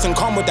with, Tyson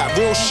come with that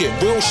real shit,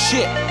 real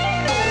shit.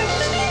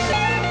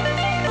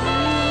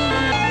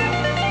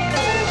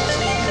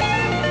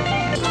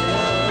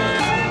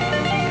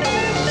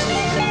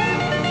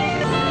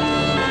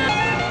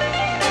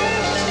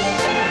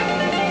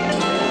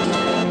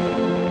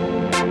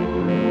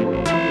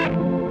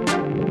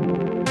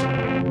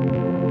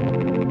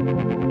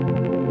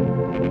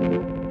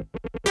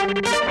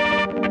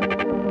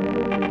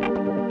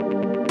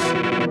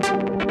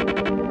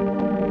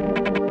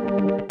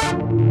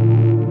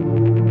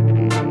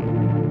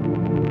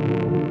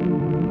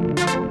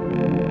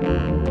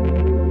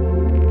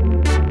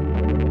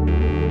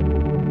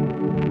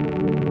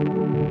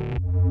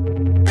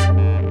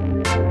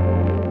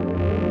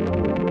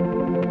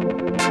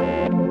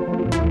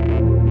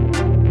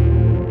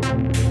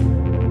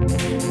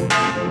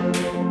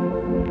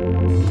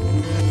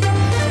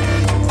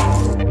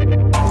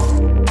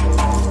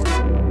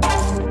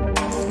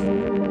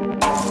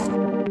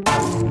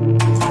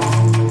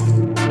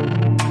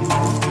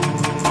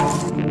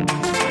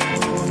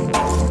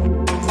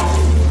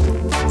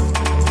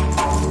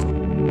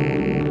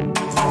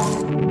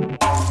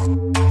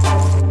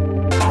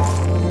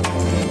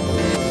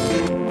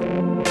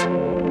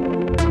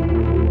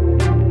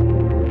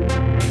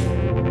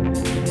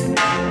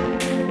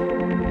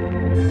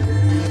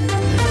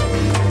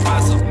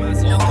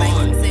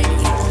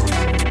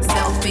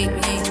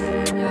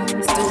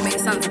 make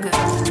sons like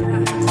a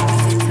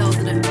music tells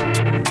of them.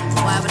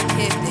 Why would I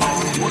care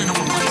if they wanna know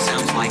what money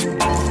sounds like?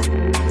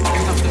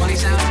 Hear how the money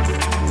sounds?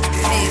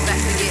 pay it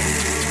back again?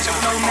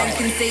 No man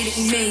can say that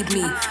he made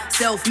me.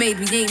 Self-made,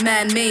 we ain't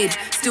man-made.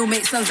 Still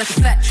make sons like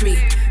a factory.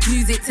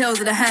 Music tells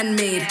of the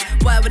handmade.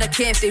 Why would I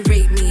care if they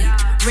rate me?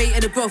 Rate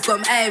of the growth, got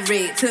 'em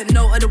irate. Took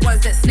note of the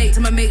ones that snaked.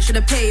 I'ma make sure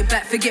to pay it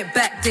back, forget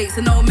back dates.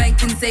 And no man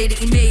can say that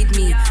he made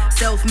me.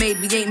 Self-made,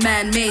 we ain't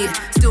man-made.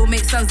 Still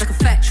make sons like a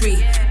factory.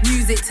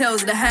 Music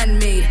tells of the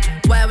handmade.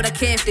 Why would I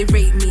care if they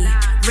rate me?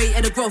 Rate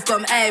of the growth,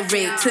 got 'em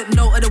irate. Took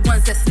note of the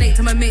ones that snaked.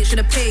 I'ma make sure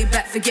to pay it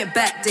back, forget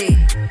back date.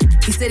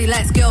 He said he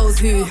likes girls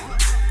who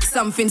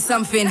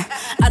something.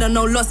 I don't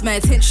know, lost my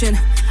attention.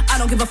 I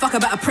don't give a fuck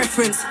about a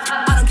preference.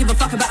 I don't give a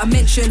fuck about a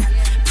mention.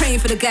 Praying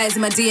for the guys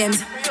in my DMs.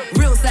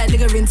 Real side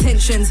nigga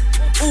intentions.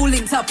 All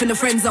linked up in the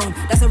friend zone.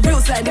 That's a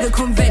real side nigga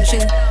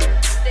convention.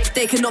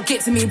 They cannot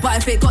get to me, but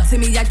if it got to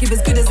me, I give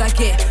as good as I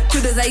get.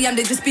 Good as I am,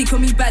 they just speak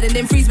on me bad and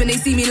then freeze when they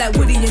see me like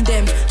Woody and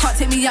them. Can't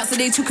take me out, so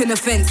they took an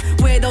offense.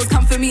 Where those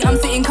come for me, I'm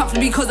sitting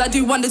comfortably because I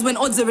do wonders when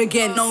odds are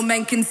against. No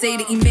man can say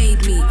that he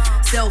made me.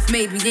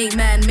 Self-made, we ain't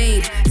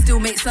man-made. Still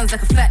make sons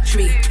like a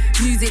factory.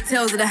 Music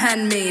tells of the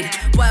handmade.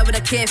 Why would I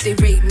care if they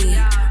rate me?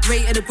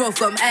 Rate of the growth,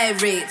 got 'em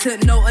irate.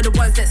 Took note of the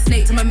ones that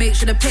snaked. I'ma make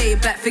sure to pay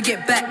it back,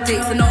 forget back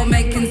dates. And no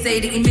man can say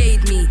that he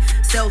made me.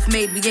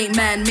 Self-made, we ain't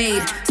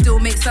man-made. Still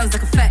make sons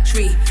like a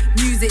factory.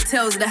 Music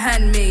tells of the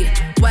handmade.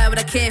 Why would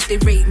I care if they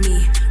rate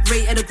me?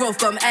 Rate of the growth,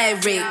 got 'em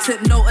irate.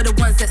 Took note of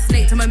the ones that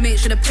snaked. I'ma make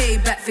sure to pay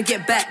it back,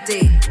 forget back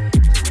date.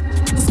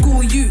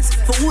 School youths,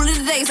 for all of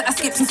the days that I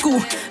skipped in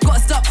school, gotta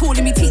start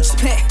calling me teacher's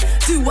pet.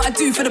 Do what I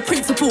do for the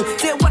principal.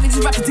 Didn't want these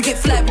rappers to get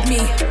flat with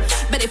me.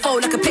 Bet they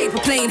fold like a paper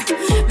plane.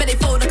 Bet they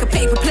fold like a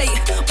paper plate.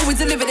 Always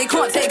deliver, they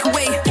can't take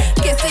away.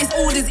 Guess there's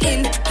orders in,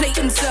 plate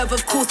and serve,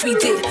 of course we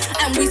did.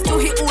 And we still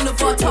hit all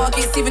of our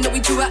targets, even though we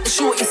drew out the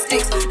shortest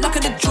sticks. Luck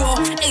of the draw,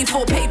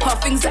 A4 paper,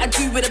 things that I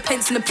do with a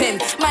pencil and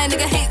pen. My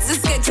nigga hates the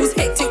schedules,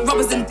 hectic,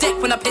 rubbers and deck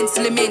when I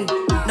pencil him in.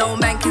 No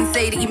man can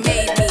say that he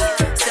made me.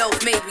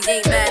 Self-made, we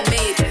ain't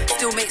man-made.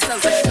 Still make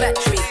sons like a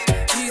factory.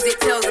 Music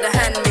tells of the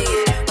handmade.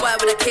 Why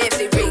would I care if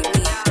they rate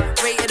me?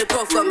 Rate of the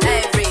growth, got 'em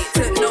irate.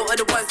 Took note of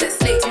the ones that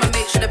snaked. I'ma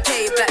make sure to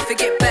pay it back,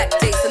 forget back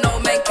dates. So no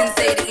man can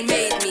say that he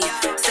made me.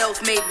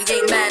 Self-made, we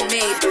ain't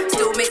man-made.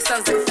 Still make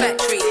sons like a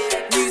factory.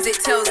 Music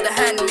tells of the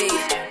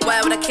handmade.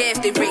 Why would I care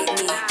if they rate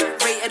me?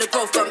 Rate of the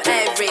growth, got 'em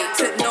irate.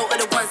 Took note of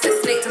the ones that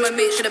snaked. I'ma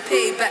make sure to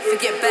pay it back,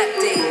 forget back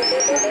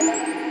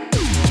dates.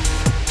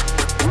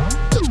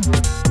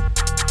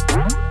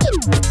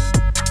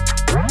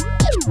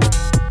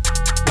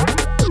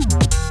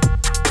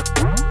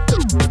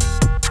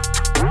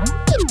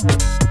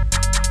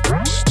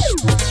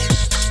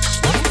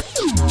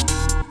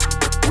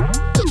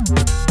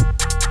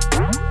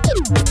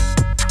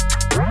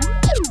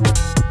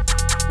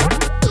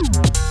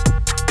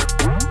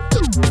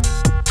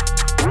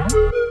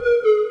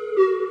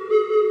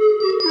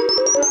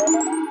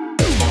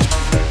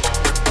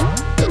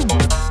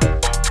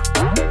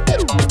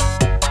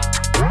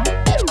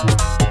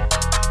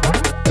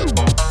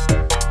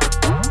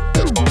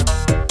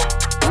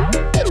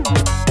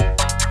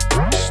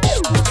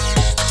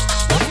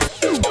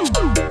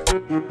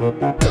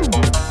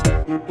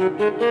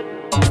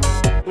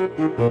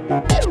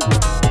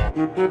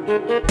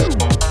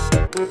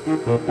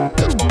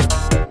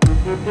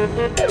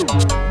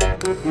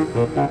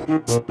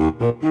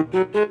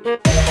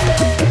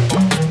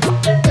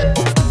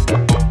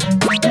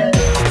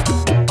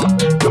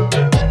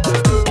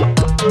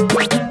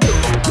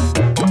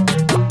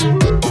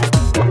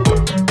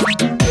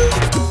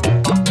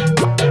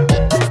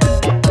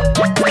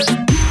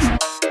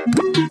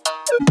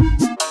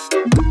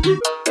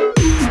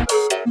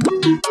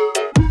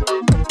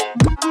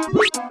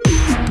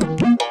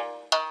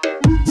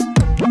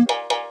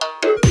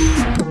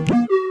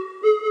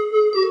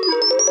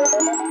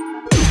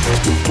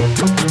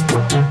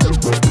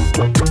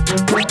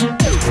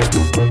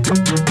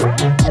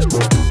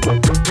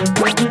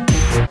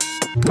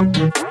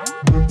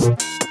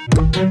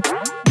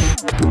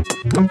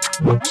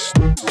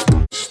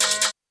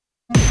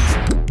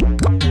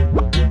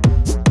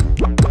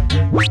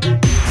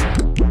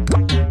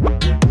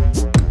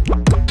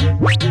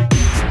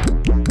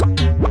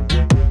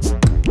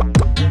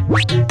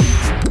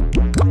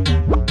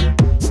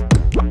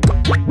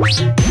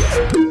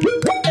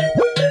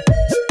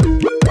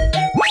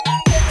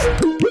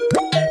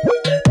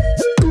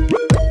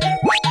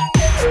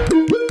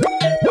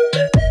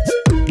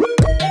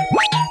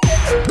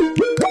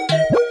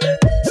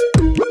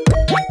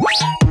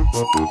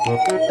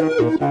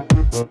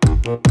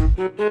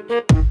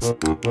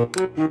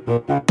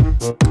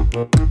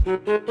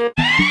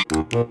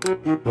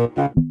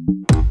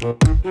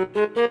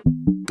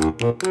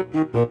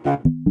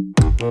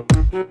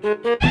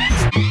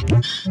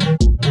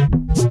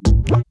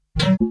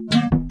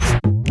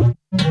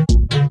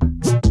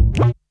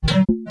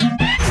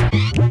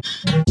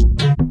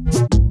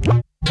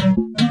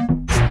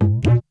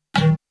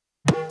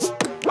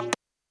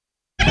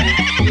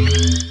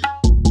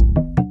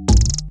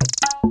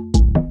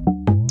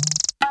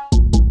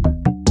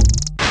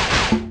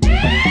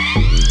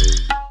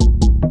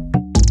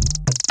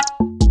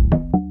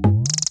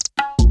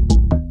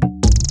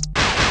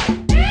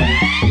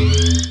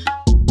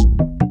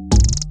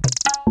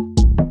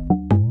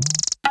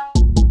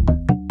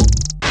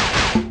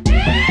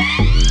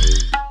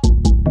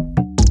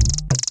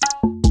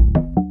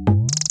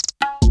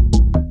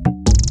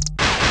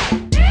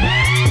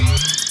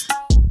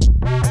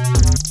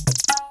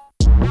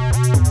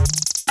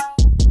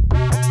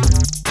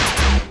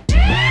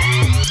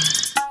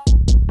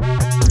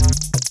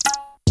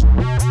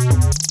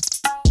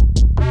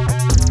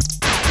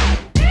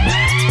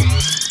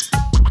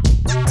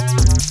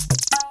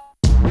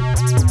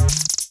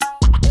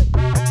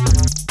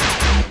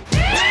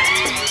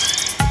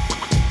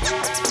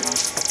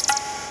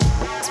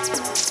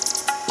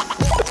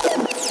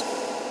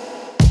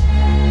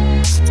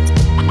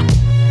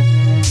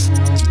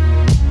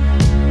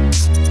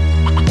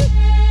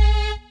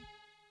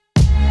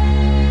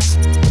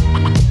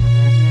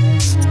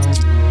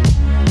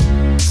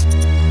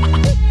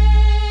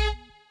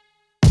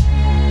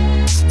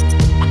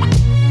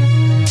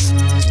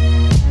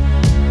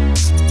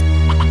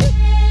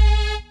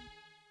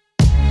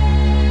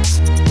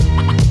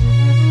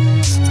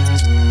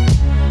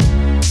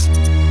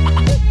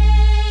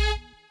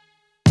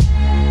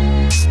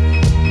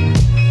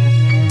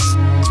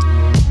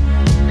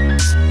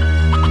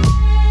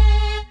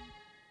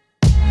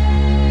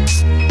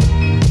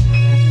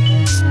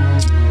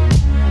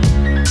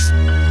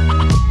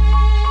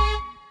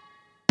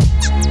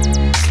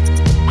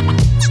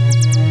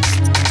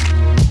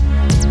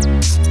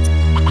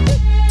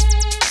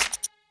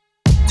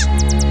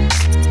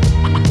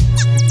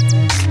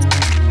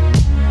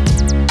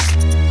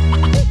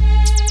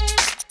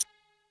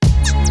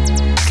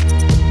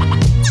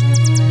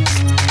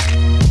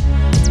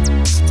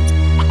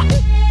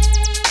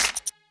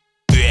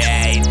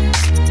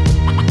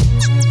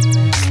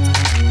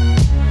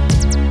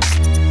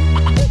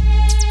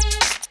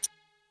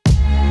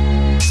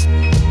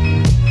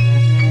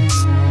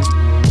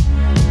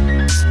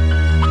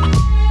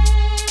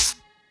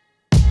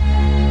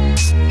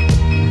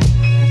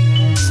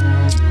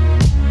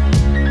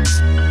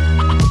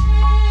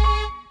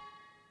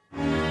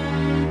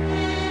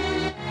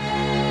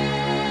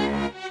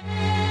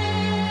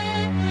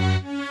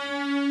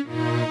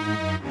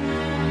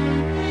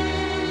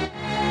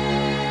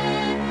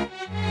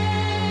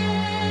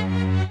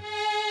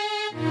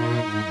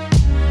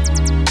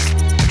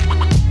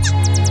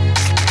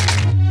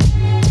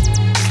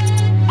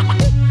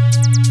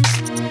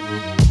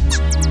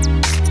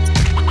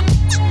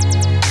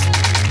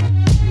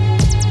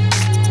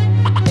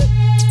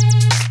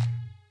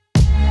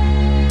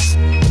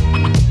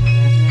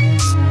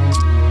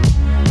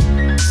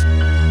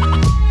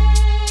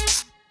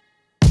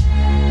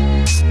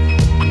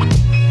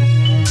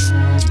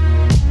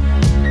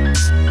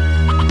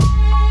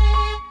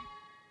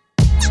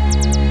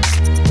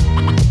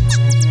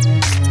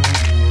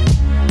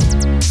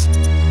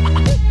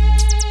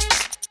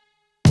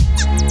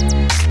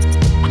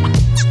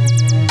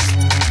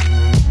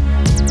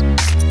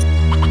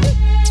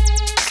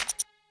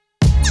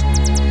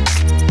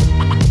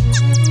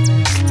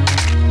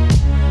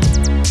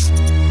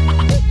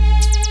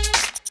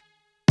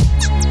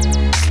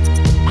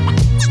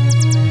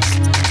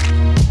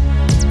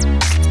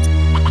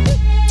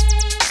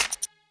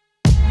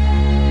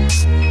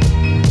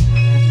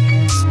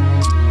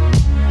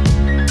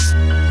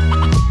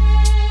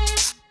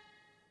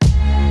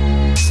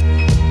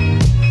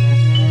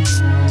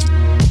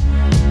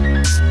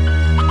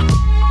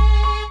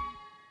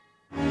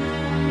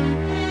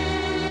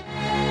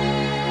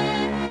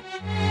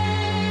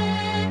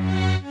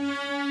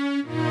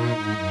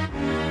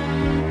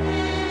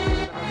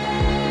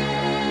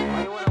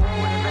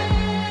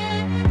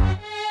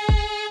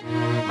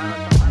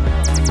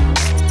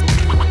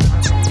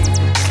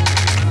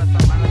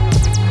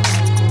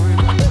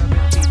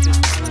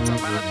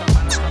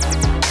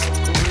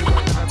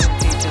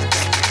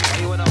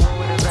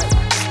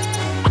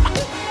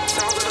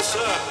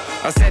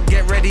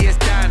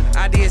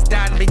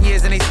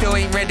 still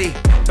ain't ready.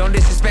 Don't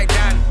disrespect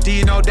Dan, do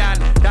you know Dan?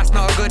 That's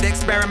not a good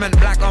experiment.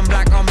 Black on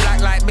black on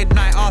black like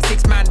midnight.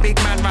 R6 man, big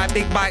man, ride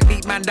big bike.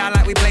 Beat man down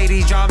like we play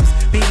these drums.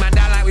 Beat man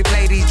down like we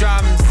play these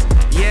drums.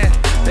 Yeah,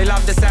 they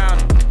love the sound.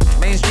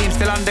 Mainstream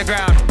still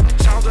underground.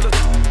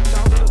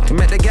 We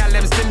met the gal,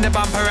 them spin the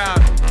bump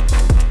around.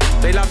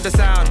 They love the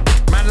sound.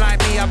 Man like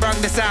me, I brung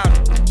the sound.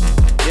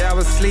 Yeah, I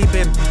was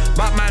sleeping,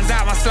 but man's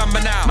out my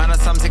slumber now. Man are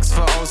some 6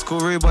 foot old school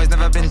rude boys,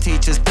 never been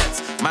teachers'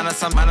 pets. Man are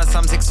some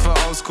 6 foot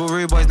old school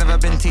rude boys, never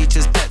been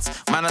teachers' pets.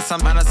 Man are some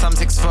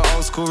 6 foot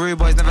old school rude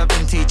boys, never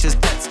been teachers'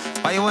 pets.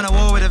 Why you wanna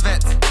war with a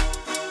vet?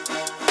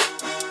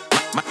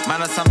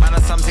 Man are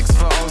some 6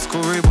 foot old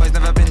school rude boys,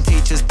 never been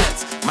teachers'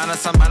 pets. Man are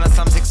some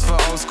 6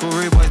 foot old school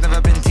rude boys, never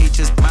been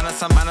teachers. Man are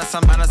some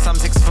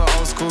 6 foot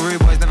old school rude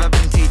boys, never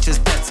been teachers'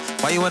 pets.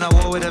 Why you wanna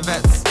war with the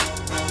vets?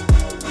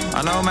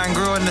 I know man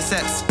grew on the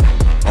sets.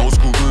 Old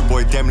school rude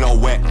boy, them lot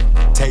wet.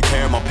 Take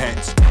care of my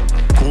pets.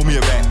 Call me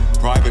a vet,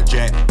 private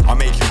jet. I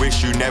make you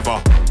wish you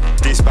never.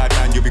 This bad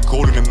man, you'll be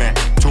calling a Met.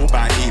 Talk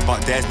about heat,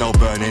 but there's no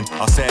burning.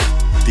 I said,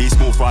 these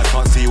small fries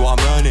can't see what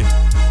I'm earning.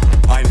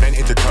 I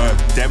invented the curve,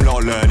 them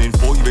lot learning.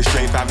 Thought you were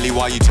straight family,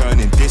 why you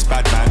turning? This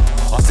bad man,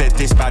 I said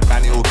this bad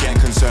man, it'll get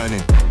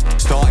concerning.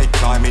 Started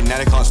climbing, now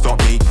they can't stop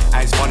me.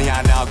 And it's funny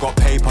how now I got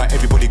paper,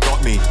 everybody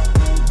got me.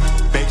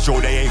 Make sure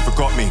they ain't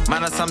forgot me.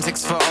 Man are some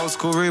 6 foot old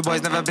school rude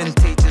boys, never been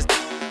teachers.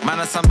 Man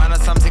are some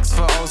 6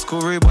 foot old school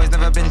rude boys,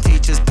 never been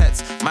teachers'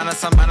 pets. Man are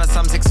some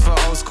 6 foot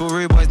old school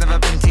rude boys, never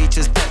been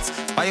teachers' pets.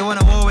 Why you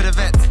wanna war with a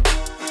vet?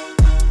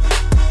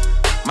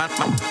 Man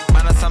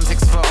are some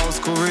 6 foot old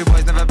school rude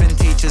boys, never been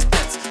teachers'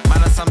 pets.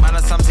 Man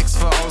are some 6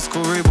 foot old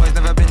school rude boys,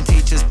 never been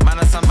teachers. Man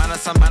are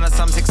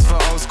some 6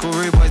 foot old school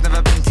rude boys,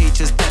 never been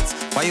teachers' pets.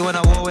 Why you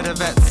wanna war with the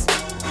vets?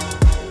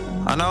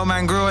 I know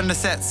man grew on the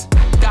sets.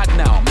 Dad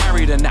now,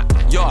 married and that.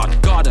 Yard,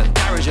 garden,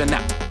 garage and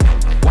that.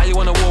 Why you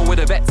wanna war with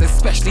the vets?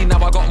 Especially now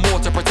I got more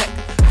to protect.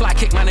 Fly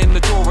kick man in the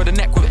jaw of the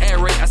neck with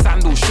aerator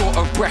sandals, short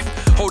of breath,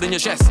 holding your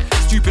chest.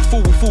 Stupid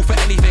fool will fall for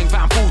anything,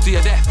 fam, fall to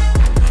your death.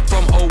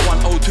 From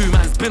 01, 02,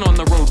 man's been on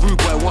the road, rude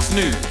boy, what's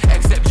new?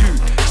 Except you,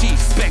 Chief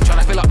Spec,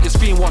 tryna fill up your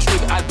screen wash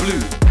with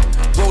AdBlue.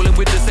 Rolling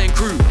with the same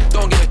crew,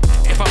 don't give a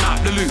if I'm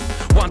out the loop.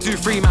 1, 2,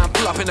 3, man,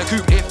 pull up in a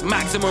coupe. If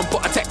maximum,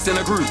 put a text in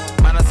a group.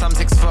 Man are some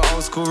 6 foot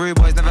old school rude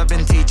boys, never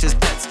been teachers'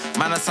 pets.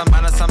 Man are some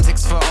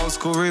 6 foot old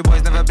school rude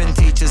boys, never been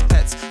teachers'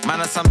 pets. Man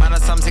are some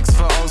 6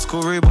 foot old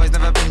school rude boys,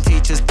 never been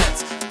teachers'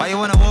 pets. Why you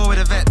wanna war with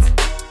a vet?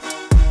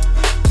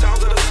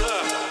 Sounds of the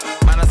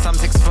surf. Man are some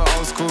 6 foot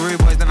old school rude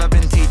boys, never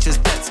been teachers'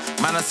 pets.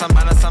 Man are some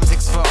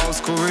 6 foot old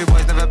school rude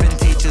boys, never been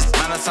teachers.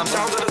 Man are some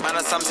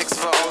 6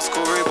 foot old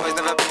school rude boys,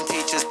 never been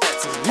teachers'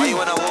 pets. Why you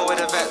wanna war with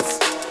the vets?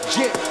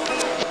 Yeah.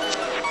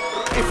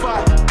 If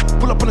I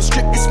pull up on the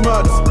strip, it's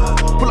murder.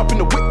 Pull up in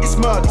the whip, it's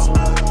murder.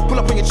 Pull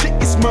up on your chick,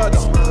 it's murder.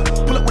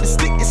 Pull up with a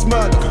stick, it's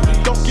murder.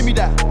 Don't give me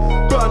that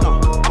burner.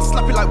 I'll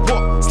slap it like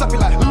what? Slap it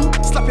like who?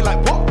 Slap it like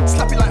what?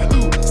 Slap it like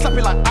who? Slap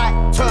it like I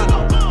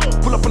Turner.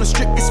 Pull up on the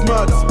strip, it's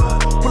murder.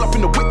 Pull up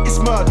in the whip, it's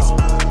murder.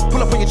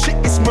 Pull up on your chick,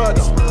 it's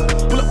murder.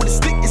 Pull up with a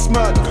stick, it's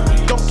murder.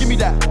 Don't give me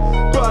that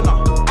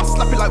burner. I'll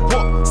slap it like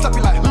what? Slap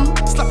it like who?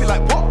 Slap it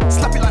like what?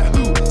 Slap it like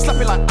who?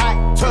 Slap it like I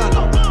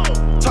Turner.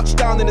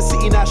 Touchdown in the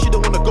city now, she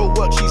don't wanna go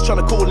work, she's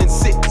tryna call in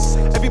sick.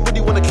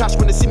 Everybody wanna clash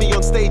when they see me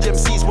on stage,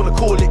 MCs wanna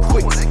call it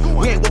quits.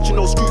 We ain't watching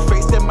no screw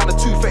face, them man are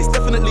two-faced,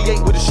 definitely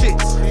ain't with the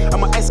shits.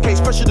 And my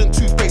SK's fresher than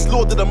toothpaste,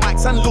 Lord of the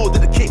mics and Lord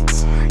of the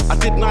kicks. I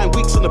did 9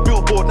 weeks on the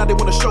billboard, now they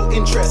wanna show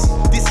interest.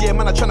 This year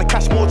man, I'm tryna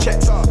cash more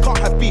checks. Can't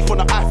have beef on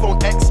the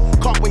iPhone X,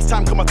 can't waste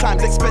time cause my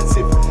time's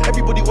expensive.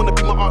 Everybody wanna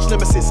be my arch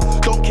nemesis,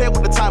 don't care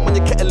what the time on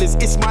your kettle is.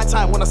 It's my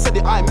time, when I said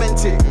it, I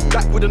meant it.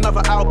 Back with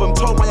another album,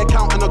 told my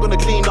accountant I'm gonna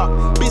clean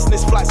up.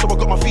 Business flight, so I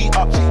got my feet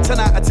up. 10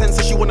 out of 10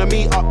 says she wanna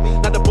meet up.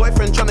 Now the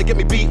boyfriend tryna get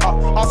me beat up.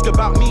 Ask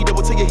about me, they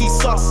will tell you he's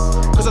sus.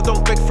 Cause I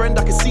don't beg friend,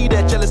 I can see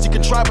they're jealous. You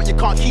can try but you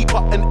can't keep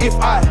up. And if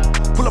I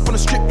pull up on the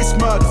strip, it's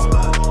murder.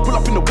 Pull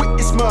up in the whip,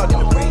 it's murder.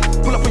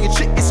 Pull up on your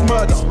chick, it's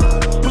murder.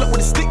 Pull up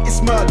with a stick,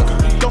 it's murder.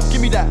 Don't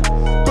give me that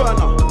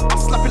burner. I'll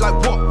slap it like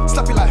what?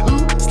 Slap it like who?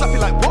 Slap it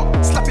like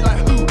what? Slap it like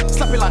who?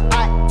 Slap it like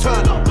I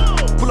Turner.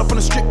 Pull up on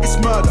the strip, it's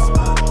murder.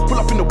 Pull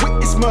up in the whip,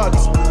 it's murder.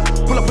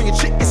 Pull up on your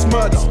chick, it's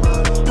murder.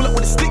 Pull up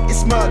with a stick,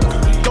 it's murder.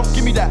 Don't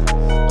give me that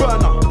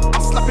burner.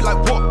 I'll slap it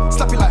like what?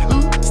 Slap it like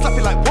who? Slap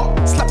it like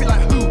what? Slap it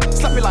like who?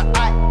 Slap it like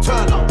I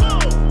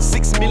Turner.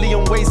 6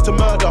 million ways to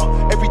murder.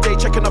 Every day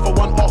check another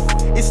one off.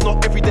 It's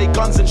not everyday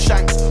guns and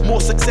shanks.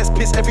 More success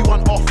piss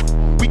everyone off.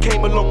 We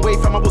came a long way,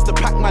 fam. I was the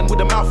Pac-Man with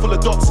a mouthful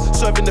of dots,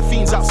 serving the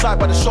fiends outside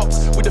by the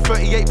shops with the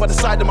 38 by the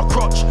side of my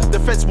crotch. The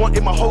feds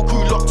wanted my whole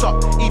crew locked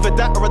up. Either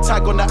that or a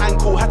tag on the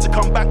ankle. Had to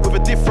come back with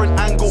a different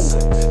angle.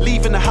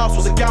 Leaving the house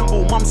was a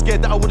gamble. Mum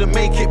scared that I wouldn't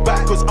make it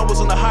back, cause I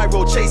was on the high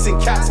road chasing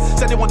cats.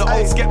 Said they want the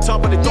old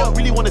Skepta, but they don't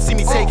really want to see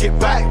me take it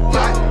back.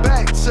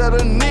 Back to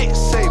the Knicks,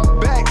 say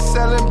back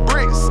selling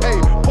bricks,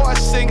 ayy. Porsche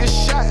singing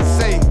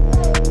shots, ayy.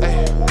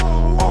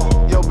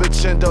 Yo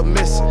bitch end up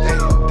missing,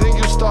 ayy. Then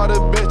you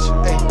started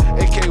bitching, ayy.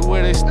 AK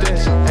with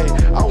extension,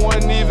 ayy. I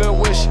wasn't even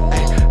wishing,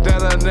 ayy.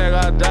 That a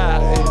nigga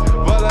died,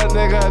 ayy. But a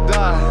nigga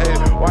died,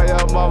 ayy. Why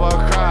your mama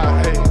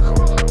cry, ayy?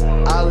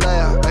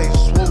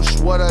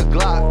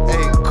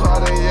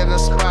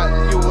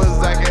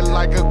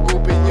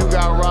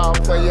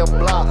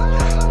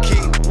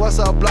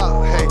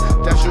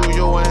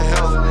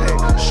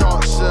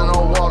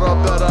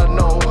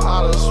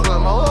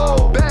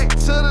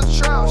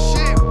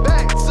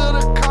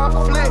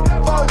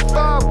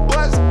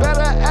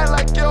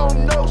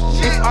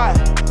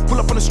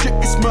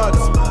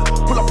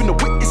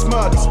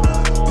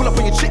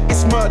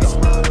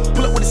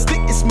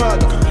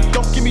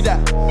 give me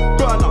that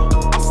burner.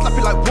 I slap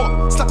it like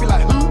what? Slap it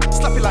like who?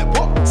 Slap it like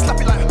what?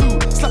 Slap it like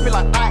who? Slap it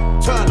like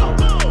Ike Turner.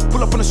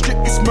 Pull up on the strip,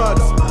 it's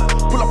murder.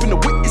 Pull up in the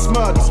whip, it's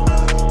murder.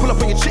 Pull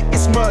up on your chick,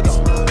 it's murder.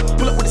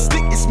 Pull up with a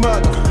stick, it's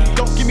murder.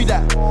 Don't give me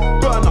that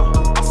burner.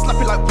 I slap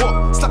it like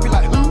what? Slap it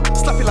like who?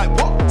 Slap it like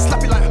what?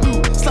 Slap it like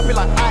who? Slap it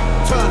like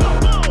Ike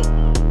Turner.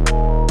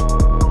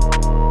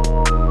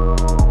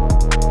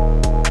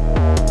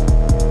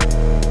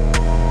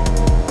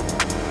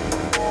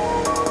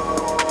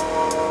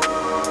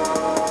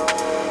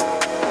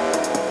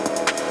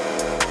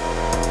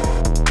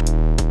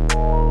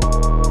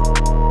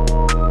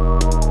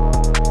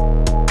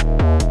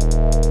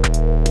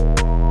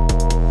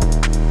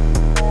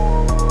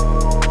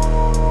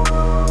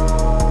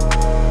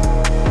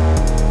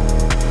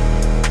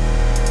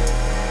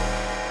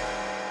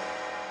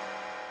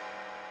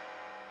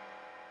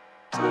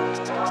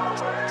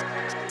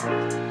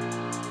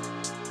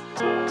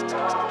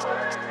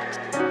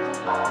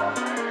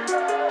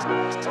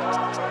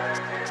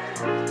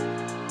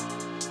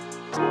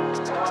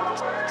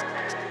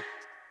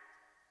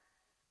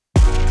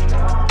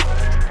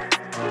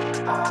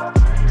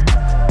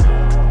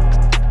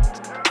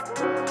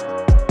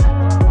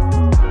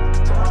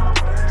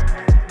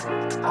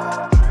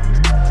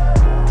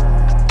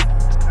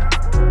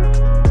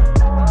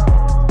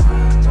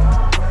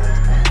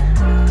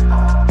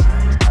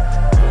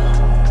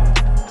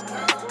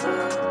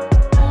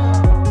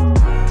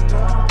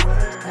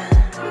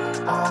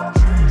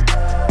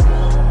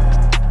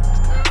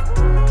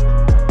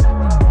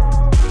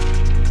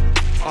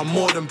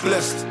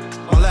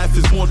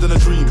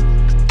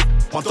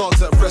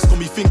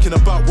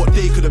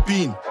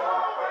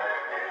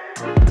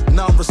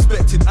 Now I'm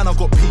respected and I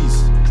got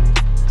peace.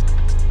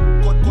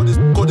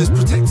 God is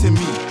protecting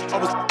me.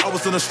 I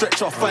was on a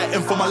stretcher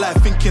fighting for my life,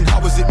 thinking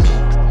how is it me?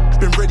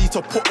 Been ready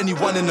to put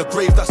anyone in the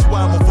grave, that's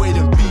why I'm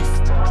avoiding beef.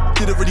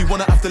 Didn't really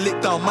wanna have to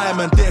lick down my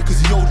man there cause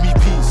he owed me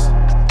peace.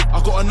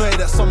 I got annoyed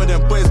at some of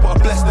them boys, but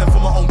I bless them for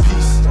my own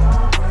peace.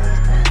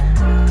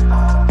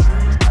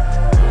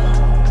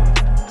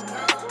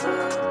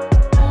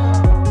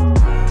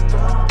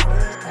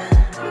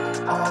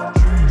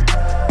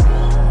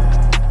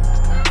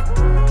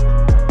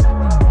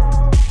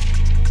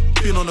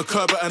 On the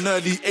curb at an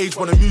early age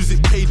when the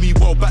music paid me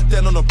well. Back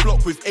then on the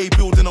block with A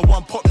building a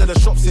one pop, then the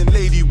shops in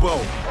Ladywell.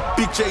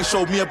 Big J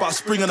showed me about a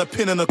spring and a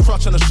pin and a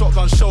crutch and a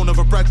shotgun shell.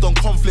 Never bragged on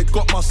conflict,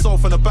 got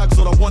myself and the bags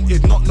all I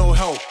wanted, not no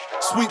help.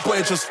 Sweet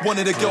boy just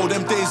wanted a girl,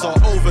 them days are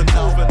over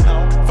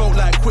now. Felt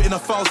like quitting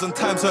 1,000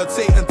 times, heard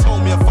Satan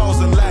told me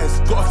 1,000 lies.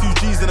 Got a few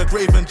G's in a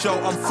grave and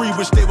jail, I'm free,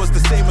 wish they was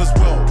the same as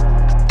well.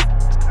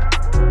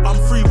 I'm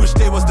free, wish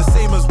they was the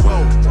same as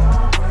well.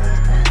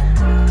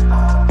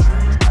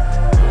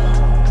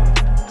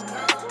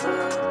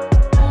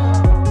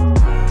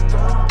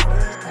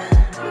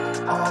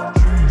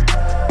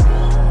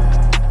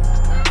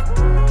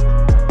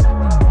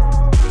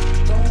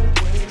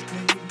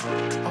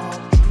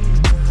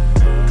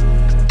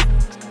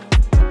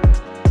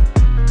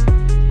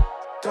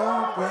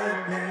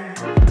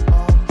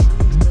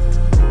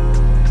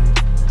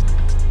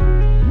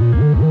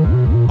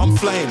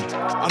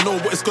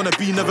 Gonna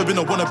be, never been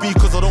a wannabe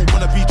cause I don't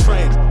wanna be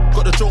trained.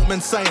 Got the joke men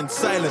saying,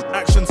 silent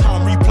actions, how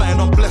I'm replaying.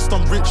 I'm blessed,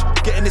 I'm rich,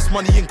 getting this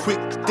money in quick,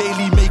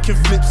 daily making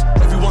flips.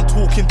 Everyone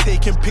talking,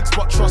 taking pics,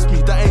 but trust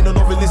me, that ain't a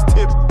novelist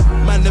tip.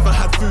 Man never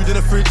had food in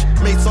the fridge,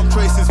 made some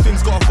choices,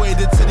 things got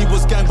avoided. Said he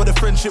was gang, but the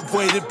friendship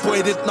voided.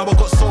 Now I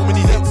got so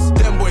many hits.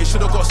 Them boys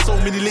should've got so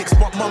many licks,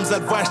 but mum's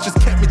advice just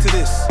kept me to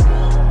this.